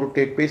activity will going to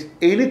take place.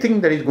 Anything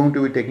that is going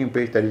to be taking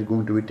place, that is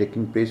going to be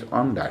taking place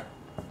on that.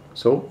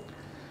 So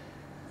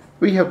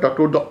we have talked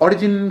about the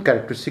origin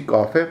characteristic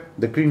of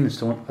the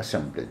greenstone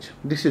assemblage.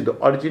 This is the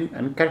origin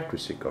and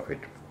characteristic of it.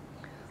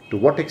 To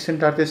what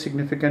extent are they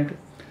significant?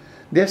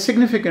 They are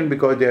significant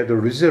because they are the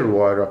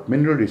reservoir of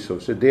mineral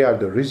resources. They are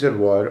the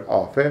reservoir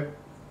of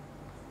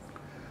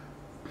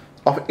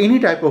any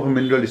type of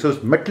mineral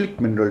resource,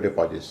 metallic mineral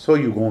deposits. So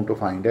you're going to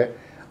find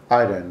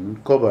iron,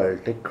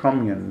 cobalt,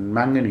 chromium,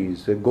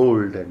 manganese,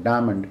 gold,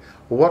 diamond,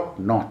 what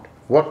not.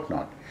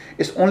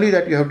 It's only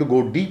that you have to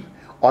go deep,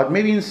 or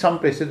maybe in some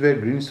places where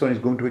greenstone is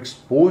going to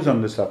expose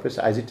on the surface,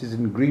 as it is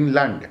in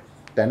Greenland,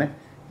 then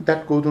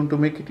that goes on to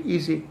make it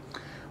easy.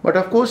 But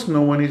of course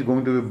no one is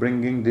going to be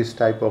bringing this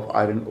type of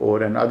iron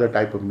ore and other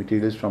type of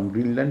materials from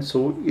Greenland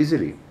so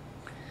easily.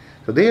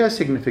 So they are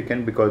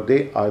significant because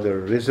they are the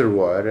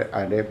reservoir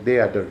and they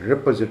are the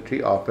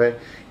repository of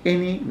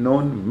any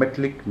known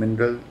metallic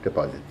mineral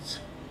deposits.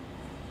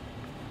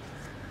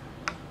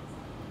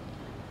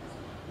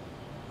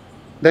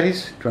 That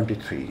is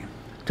 23.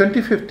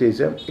 25th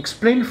is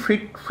explain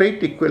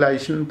freight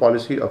equalization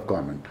policy of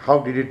government. How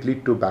did it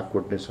lead to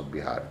backwardness of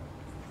Bihar?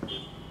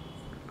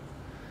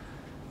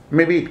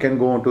 Maybe it can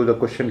go on to, the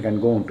question can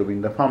go on to be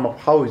in the form of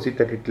how is it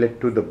that it led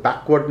to the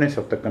backwardness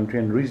of the country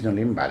and regional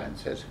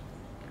imbalances.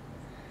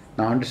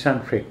 Now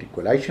understand freight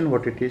equalization,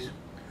 what it is.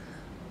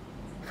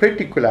 Freight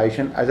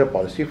equalization as a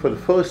policy, for the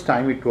first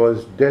time it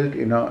was dealt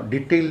in a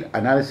detailed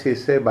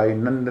analysis by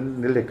Nandan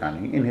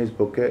Nilekani in his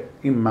book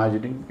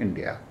Imagining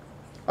India.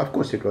 Of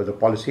course it was a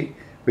policy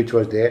which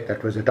was there,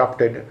 that was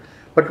adopted,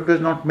 but it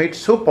was not made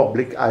so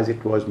public as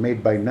it was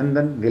made by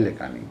Nandan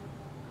Nilekani.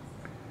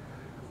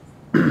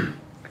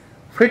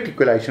 Freight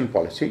equalization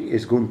policy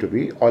is going to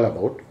be all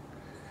about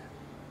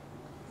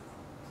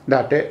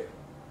that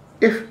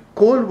if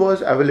coal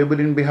was available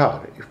in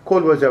Bihar,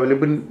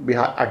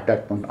 at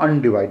that point,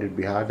 undivided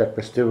Bihar, that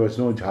was, there was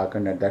no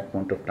Jharkhand at that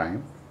point of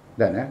time,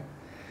 then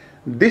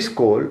this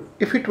coal,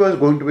 if it was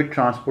going to be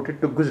transported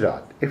to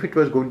Gujarat, if it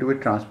was going to be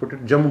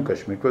transported to Jammu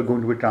Kashmir, it was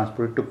going to be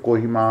transported to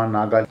Kohima,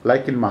 Naga,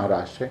 like in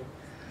Maharashtra,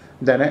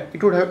 then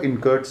it would have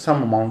incurred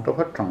some amount of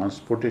a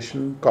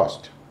transportation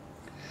cost.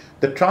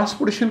 The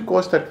transportation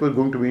cost that was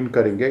going to be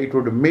incurring, it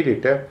would have made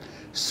it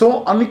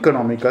so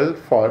uneconomical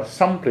for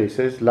some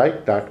places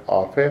like that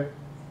of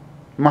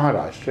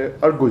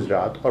Maharashtra or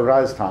Gujarat or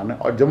Rajasthan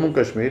or Jammu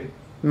Kashmir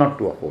not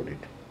to afford it.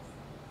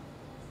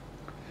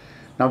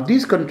 Now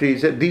these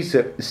countries, these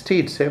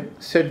states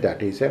said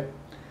that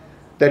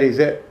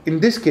in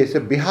this case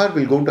Bihar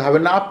will going to have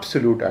an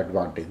absolute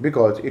advantage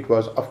because it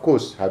was of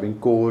course having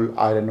coal,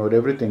 iron ore,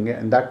 everything,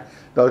 and that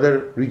the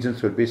other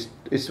regions will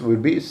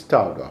be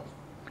starved of.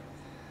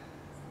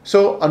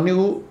 So a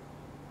new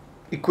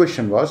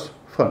equation was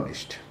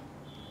furnished.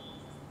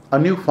 A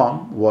new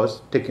form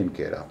was taken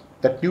care of.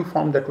 That new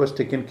form that was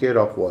taken care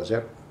of was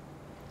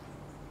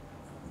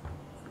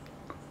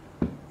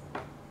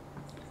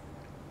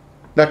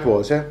that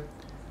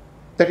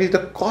is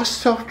the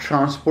cost of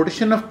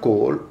transportation of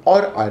coal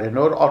or iron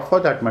ore, or for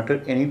that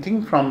matter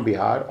anything from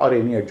Bihar or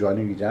any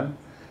adjoining region,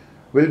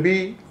 will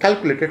be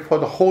calculated for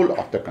the whole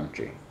of the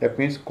country. That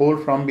means coal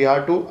from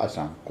Bihar to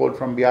Assam, coal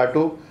from Bihar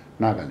to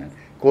Nagaland,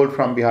 coal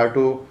from Bihar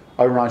to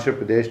Arunachal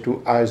Pradesh,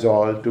 to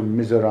Aizawl, to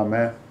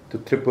Mizoram, to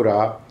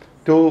Tripura,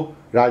 to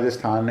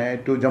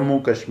Rajasthan, to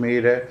Jammu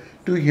Kashmir,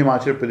 to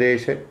Himachal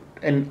Pradesh,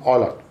 and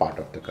all of part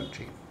of the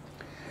country.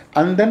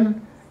 And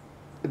then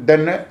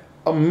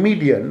a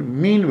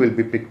mean will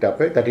be picked up,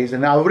 that is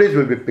an average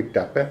will be picked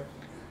up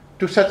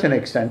to such an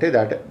extent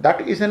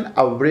that is an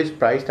average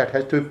price that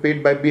has to be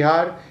paid by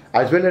Bihar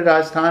as well as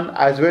Rajasthan,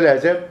 as well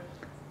as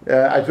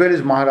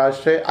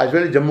Maharashtra, as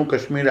well as Jammu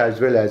Kashmir,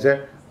 as well as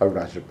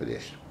Arunachal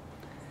Pradesh.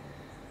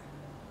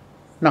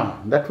 Now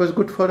that was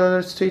good for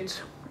other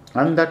states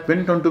and that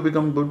went on to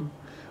become good.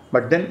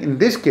 But then in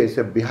this case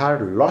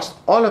Bihar lost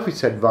all of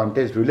its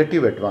advantage,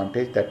 relative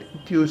advantage that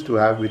it used to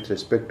have with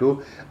respect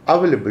to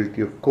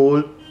availability of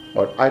coal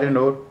or iron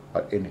ore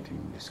or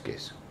anything in this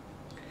case.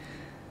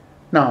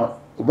 Now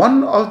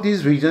one of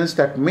these regions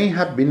that may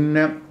have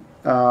been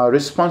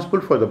responsible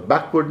for the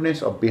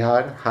backwardness of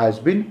Bihar has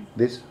been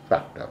this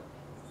factor.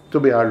 So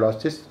Bihar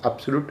lost its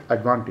absolute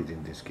advantage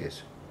in this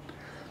case.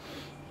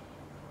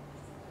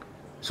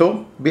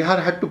 So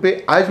Bihar had to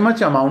pay as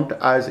much amount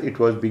as it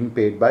was being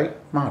paid by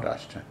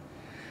Maharashtra.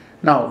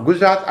 Now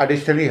Gujarat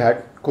additionally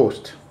had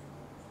coast.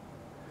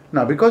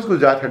 Now because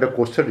Gujarat had a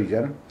coastal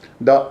region,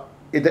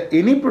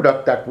 any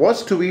product that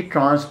was to be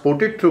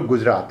transported through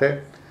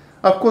Gujarat,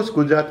 of course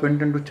Gujarat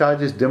went on to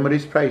charge its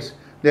demurrage price.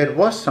 There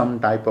was some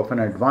type of an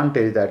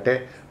advantage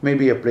that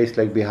maybe a place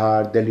like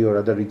Bihar, Delhi or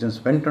other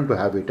regions went on to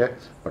have it,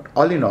 but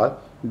all in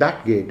all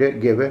that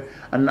gave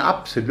an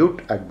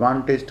absolute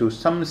advantage to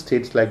some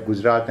states like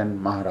Gujarat and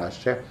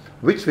Maharashtra,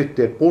 which with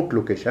their port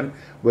location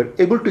were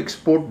able to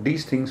export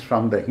these things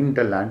from the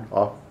hinterland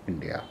of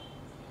India.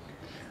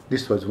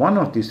 This was one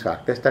of these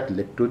factors that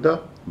led to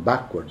the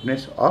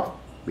backwardness of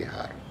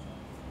Bihar.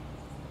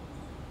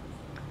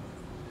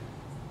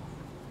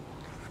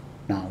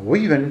 Now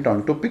we went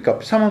on to pick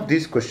up some of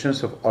these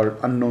questions of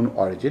unknown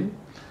origin.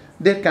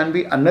 There can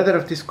be another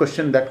of this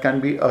question that can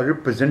be a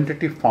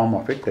representative form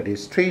of it, that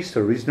is trace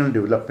the regional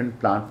development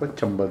plan for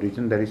Chambal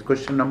region. That is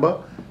question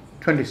number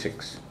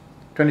 26.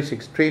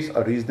 26, trace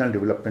a regional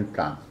development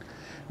plan.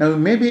 Now you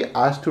may be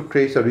asked to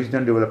trace a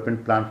regional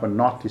development plan for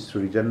Northeast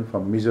region,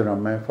 for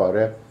Mizoram,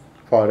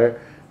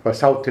 for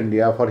South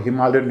India, for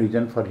Himalayan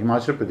region, for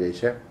Himachal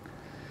Pradesh.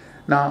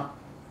 Now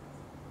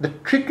the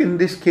trick in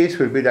this case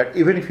will be that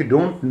even if you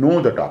don't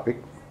know the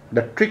topic,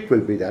 the trick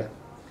will be that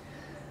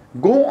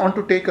go on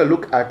to take a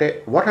look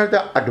at what are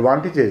the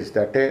advantages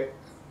that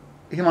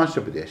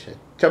Himachal Pradesh,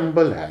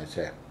 Chambal has,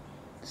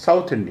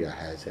 South India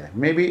has,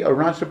 maybe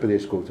Arunachal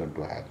Pradesh goes on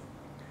to have.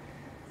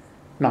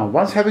 Now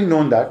once having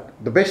known that,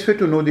 the best way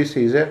to know this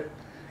is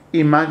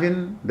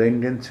imagine the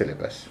Indian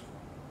syllabus.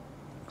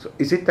 So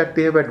is it that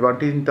they have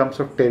advantage in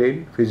terms of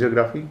terrain,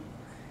 physiography?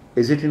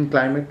 Is it in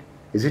climate?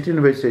 Is it in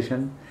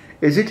vegetation?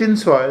 Is it in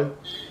soil?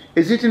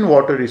 Is it in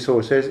water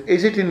resources?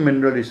 Is it in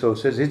mineral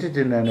resources? Is it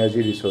in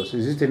energy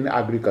resources? Is it in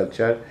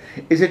agriculture?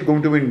 Is it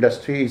going to be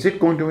industry? Is it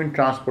going to be in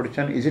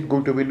transportation? Is it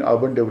going to be in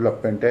urban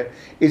development?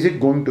 Is it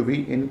going to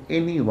be in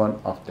any one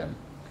of them?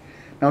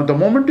 Now, the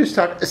moment you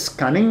start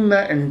scanning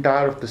the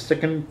entire of the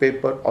second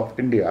paper of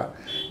India,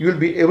 you will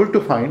be able to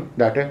find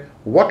that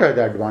what are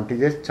the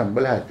advantages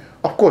Chambal has.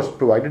 Of course,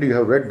 provided you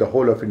have read the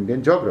whole of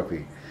Indian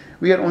geography.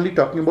 We are only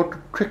talking about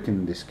trick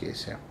in this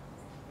case.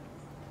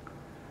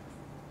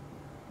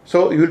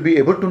 So, you will be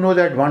able to know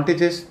the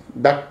advantages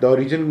that the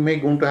region may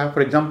going to have.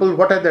 For example,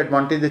 what are the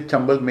advantages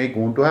Chambal may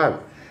going to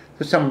have?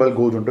 So, Chambal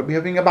goes on to be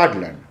having a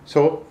badland.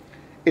 So,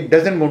 it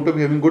doesn't going to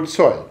be having good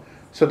soil.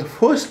 So the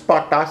first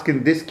task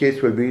in this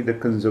case will be the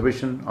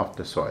conservation of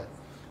the soil.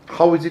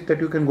 How is it that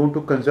you can go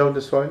to conserve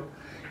the soil?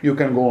 You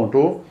can go on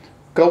to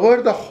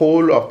cover the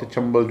whole of the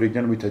Chambal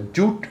region with a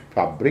jute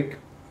fabric.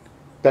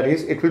 That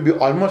is, it will be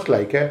almost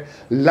like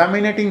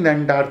laminating the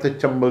entire the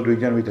Chambal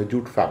region with a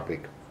jute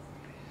fabric.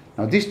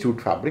 Now this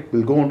jute fabric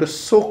will go on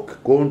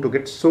to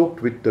get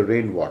soaked with the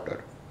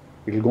rainwater.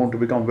 It will go on to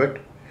become wet,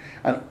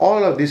 and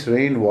all of this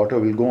rainwater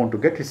will go on to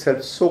get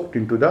itself soaked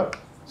into the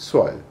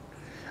soil.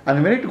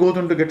 And when it goes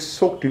on to get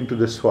soaked into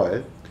the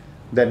soil,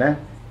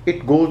 then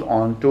it goes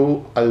on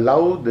to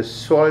allow the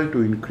soil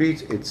to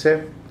increase its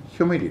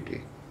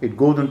humidity. It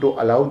goes on to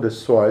allow the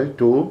soil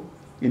to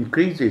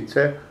increase its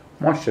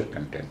moisture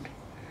content.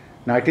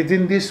 Now it is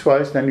in these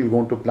soils, then you're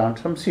going to plant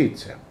some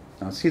seeds.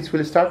 Now seeds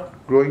will start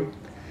growing.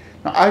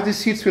 Now as the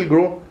seeds will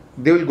grow,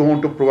 they will go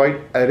on to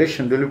provide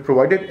aeration. They will be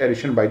provided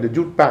aeration by the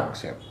jute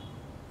bags,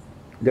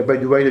 by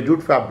the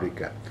jute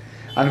fabric.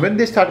 And when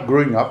they start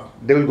growing up,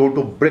 they will go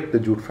to break the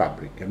jute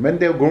fabric. And when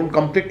they have grown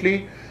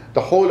completely, the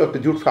whole of the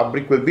jute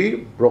fabric will be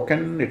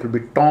broken, it will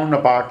be torn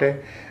apart,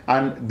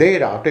 and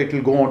thereafter it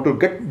will go on to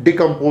get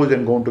decomposed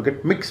and go on to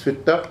get mixed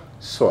with the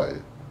soil.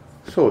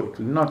 So it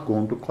will not go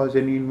on to cause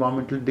any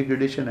environmental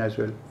degradation as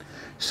well.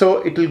 So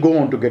it will go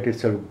on to get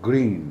itself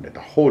greened,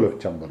 the whole of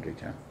Chambal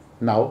region.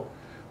 Now,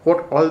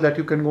 what all that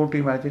you can go to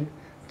imagine?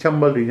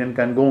 Chambal region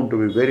can go on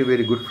to be very,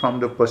 very good from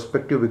the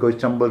perspective, because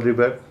Chambal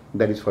river,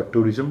 that is for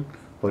tourism,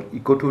 for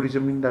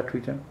ecotourism in that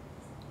region,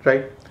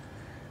 right?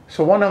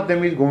 So one of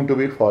them is going to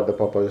be for the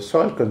purpose of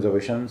soil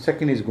conservation,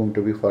 second is going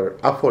to be for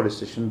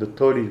afforestation, the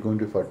third is going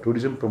to be for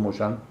tourism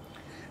promotion.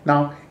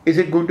 Now, is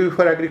it going to be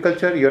for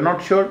agriculture? You're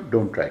not sure?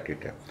 Don't write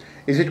it.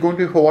 Is it going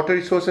to be for water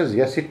resources?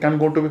 Yes, it can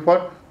go to be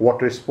for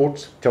water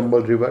sports,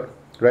 Chambal river,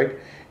 right?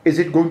 Is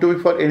it going to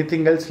be for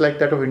anything else like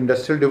that of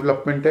industrial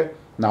development?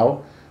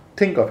 Now,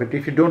 think of it.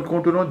 If you don't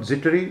want to know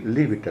jittery,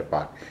 leave it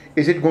apart.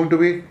 Is it going to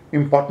be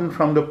important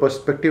from the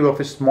perspective of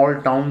a small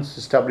town's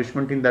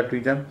establishment in that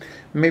region?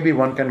 Maybe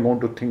one can go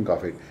on to think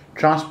of it.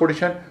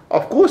 Transportation,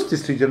 of course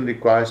this region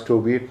requires to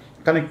be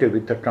connected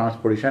with the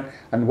transportation.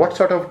 And what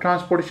sort of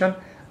transportation?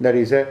 That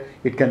is,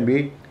 it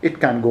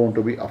can go on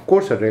to be, of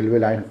course, a railway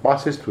line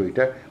passes through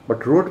it,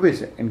 but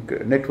roadways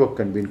network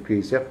can be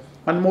increased,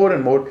 and more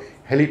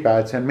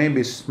helipads and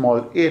maybe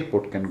small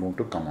airport can go on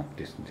to come up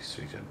this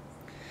region.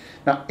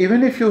 Now,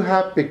 even if you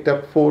have picked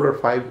up 4 or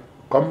 5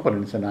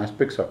 components and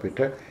aspects of it,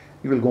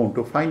 you will go on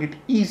to find it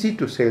easy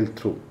to sail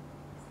through.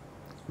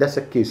 That's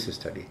a case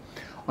study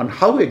on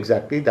how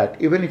exactly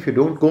that, even if you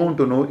don't go on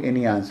to know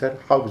any answer,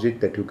 how is it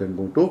that you can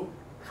go to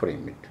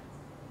frame it.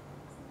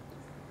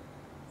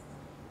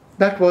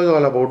 That was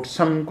all about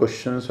some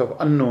questions of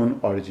unknown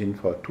origin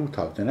for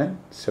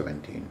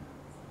 2017.